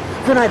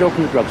 Then I'd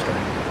open the drugstore.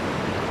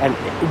 And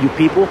you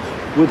people,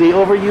 would they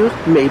overuse?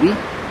 Maybe.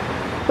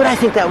 But I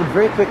think that would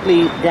very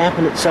quickly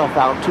dampen itself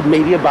out to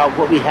maybe about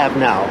what we have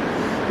now.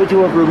 but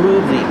to have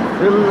removed the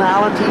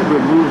criminality,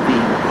 removed the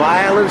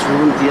violence,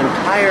 removed the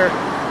entire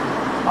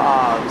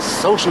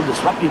social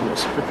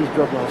disruptiveness that these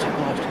drug laws have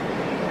caused.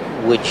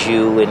 Would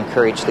you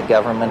encourage the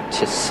government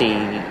to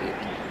see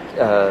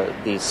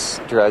these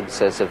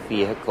drugs as a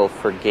vehicle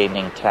for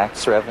gaining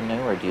tax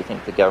revenue, or do you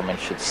think the government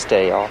should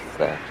stay off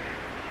that?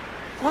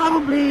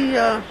 Probably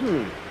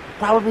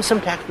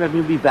some tax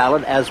revenue would be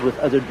valid, as with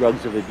other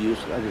drugs of abuse,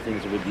 other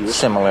things of abuse.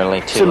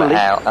 Similarly to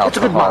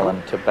alcohol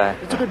and tobacco.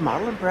 It's a good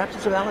model, and perhaps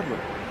it's a valid one.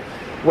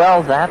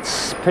 Well,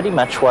 that's pretty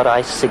much what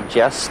I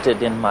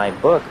suggested in my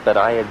book, but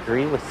I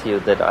agree with you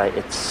that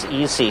it's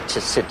easy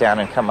to sit down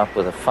and come up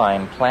with a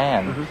fine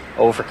plan,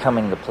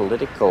 overcoming the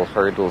political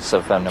hurdles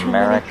of an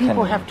American... Too many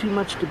people have too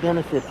much to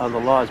benefit on the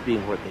laws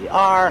being what they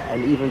are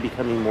and even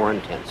becoming more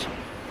intense.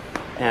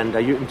 And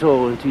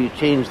until you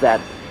change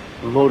that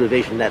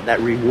motivation,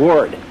 that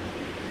reward...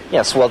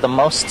 Yes, well, the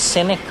most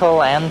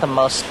cynical and the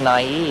most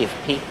naive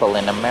people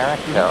in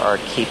America are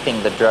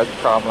keeping the drug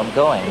problem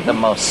going. The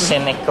most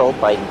cynical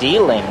by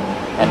dealing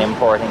and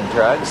importing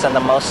drugs, and the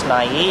most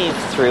naive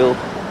through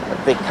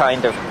the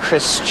kind of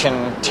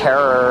Christian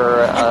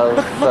terror of...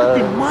 Look at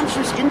the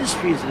monstrous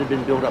industries that have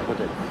been built up with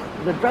it.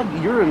 The drug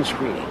urine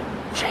screening,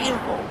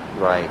 shameful.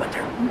 Right. But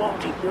they're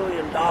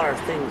multi-billion-dollar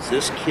things.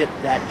 This kit,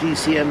 that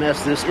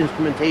GCMS, this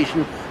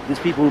instrumentation, these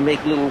people who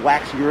make little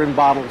wax urine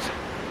bottles...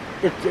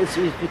 It's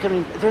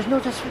becoming... There's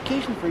no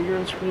justification for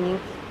urine screening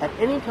at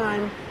any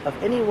time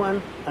of anyone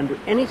under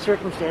any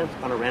circumstance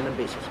on a random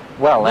basis.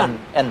 Well,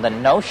 and the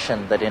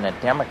notion that in a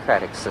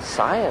democratic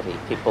society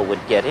people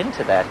would get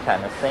into that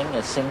kind of thing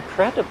is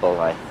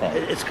incredible, I think.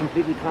 It's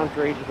completely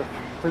contrary to the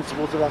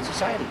principles of that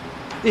society.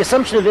 The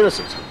assumption of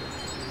innocence.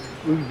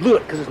 We blew it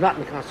because it's not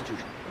in the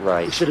Constitution.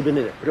 Right. It should have been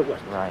in it, but it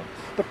wasn't. Right.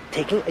 But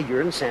taking a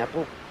urine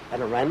sample on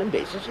a random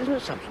basis is an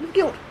assumption of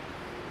guilt.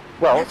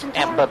 Well,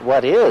 but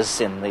what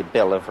is in the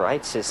Bill of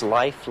Rights is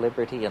life,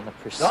 liberty, and the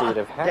pursuit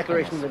of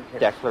happiness.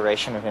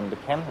 Declaration of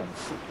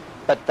Independence.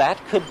 But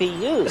that could be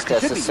used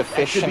as a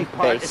sufficient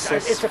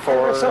basis it's a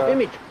for...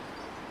 self-image,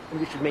 and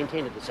we should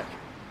maintain a deception.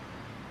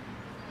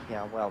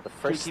 Yeah, well, the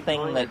first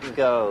thing that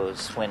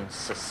goes when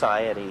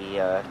society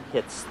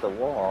hits the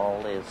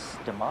wall is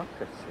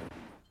democracy.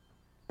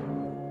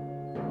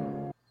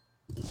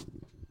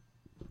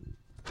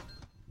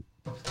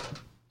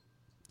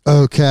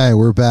 Okay,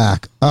 we're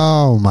back.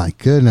 Oh my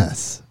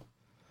goodness.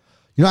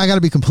 You know, I got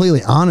to be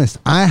completely honest.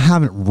 I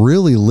haven't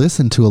really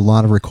listened to a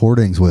lot of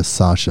recordings with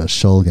Sasha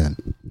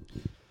Shulgin.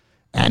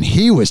 And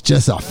he was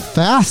just a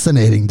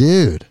fascinating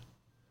dude.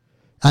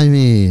 I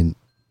mean,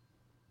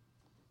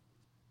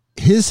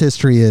 his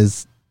history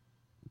is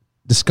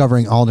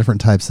discovering all different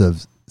types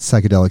of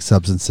psychedelic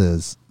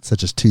substances,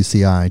 such as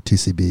 2CI,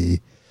 2CB.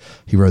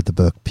 He wrote the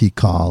book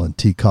P-Call and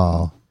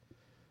T-Call.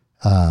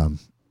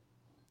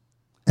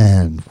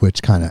 And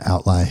which kind of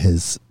outline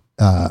his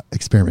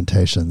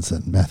experimentations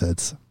and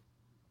methods.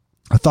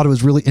 I thought it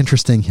was really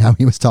interesting how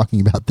he was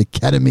talking about the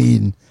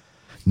ketamine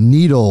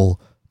needle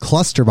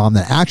cluster bomb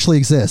that actually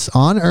exists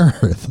on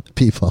Earth,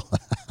 people.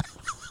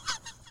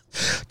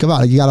 Come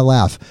on, you got to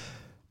laugh.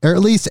 Or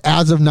at least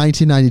as of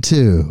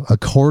 1992,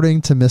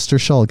 according to Mr.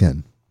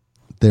 Shulgin,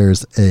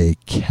 there's a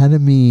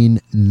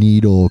ketamine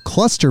needle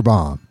cluster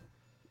bomb.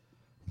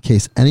 In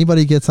case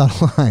anybody gets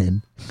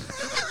online...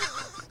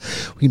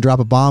 We can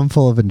drop a bomb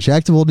full of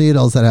injectable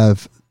needles that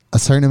have a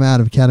certain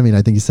amount of ketamine.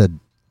 I think he said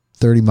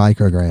 30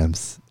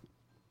 micrograms,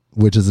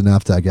 which is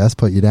enough to, I guess,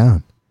 put you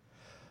down.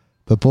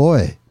 But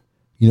boy,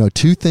 you know,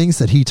 two things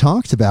that he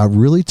talked about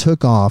really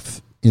took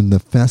off in the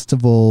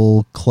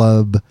festival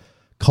club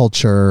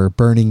culture,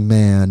 Burning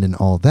Man and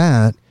all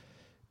that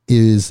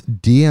is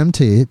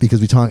DMT,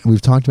 because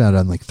we've talked about it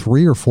on like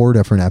 3 or 4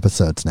 different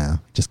episodes now.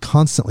 It just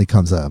constantly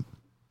comes up.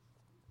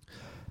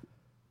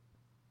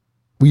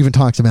 We even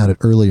talked about it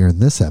earlier in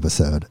this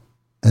episode,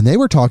 and they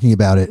were talking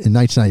about it in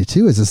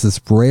 1992 as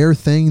this rare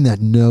thing that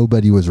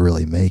nobody was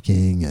really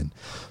making, and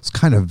it's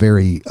kind of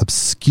very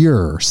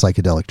obscure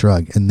psychedelic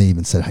drug. And they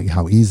even said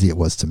how easy it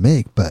was to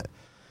make. But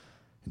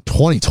in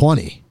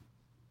 2020,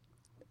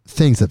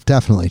 things have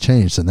definitely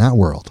changed in that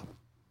world.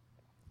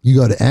 You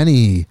go to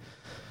any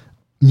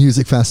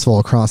music festival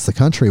across the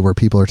country where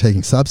people are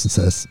taking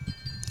substances,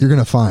 you're going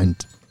to find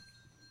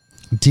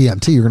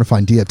DMT. You're going to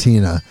find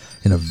DMT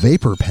in a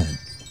vapor pen.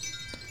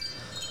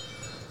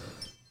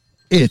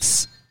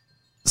 It's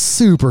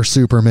super,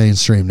 super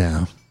mainstream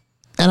now.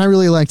 And I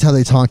really liked how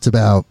they talked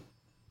about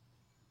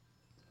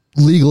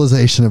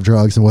legalization of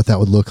drugs and what that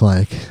would look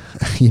like.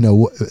 You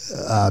know,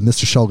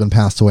 Mr. Shulgin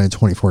passed away in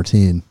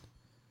 2014.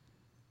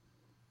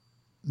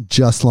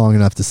 Just long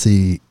enough to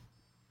see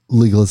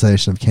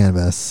legalization of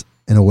cannabis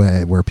in a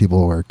way where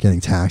people were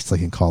getting taxed,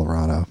 like in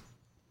Colorado.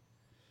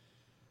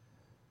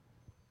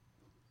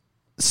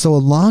 So a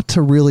lot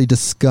to really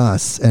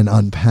discuss and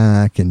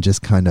unpack and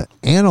just kind of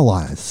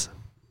analyze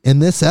in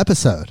this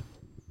episode.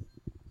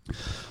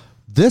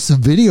 This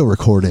video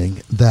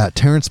recording that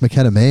Terence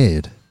McKenna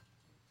made,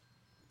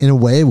 in a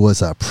way,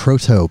 was a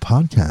proto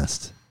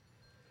podcast.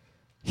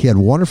 He had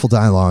wonderful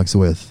dialogues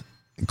with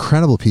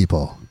incredible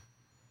people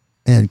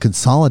and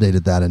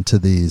consolidated that into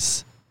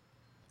these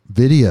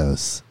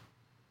videos,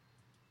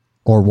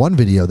 or one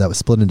video that was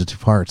split into 2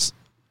 parts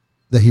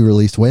that he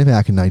released way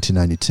back in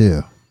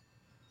 1992.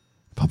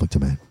 Public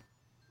domain.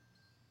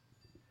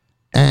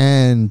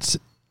 And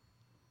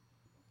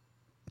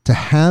to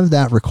have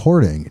that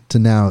recording, to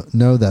now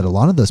know that a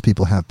lot of those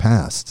people have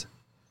passed,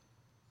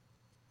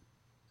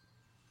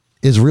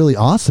 is really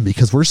awesome,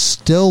 because we're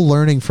still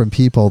learning from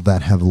people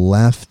that have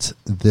left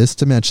this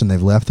dimension.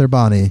 They've left their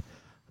body.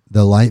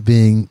 The light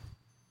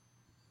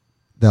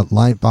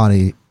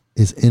body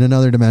is in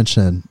another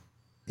dimension,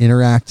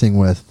 interacting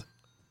with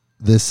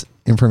this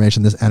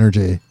information, this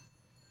energy.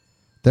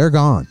 They're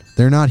gone.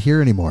 They're not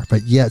here anymore,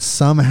 but yet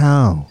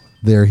somehow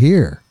they're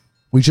here.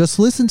 We just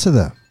listened to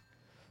them.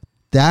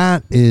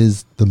 That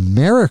is the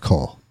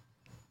miracle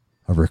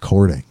of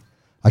recording.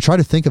 I try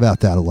to think about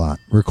that a lot.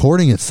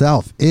 Recording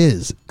itself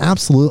is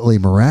absolutely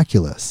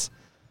miraculous.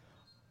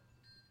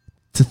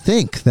 To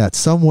think that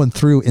someone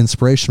through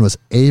inspiration was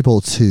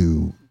able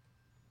to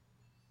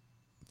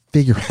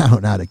figure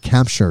out how to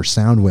capture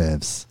sound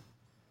waves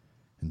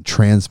and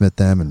transmit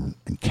them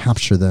and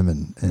capture them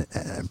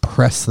and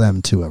press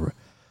them to a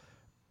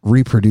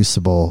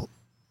reproducible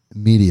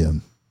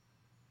medium.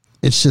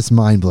 It's just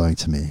mind-blowing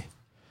to me.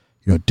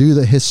 You know,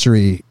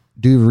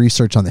 do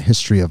research on the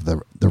history of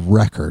the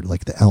record,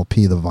 like the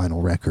LP, the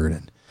vinyl record,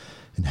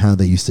 and how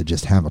they used to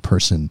just have a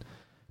person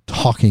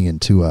talking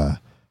into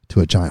a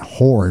giant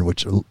horn,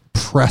 which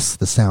press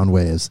the sound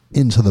waves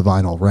into the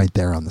vinyl right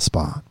there on the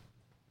spot.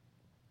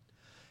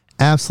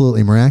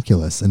 Absolutely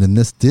miraculous. And in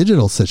this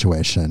digital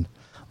situation,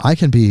 I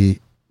can be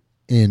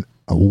in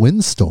a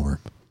windstorm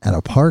at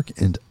a park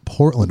in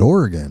Portland,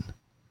 Oregon,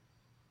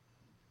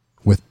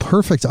 with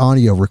perfect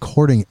audio,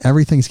 recording,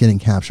 everything's getting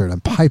captured.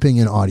 I'm piping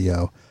in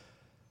audio.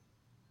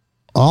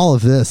 All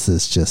of this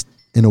is just,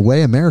 in a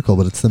way, a miracle,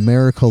 but it's the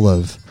miracle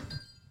of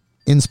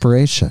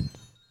inspiration.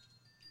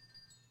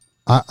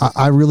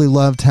 I really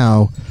loved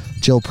how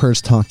Jill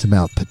Purce talked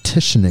about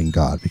petitioning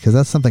God, because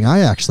that's something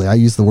I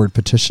use the word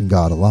petition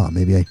God a lot.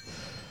 Maybe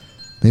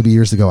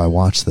years ago I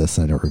watched this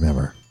and I don't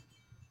remember.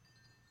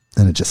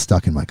 And it just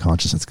stuck in my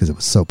consciousness because it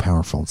was so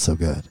powerful and so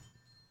good.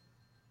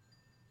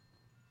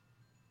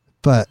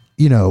 But,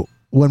 you know,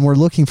 when we're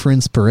looking for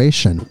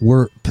inspiration,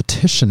 we're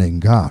petitioning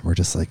God. We're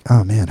just like,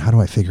 oh man, how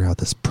do I figure out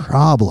this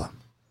problem?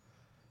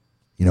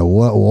 You know,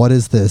 what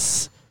is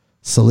this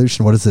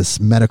solution? What is this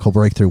medical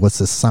breakthrough? What's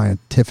this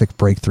scientific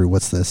breakthrough?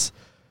 What's this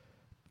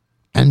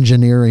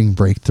engineering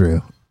breakthrough?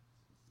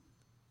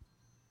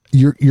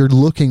 You're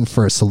looking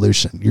for a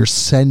solution. You're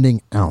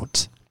sending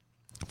out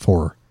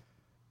for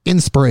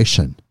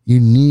inspiration. You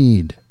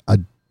need a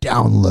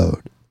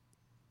download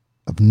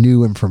of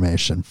new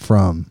information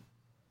from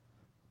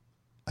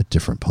a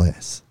different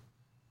place.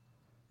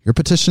 You're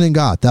petitioning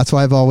God. That's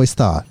why I've always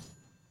thought.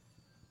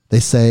 They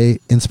say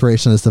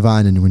inspiration is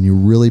divine, and when you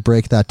really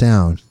break that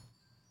down,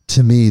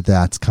 to me,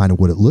 that's kind of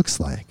what it looks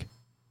like.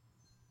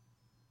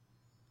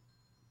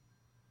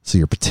 So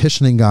you're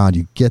petitioning God,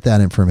 you get that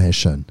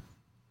information,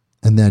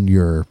 and then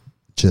you're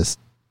just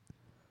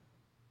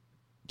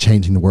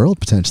changing the world,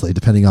 potentially,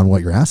 depending on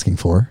what you're asking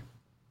for.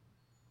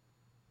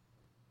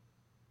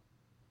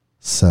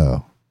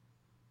 So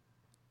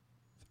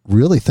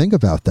really think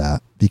about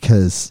that,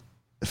 because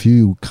if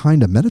you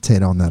kind of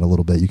meditate on that a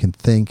little bit, you can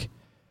think,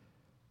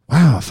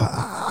 wow, if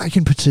I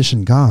can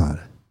petition God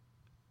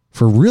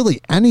for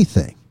really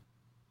anything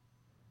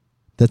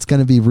that's going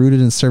to be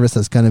rooted in service,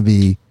 that's going to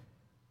be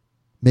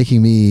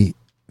making me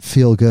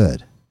feel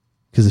good.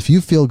 Because if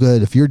you feel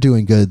good, if you're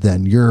doing good,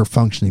 then you're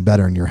functioning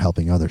better and you're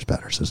helping others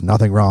better. So there's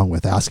nothing wrong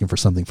with asking for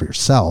something for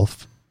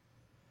yourself.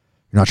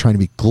 You're not trying to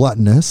be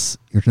gluttonous.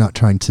 You're not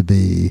trying to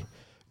be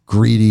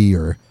greedy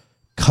or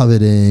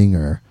coveting,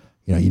 or,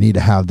 you know, you need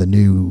to have the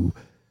new,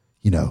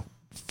 you know,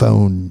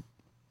 phone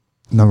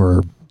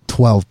number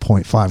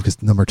 12.5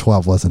 because number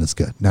 12 wasn't as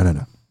good.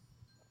 No.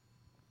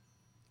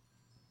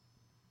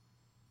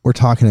 We're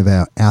talking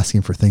about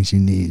asking for things you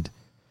need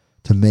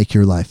to make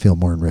your life feel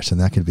more enriched.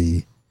 And that could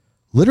be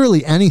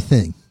literally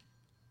anything.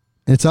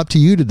 And it's up to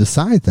you to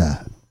decide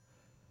that.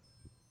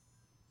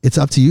 It's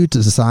up to you to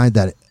decide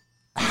that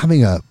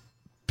having a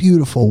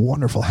beautiful,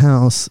 wonderful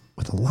house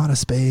with a lot of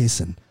space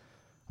and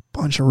a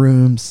bunch of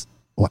rooms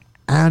will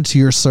add to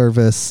your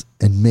service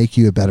and make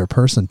you a better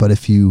person. But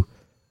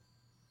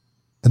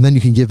and then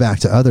you can give back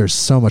to others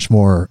so much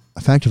more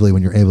effectively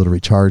when you're able to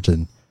recharge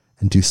and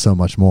do so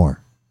much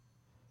more.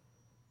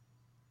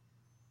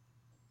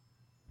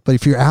 But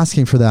if you're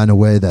asking for that in a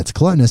way that's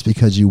gluttonous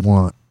because you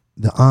want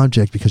the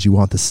object, because you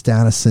want the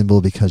status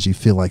symbol, because you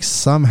feel like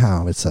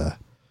somehow it's a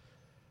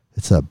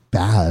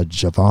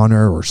badge of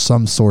honor or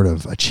some sort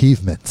of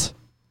achievement,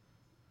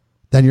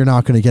 then you're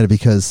not going to get it,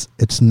 because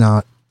it's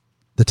not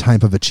the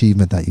type of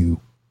achievement that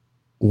you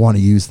want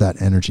to use that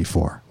energy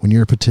for. When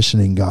you're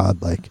petitioning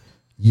God, like,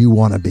 you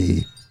want to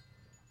be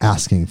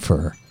asking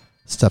for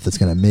stuff that's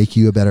going to make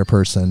you a better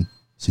person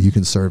so you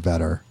can serve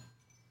better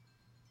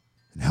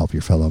and help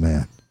your fellow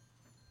man.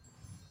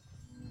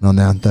 And on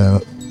that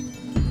though,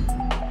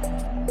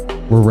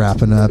 we're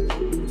wrapping up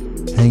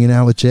hanging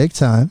out with Jake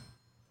time.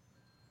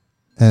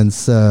 And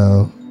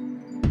so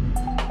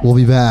We'll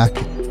be back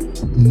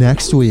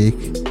next week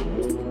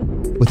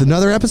with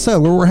another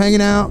episode where we're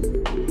hanging out,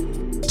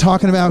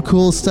 talking about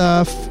cool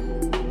stuff.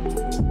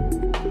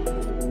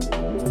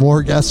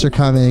 More guests are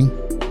coming.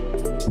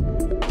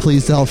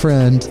 Please tell a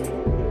friend.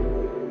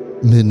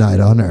 Midnight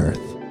on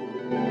Earth.